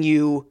feeding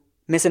you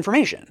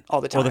misinformation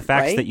all the time. Or the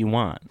facts right? that you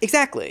want.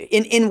 Exactly.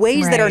 In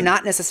ways that are Right.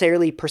 not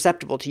necessarily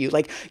perceptible to you.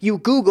 Like, you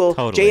Google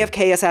Totally.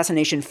 JFK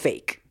assassination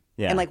fake.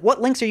 Yeah. And, like,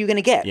 what links are you going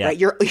to get? Yeah. Right?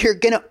 You're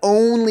going to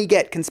only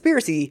get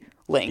conspiracy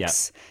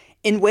links.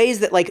 In ways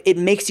that, like, it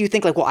makes you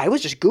think, like, well, I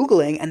was just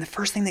Googling and the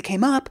first thing that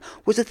came up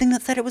was the thing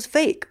that said it was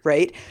fake,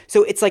 right?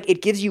 So it's like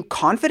it gives you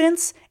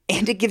confidence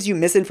and it gives you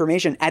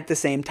misinformation at the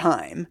same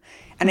time.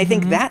 And I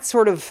think that's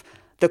sort of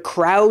the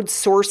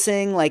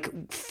crowdsourcing, like,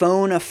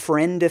 phone a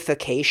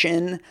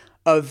friendification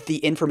of the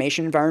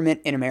information environment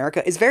in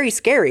America is very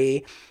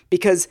scary,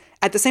 because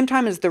at the same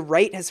time as the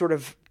right has sort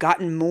of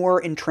gotten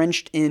more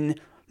entrenched in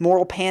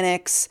moral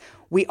panics,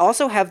 we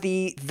also have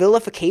the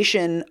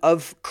vilification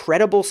of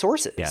credible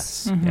sources.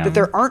 Yes. That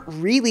there aren't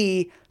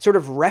really sort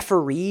of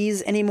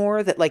referees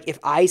anymore, that, like, if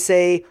I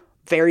say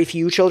very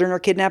few children are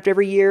kidnapped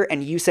every year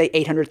and you say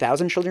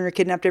 800,000 children are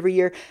kidnapped every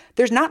year,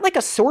 there's not, like,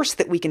 a source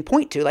that we can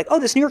point to. Like, oh,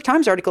 this New York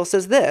Times article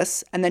says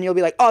this. And then you'll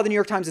be like, oh, the New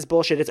York Times is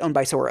bullshit. It's owned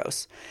by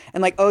Soros.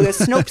 And, like, oh,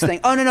 this Snopes thing.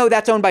 Oh, no,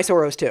 that's owned by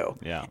Soros too.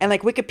 Yeah. And,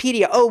 like,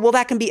 Wikipedia, oh, well,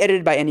 that can be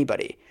edited by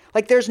anybody.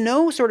 Like, there's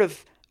no sort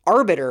of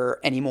arbiter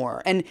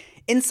anymore. And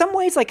in some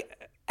ways, like,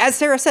 as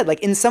Sarah said,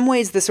 like, in some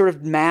ways, the sort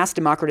of mass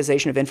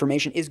democratization of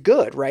information is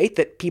good, right?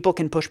 That people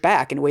can push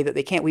back in a way that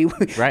they can't.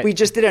 Right. We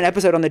just did an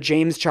episode on the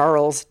James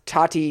Charles,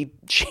 Tati,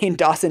 Shane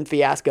Dawson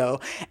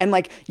fiasco. And,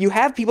 like, you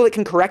have people that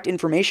can correct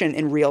information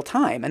in real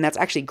time, and that's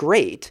actually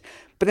great.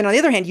 But then on the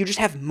other hand, you just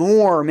have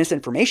more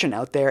misinformation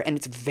out there, and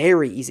it's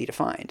very easy to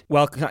find.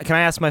 Well, can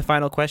I ask my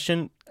final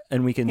question,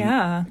 and we can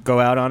Yeah.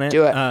 go out on it?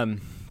 Do it.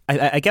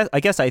 I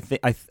guess I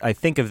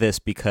think of this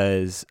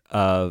because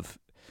of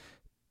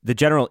the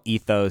general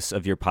ethos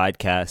of your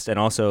podcast, and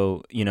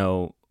also,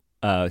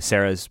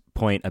 Sarah's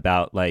point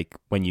about, like,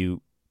 when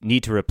you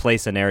need to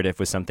replace a narrative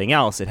with something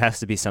else, it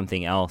has to be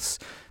something else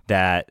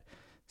that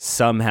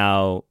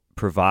somehow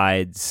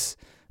provides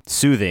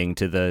soothing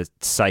to the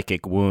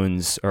psychic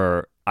wounds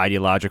or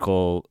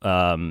ideological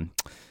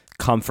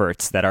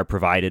comforts that are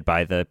provided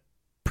by the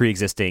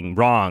pre-existing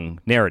wrong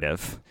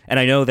narrative. And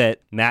I know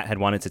that Matt had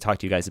wanted to talk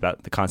to you guys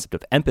about the concept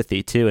of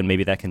empathy too, and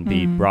maybe that can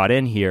be brought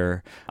in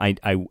here.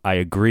 I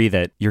agree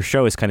that your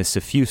show is kind of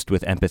suffused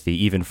with empathy,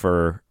 even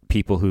for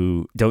people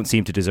who don't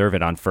seem to deserve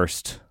it on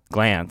first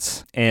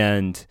glance.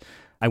 And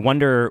I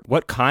wonder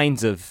what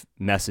kinds of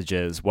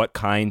messages, what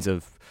kinds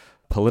of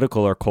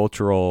political or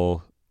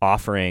cultural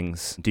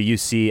offerings do you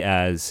see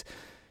as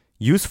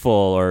useful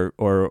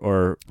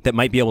or that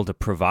might be able to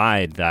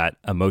provide that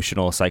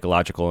emotional,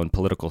 psychological, and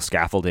political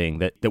scaffolding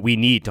that we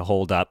need to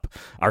hold up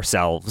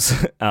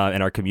ourselves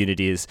and our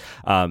communities,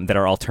 that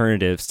are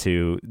alternatives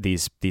to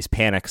these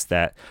panics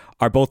that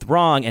are both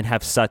wrong and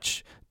have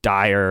such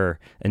dire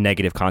and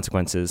negative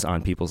consequences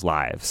on people's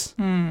lives?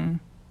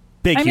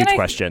 Huge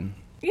question.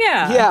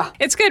 Yeah.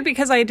 It's good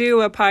because I do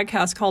a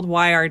podcast called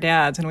Why Our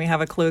Dads, and we have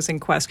a closing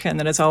question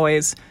that is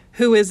always,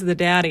 who is the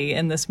daddy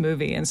in this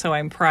movie? And so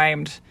I'm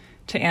primed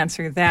to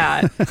answer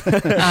that.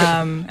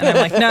 And I'm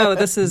like, no,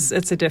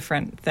 it's a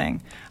different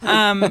thing.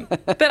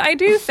 But I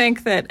do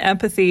think that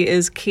empathy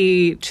is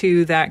key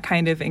to that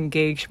kind of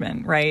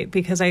engagement, right?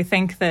 Because I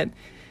think that,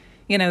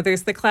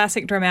 there's the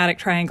classic dramatic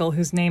triangle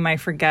whose name I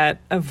forget,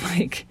 of,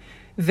 like,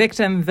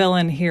 victim,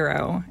 villain,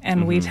 hero.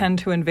 And we tend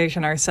to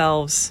envision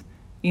ourselves,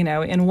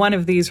 in one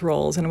of these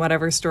roles in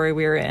whatever story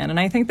we're in. And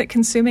I think that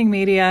consuming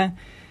media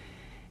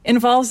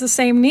involves the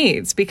same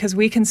needs, because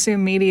we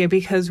consume media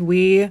because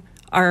we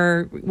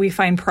we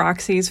find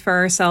proxies for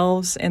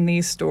ourselves in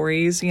these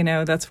stories. You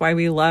know, that's why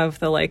we love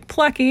the like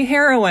plucky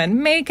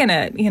heroine making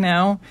it, you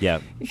know. Yeah.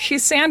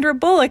 She's Sandra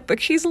Bullock, but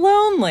she's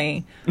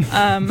lonely.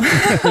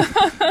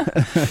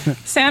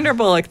 Sandra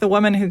Bullock, the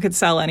woman who could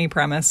sell any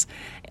premise.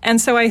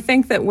 And so I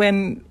think that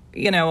when,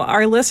 you know,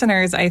 our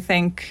listeners, I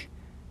think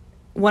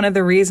one of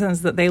the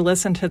reasons that they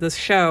listen to this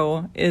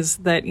show is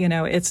that, you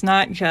know, it's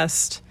not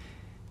just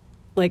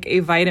like a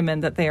vitamin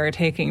that they are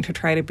taking to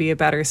try to be a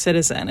better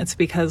citizen. It's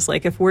because,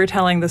 like, if we're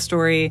telling the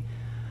story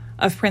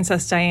of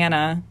Princess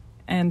Diana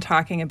and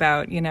talking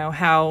about, you know,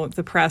 how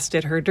the press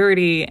did her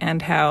dirty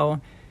and how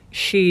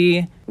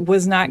she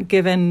was not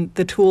given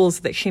the tools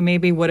that she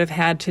maybe would have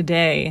had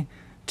today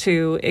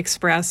to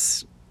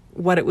express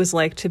what it was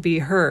like to be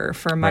her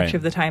for much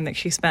of the time that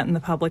she spent in the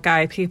public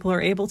eye, people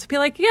are able to be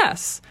like,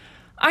 yes,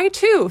 I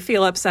too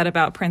feel upset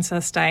about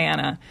Princess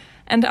Diana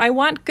and I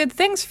want good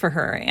things for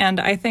her. And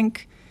I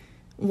think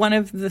one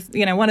of the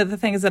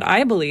things that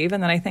I believe,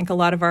 and that I think a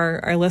lot of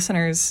our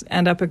listeners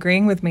end up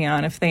agreeing with me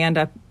on if they end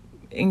up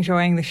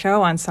enjoying the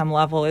show on some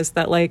level, is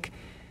that, like,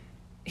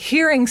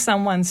 hearing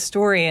someone's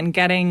story and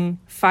getting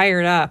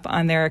fired up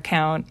on their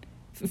account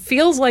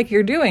feels like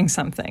you're doing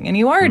something, and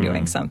you are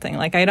doing something.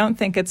 Like, I don't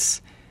think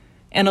it's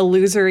an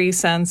illusory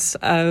sense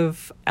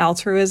of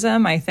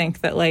altruism. I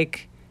think that,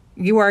 like,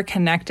 you are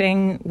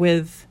connecting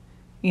with,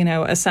 you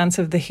know, a sense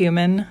of the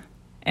human,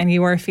 and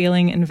you are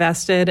feeling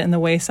invested in the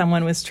way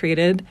someone was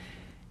treated.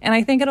 And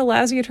I think it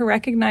allows you to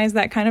recognize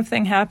that kind of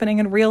thing happening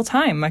in real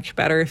time much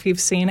better if you've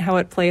seen how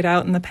it played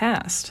out in the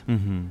past.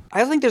 Mm-hmm.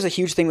 I think there's a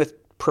huge thing with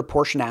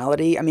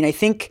proportionality. I mean, I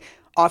think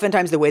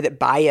oftentimes the way that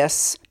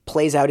bias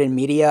plays out in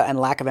media and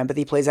lack of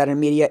empathy plays out in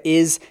media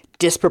is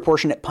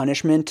disproportionate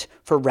punishment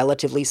for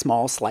relatively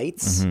small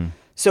slights. Mm-hmm.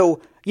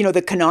 So, you know,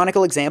 the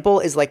canonical example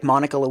is like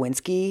Monica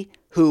Lewinsky,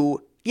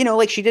 who, you know,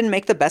 like, she didn't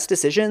make the best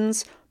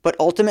decisions, but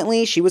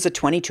ultimately she was a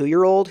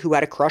 22-year-old who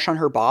had a crush on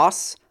her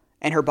boss,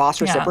 and her boss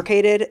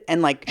reciprocated,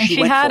 and, like, and she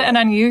went had for an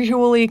it.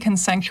 unusually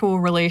consensual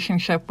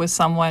relationship with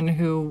someone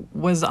who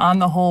was, on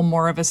the whole,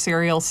 more of a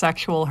serial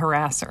sexual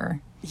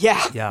harasser.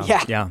 Yeah.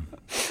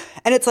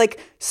 And it's like,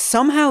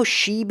 somehow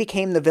she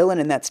became the villain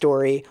in that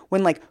story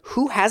when, like,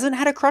 who hasn't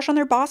had a crush on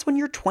their boss when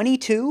you're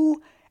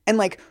 22? And,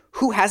 like,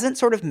 who hasn't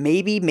sort of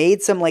maybe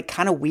made some, like,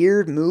 kind of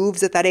weird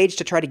moves at that age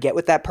to try to get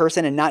with that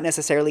person and not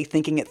necessarily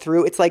thinking it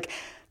through? It's like,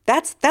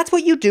 that's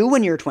what you do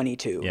when you're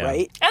 22,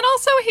 right? And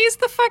also, he's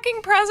the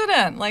fucking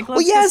president. Like,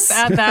 let's just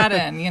add that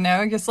in, you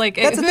know? Just, like,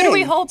 who do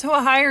we hold to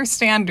a higher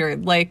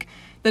standard? Like,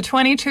 the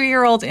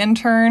 22-year-old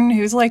intern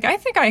who's like, I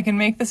think I can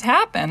make this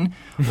happen.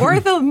 Or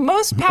the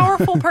most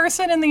powerful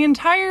person in the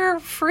entire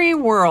free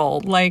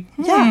world. Like,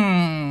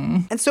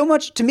 And so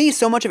much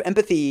of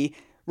empathy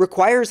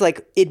requires,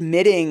 like,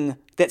 admitting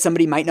that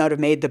somebody might not have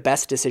made the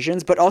best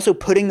decisions, but also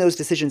putting those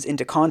decisions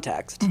into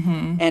context.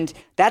 Mm-hmm. And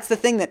that's the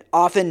thing that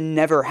often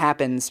never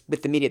happens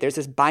with the media. There's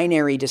this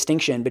binary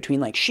distinction between,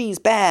 like, she's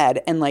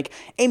bad and, like,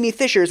 Amy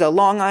Fisher's a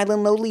Long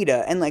Island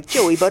Lolita and, like,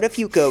 Joey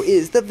Buttafuoco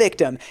is the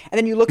victim. And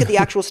then you look at the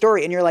actual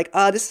story and you're like,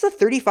 this is a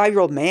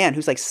 35-year-old man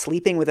who's, like,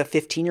 sleeping with a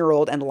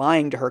 15-year-old and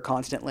lying to her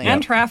constantly.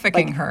 And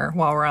trafficking her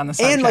while we're on the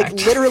subject. And, like,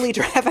 literally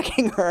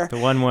trafficking her. The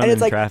one woman and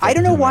it's like, I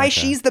don't know why America.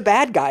 she's the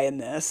bad guy in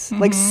this.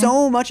 Like,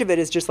 so much of it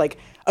is just like,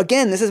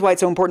 again, this is why it's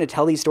so important to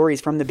tell these stories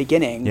from the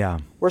beginning. Yeah.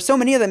 Where so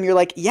many of them, you're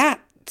like, yeah,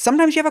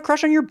 sometimes you have a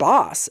crush on your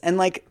boss. And,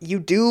 like, you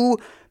do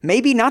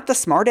maybe not the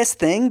smartest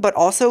thing, but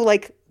also,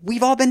 like,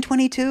 we've all been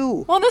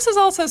 22. Well, this is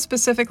also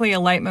specifically a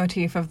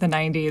leitmotif of the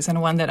 90s,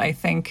 and one that I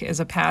think is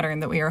a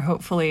pattern that we are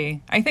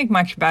hopefully, I think,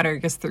 much better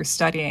just through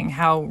studying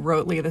how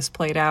rotely this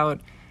played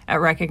out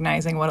at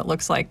recognizing what it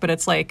looks like. But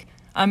it's like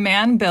a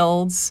man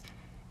builds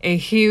a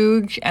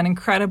huge and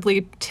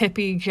incredibly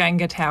tippy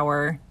Jenga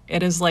tower.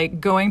 It is, like,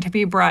 going to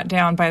be brought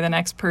down by the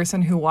next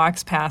person who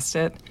walks past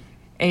it.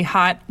 A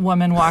hot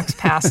woman walks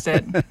past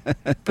it.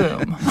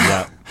 Boom.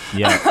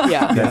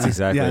 Yeah. That's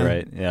exactly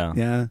right.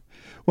 Yeah.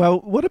 Well,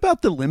 what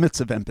about the limits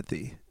of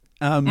empathy?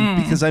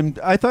 Because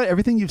I thought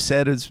everything you've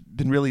said has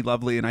been really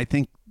lovely, and I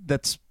think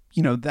that's,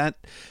 you know, that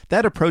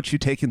approach you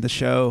take in the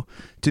show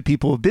to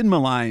people who've been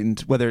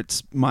maligned, whether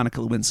it's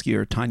Monica Lewinsky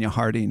or Tanya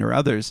Harding or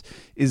others,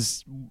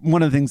 is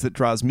one of the things that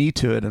draws me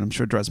to it, and I'm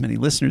sure draws many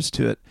listeners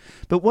to it.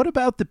 But what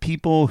about the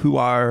people who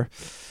are,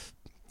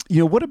 you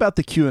know, what about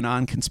the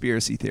QAnon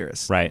conspiracy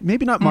theorists? Right.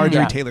 Maybe not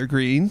Marjorie Taylor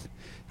Greene.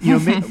 You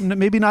know,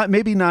 maybe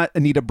not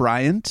Anita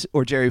Bryant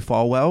or Jerry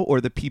Falwell or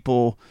the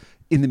people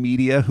in the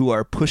media who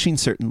are pushing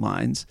certain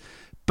lines.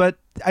 But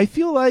I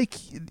feel like,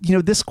 you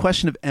know, this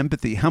question of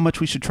empathy, how much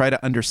we should try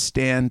to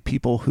understand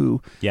people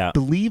who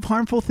believe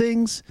harmful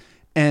things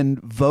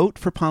and vote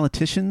for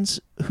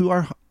politicians who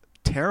are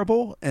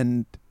terrible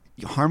and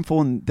harmful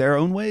in their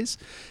own ways.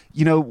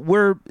 You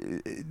know,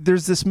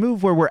 there's this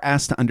move where we're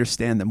asked to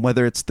understand them,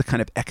 whether it's the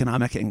kind of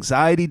economic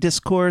anxiety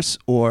discourse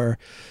or,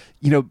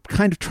 you know,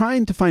 kind of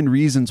trying to find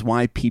reasons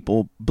why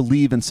people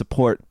believe and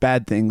support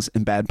bad things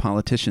and bad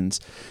politicians.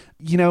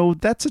 You know,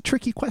 that's a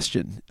tricky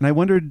question. And I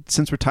wondered,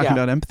 since we're talking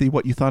about empathy,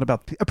 what you thought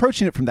about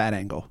approaching it from that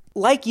angle.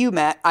 Like you,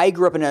 Matt, I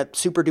grew up in a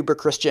super duper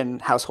Christian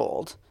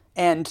household.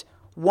 And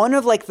one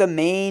of like the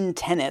main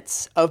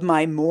tenets of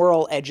my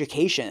moral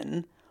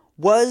education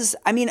was,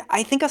 I mean,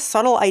 I think a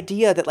subtle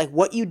idea that like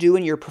what you do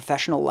in your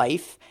professional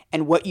life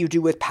and what you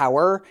do with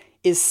power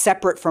is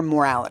separate from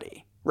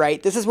morality,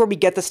 right? This is where we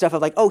get the stuff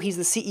of like, oh, he's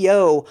the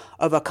CEO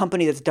of a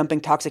company that's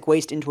dumping toxic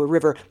waste into a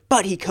river,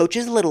 but he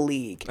coaches Little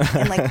League.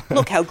 And like,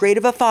 look how great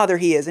of a father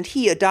he is, and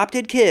he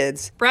adopted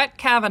kids. Brett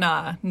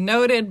Kavanaugh,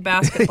 noted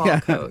basketball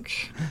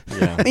coach.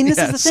 Yeah. I mean, this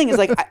is the thing, is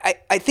like,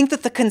 I think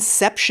that the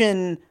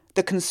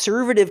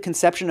conservative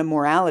conception of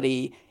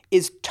morality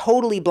is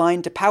totally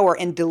blind to power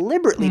and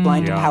deliberately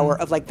blind to power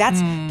of like,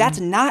 that's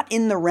not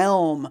in the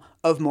realm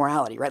of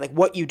morality, right? Like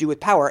what you do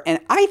with power. And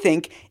I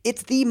think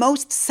it's the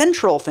most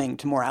central thing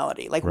to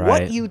morality. Like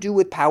what you do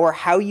with power,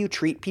 how you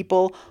treat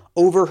people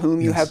over whom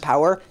you have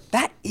power,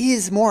 that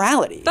is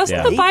morality.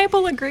 Doesn't the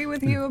Bible agree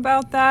with you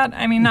about that?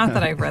 I mean, not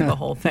that I've read the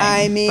whole thing.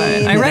 I mean,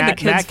 but I read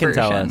the Matt kids' can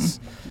version. tell us.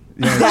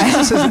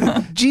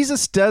 Yeah,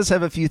 Jesus does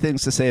have a few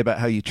things to say about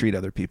how you treat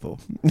other people.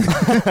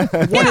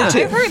 Yeah,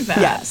 I've heard that.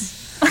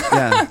 Yes.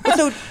 Yeah.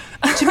 So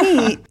to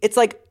me, it's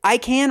like I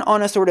can,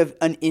 on a sort of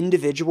an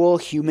individual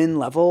human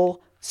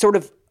level, sort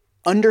of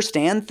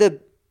understand the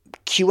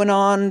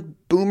QAnon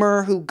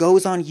boomer who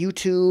goes on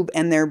YouTube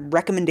and their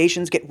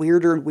recommendations get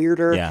weirder and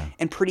weirder. Yeah.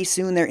 And pretty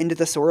soon they're into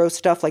the Soros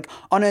stuff. Like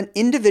on an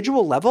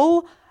individual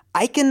level,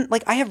 I can,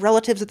 like, I have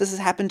relatives that this has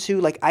happened to.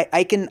 Like,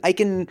 I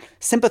can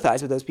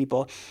sympathize with those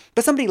people.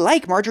 But somebody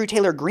like Marjorie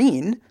Taylor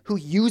Greene, who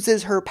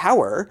uses her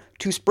power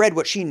to spread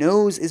what she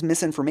knows is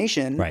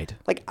misinformation. Right.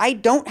 Like, I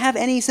don't have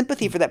any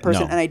sympathy for that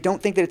person, No. and I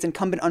don't think that it's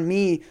incumbent on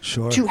me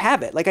to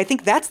have it. Like, I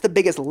think that's the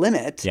biggest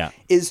limit. Yeah.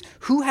 Is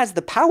who has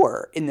the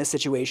power in this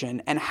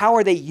situation, and how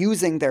are they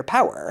using their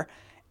power?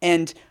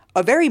 And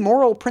a very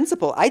moral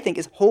principle, I think,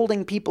 is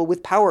holding people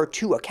with power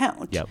to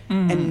account. Yep.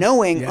 And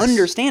knowing,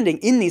 understanding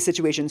in these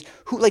situations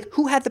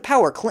who had the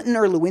power, Clinton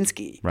or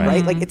Lewinsky,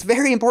 right? Like, it's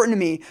very important to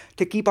me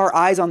to keep our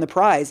eyes on the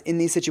prize in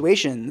these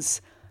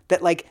situations,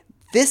 that like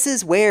this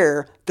is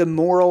where the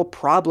moral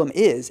problem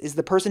is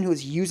the person who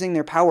is using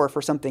their power for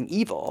something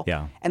evil.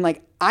 Yeah. And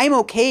like, I'm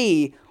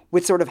okay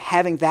with sort of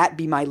having that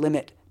be my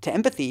limit to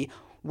empathy,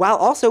 while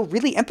also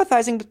really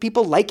empathizing with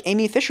people like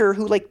Amy Fisher,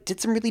 who like did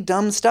some really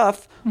dumb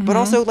stuff, but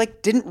also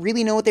like didn't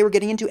really know what they were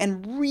getting into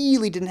and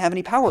really didn't have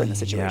any power in the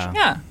situation.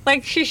 Yeah,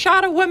 like she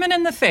shot a woman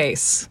in the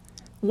face.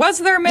 Was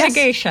there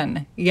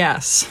mitigation?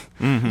 Yes.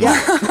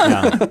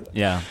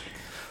 Yeah.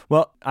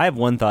 Well, I have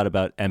one thought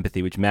about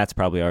empathy, which Matt's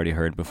probably already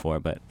heard before,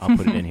 but I'll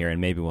put it in here,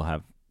 and maybe we'll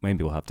have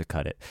to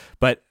cut it.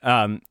 But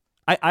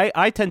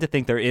I tend to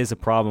think there is a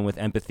problem with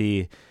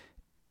empathy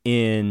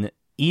in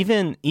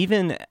even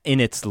in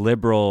its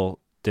liberal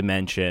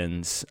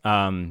dimensions,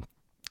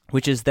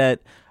 which is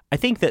that I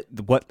think that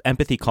what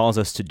empathy calls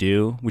us to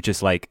do, which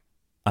is like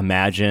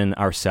imagine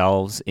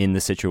ourselves in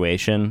the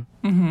situation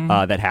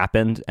that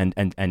happened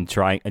and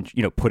trying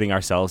and putting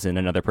ourselves in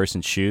another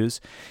person's shoes,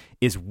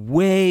 is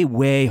way,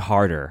 way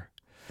harder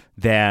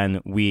than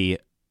we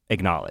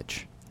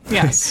acknowledge.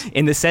 Yes.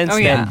 In the sense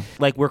yeah. that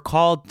like we're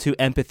called to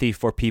empathy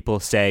for people,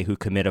 say, who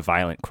commit a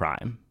violent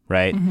crime.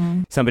 Right?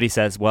 Somebody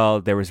says,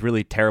 well, there was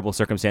really terrible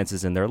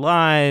circumstances in their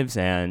lives,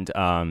 and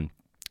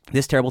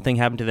this terrible thing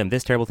happened to them,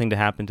 this terrible thing to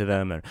happen to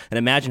them, and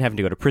imagine having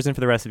to go to prison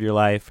for the rest of your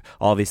life,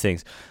 all these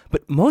things.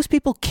 But most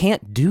people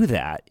can't do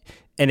that.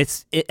 And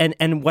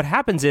and what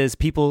happens is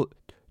people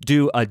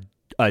do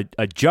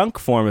a junk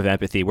form of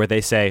empathy where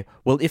they say,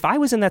 well, if I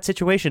was in that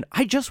situation,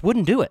 I just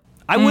wouldn't do it.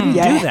 I wouldn't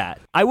do that.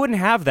 I wouldn't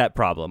have that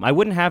problem. I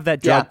wouldn't have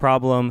that drug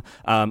problem.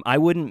 I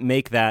wouldn't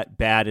make that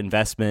bad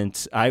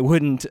investment. I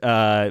wouldn't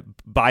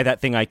buy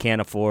that thing I can't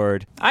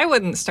afford. I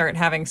wouldn't start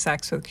having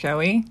sex with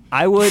Joey.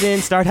 I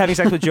wouldn't start having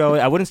sex with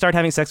Joey. I wouldn't start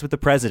having sex with the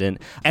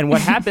president. And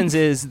what happens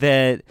is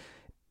that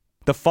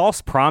the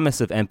false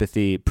promise of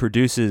empathy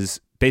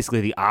produces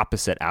basically the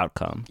opposite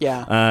outcome.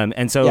 Yeah.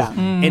 And so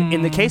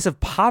in the case of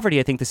poverty,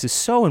 I think this is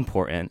so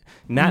important.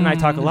 Matt and I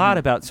talk a lot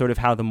about sort of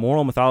how the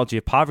moral mythology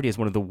of poverty is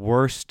one of the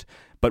worst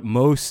but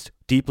most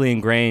deeply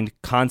ingrained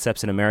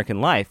concepts in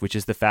American life, which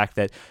is the fact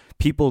that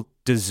people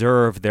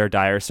deserve their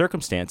dire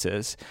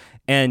circumstances.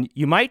 And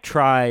you might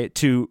try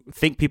to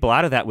think people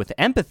out of that with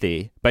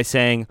empathy by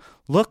saying,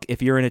 look,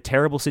 if you're in a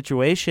terrible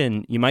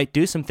situation, you might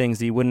do some things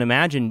that you wouldn't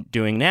imagine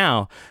doing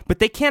now, but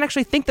they can't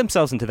actually think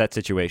themselves into that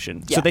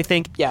situation. So they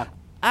think,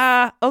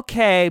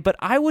 okay, but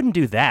I wouldn't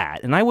do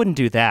that, and I wouldn't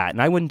do that,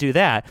 and I wouldn't do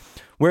that.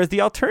 Whereas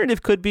the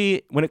alternative could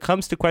be, when it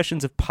comes to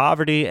questions of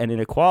poverty and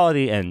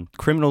inequality and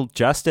criminal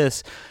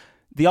justice,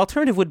 the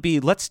alternative would be,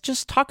 let's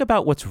just talk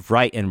about what's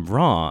right and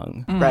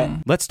wrong. Right.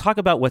 Let's talk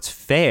about what's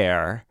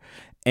fair,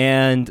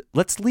 and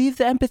let's leave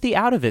the empathy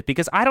out of it,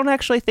 because I don't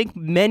actually think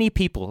many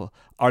people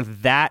are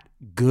that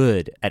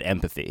good at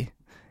empathy.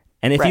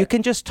 And if you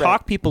can just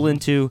talk people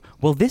into,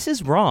 well, this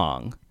is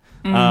wrong,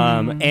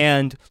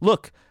 and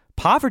look,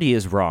 poverty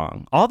is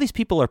wrong. All these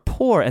people are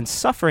poor and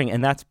suffering,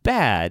 and that's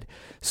bad.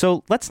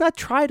 So let's not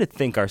try to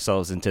think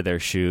ourselves into their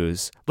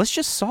shoes. Let's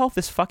just solve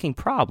this fucking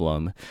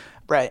problem.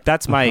 Right.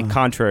 That's my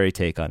contrary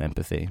take on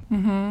empathy.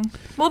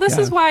 Well, this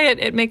is why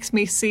it makes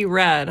me see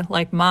red,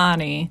 like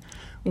Mani,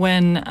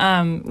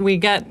 when we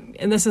get,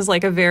 and this is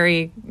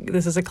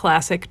a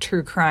classic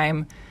true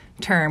crime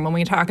term, when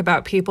we talk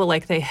about people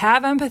like they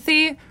have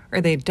empathy or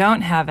they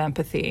don't have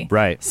empathy.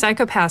 Right.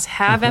 Psychopaths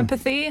have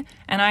empathy,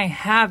 and I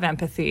have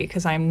empathy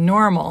because I'm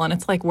normal. And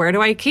it's like, where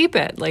do I keep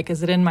it? Like,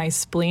 is it in my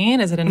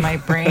spleen? Is it in my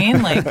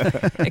brain? Like,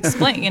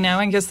 explain,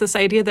 and just this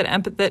idea that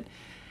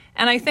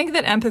and I think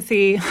that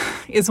empathy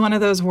is one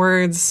of those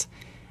words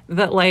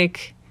that,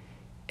 like,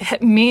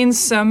 it means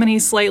so many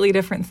slightly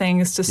different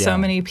things to so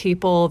many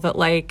people that,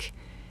 like,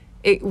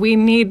 we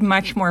need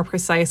much more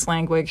precise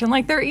language. And,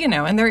 like, there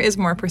is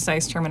more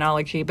precise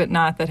terminology, but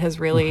not that has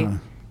really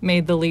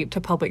made the leap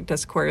to public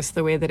discourse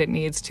the way that it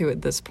needs to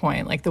at this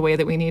point. Like, the way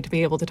that we need to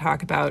be able to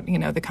talk about,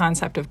 the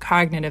concept of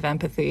cognitive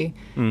empathy,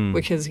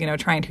 which is,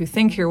 trying to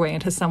think your way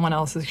into someone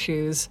else's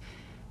shoes,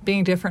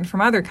 being different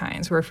from other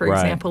kinds, where, for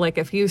example, like,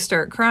 if you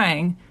start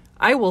crying,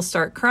 I will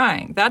start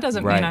crying. That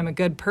doesn't mean I'm a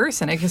good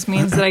person. It just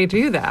means that I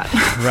do that.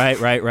 Right.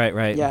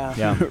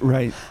 Yeah.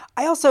 Right.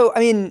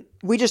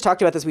 We just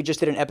talked about this. We just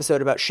did an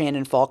episode about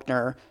Shannon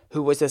Faulkner,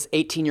 who was this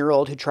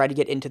 18-year-old who tried to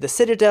get into the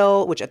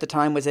Citadel, which at the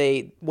time was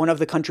one of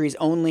the country's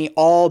only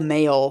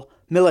all-male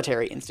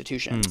military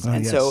institutions.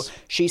 So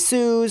she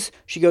sues.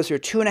 She goes through a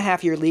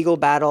 2.5-year legal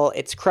battle.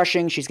 It's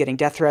crushing. She's getting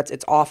death threats.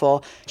 It's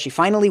awful. She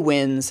finally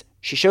wins.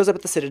 She shows up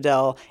at the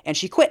Citadel, and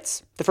she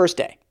quits the first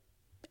day.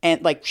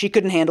 And, like, she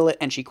couldn't handle it,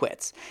 and she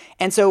quits.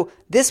 And so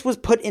this was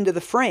put into the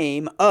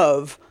frame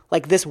of,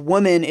 like, this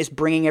woman is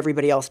bringing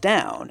everybody else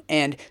down.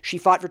 And she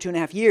fought for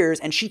 2.5 years,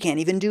 and she can't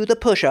even do the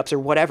push-ups or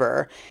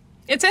whatever.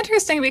 It's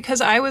interesting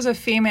because I was a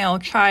female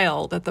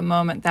child at the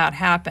moment that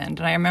happened.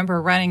 And I remember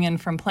running in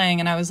from playing,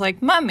 and I was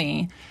like,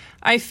 Mummy,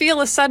 I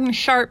feel a sudden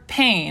sharp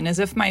pain as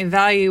if my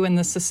value in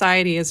the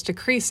society is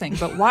decreasing.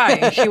 But why?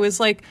 And she was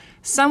like,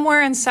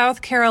 somewhere in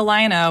South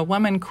Carolina, a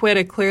woman quit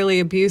a clearly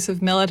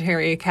abusive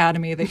military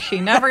academy that she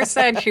never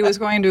said she was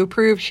going to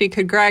prove she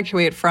could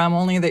graduate from,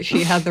 only that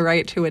she had the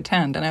right to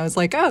attend. And I was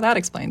like, oh, that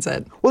explains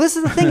it. Well, this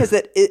is the thing, is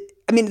that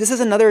this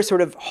is another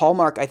sort of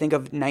hallmark, I think,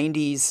 of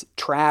 90s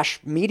trash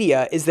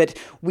media, is that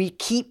we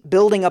keep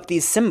building up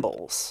these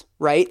symbols,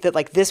 right? That,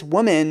 like, this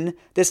woman,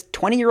 this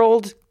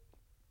 20-year-old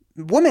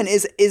woman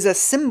is a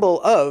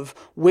symbol of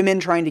women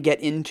trying to get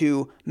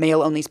into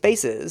male-only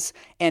spaces.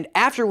 And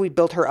after we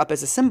built her up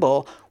as a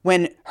symbol,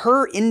 when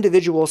her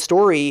individual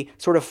story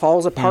sort of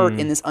falls apart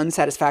in this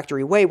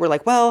unsatisfactory way, we're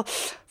like, well,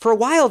 for a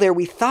while there,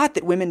 we thought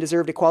that women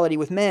deserved equality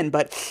with men,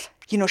 but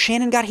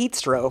Shannon got heat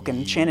stroke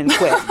and Shannon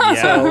quit.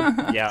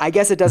 I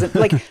guess it doesn't,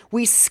 like,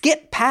 we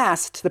skip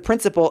past the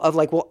principle of,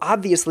 like, well,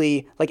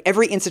 obviously, like,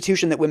 every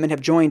institution that women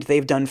have joined,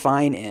 they've done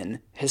fine in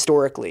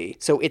historically.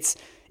 So it's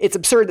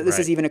absurd that this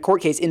is even a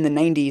court case in the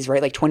 90s,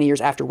 right? Like 20 years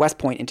after West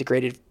Point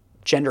integrated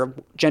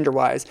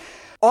gender-wise.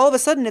 All of a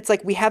sudden, it's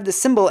like we have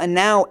this symbol, and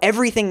now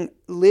everything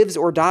lives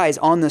or dies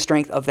on the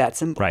strength of that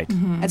symbol. Right.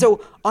 And so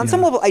on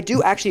some level, I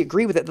do actually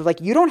agree with it. That, like,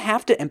 you don't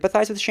have to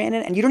empathize with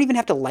Shannon, and you don't even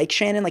have to like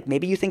Shannon. Like,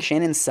 maybe you think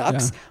Shannon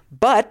sucks,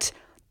 but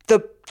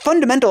the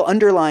fundamental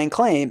underlying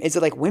claim is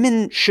that, like,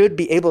 women should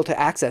be able to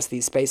access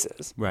these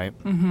spaces. Right.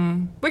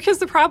 Which is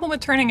the problem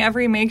with turning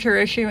every major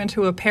issue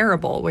into a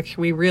parable, which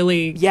we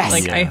really,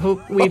 I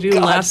hope we do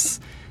less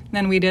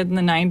than we did in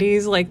the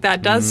 90s. Like,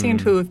 that does seem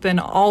to have been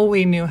all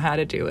we knew how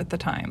to do at the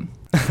time.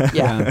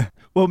 Yeah.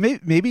 Well,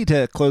 maybe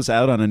to close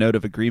out on a note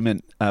of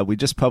agreement, we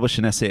just published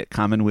an essay at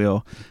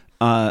Commonweal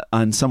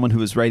on someone who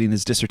was writing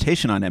his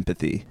dissertation on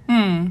empathy.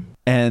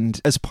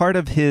 And as part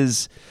of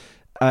his,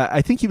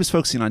 I think he was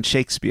focusing on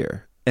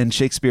Shakespeare and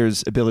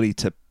Shakespeare's ability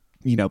to,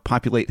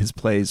 populate his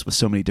plays with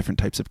so many different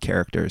types of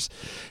characters.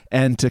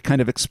 And to kind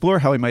of explore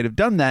how he might have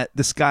done that,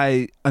 this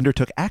guy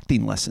undertook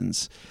acting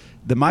lessons,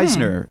 the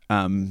Meisner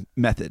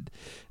method.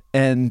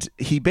 And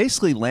he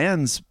basically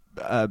lands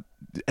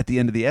at the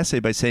end of the essay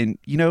by saying,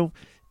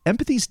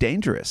 empathy's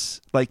dangerous.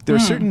 Like, there are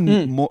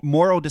certain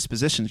moral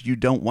dispositions you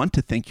don't want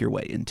to think your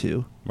way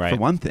into, for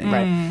one thing.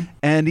 Right.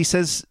 And he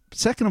says,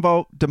 second of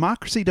all,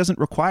 democracy doesn't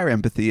require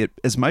empathy.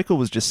 As Michael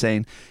was just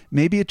saying,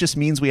 maybe it just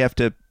means we have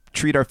to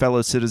treat our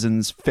fellow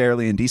citizens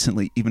fairly and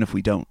decently, even if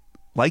we don't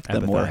like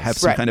them or have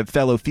some kind of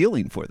fellow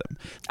feeling for them.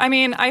 I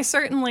mean, I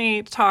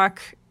certainly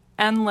talk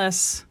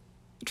endless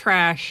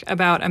trash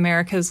about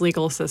America's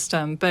legal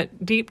system,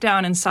 but deep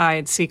down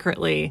inside,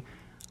 secretly,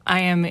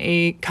 I am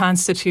a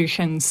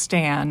Constitution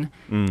stan.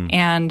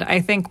 And I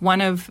think one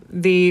of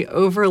the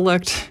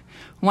overlooked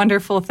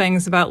wonderful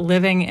things about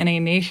living in a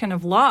nation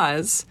of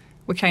laws,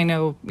 which I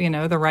know,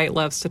 the right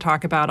loves to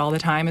talk about all the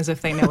time as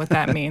if they know what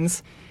that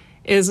means,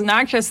 is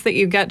not just that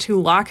you get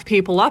to lock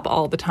people up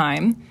all the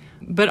time,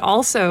 but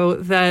also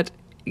that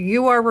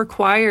you are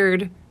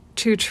required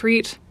to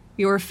treat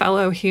your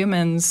fellow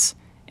humans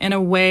in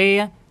a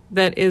way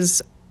that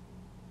is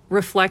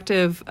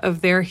reflective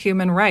of their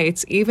human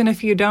rights, even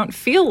if you don't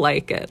feel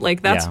like it.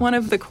 Like, that's one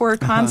of the core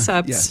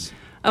concepts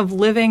of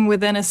living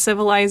within a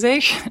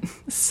civilization.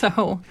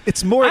 So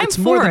it's more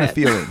than a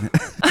feeling.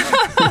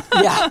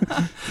 Yeah.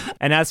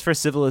 And as for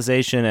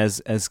civilization,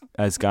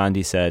 as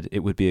Gandhi said, it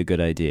would be a good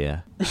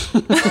idea.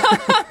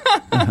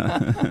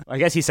 I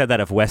guess he said that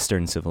of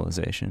Western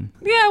civilization.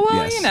 Yeah,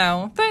 well, Yes. you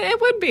know, but it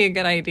would be a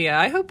good idea.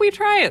 I hope we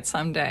try it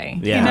someday.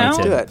 Yeah, you know?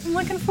 me too. Do it. I'm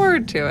looking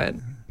forward to it.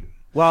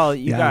 Well,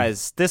 you Yeah.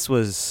 guys, this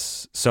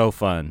was so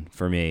fun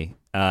for me.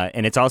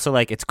 And it's also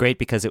like, it's great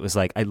because it was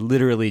like, I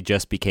literally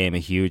just became a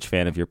huge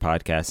fan of your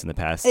podcast in the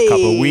past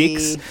couple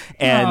weeks.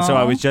 And so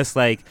I Aw. was just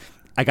like,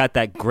 I got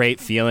that great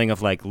feeling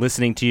of like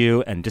listening to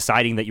you and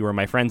deciding that you were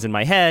my friends in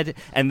my head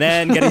and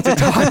then getting to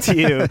talk to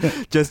you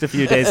just a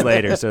few days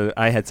later. So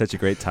I had such a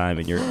great time,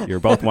 and you're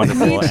both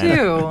wonderful. Me and-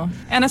 too.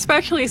 And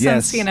especially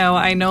since, Yes. you know,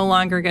 I no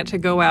longer get to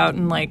go out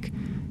and like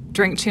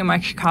drink too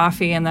much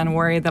coffee and then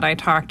worry that I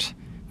talked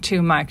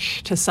too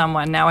much to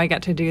someone. Now I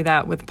get to do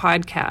that with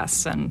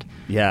podcasts, and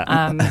Yeah.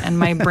 and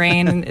my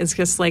brain is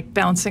just like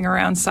bouncing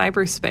around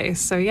cyberspace.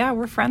 So yeah,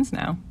 we're friends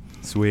now.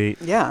 Sweet.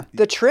 Yeah.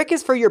 The trick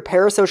is for your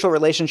parasocial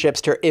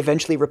relationships to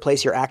eventually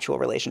replace your actual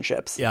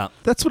relationships. Yeah.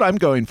 That's what I'm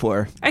going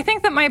for. I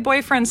think that my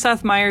boyfriend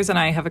Seth Meyers and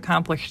I have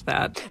accomplished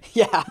that.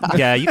 Yeah.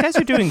 Yeah, you guys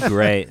are doing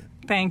great.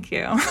 Thank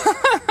you.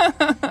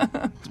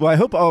 Well, I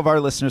hope all of our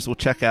listeners will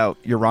check out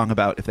You're Wrong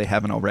About if they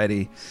haven't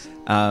already.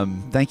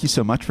 Thank you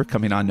so much for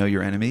coming on Know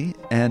Your Enemy.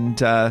 And,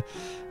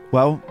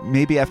 well,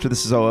 maybe after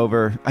this is all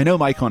over, I know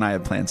Michael and I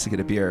have plans to get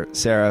a beer.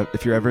 Sarah,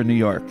 if you're ever in New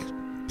York,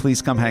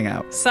 please come hang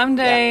out.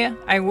 Someday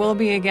I will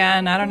be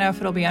again. I don't know if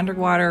it'll be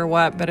underwater or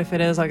what, but if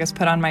it is, I'll just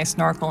put on my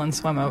snorkel and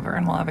swim over,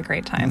 and we'll have a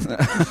great time.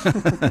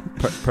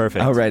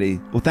 Perfect.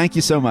 Alrighty. Well, thank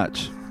you so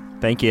much.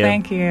 Thank you.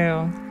 Thank you.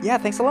 Yeah,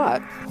 thanks a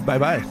lot.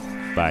 Bye-bye.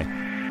 Bye.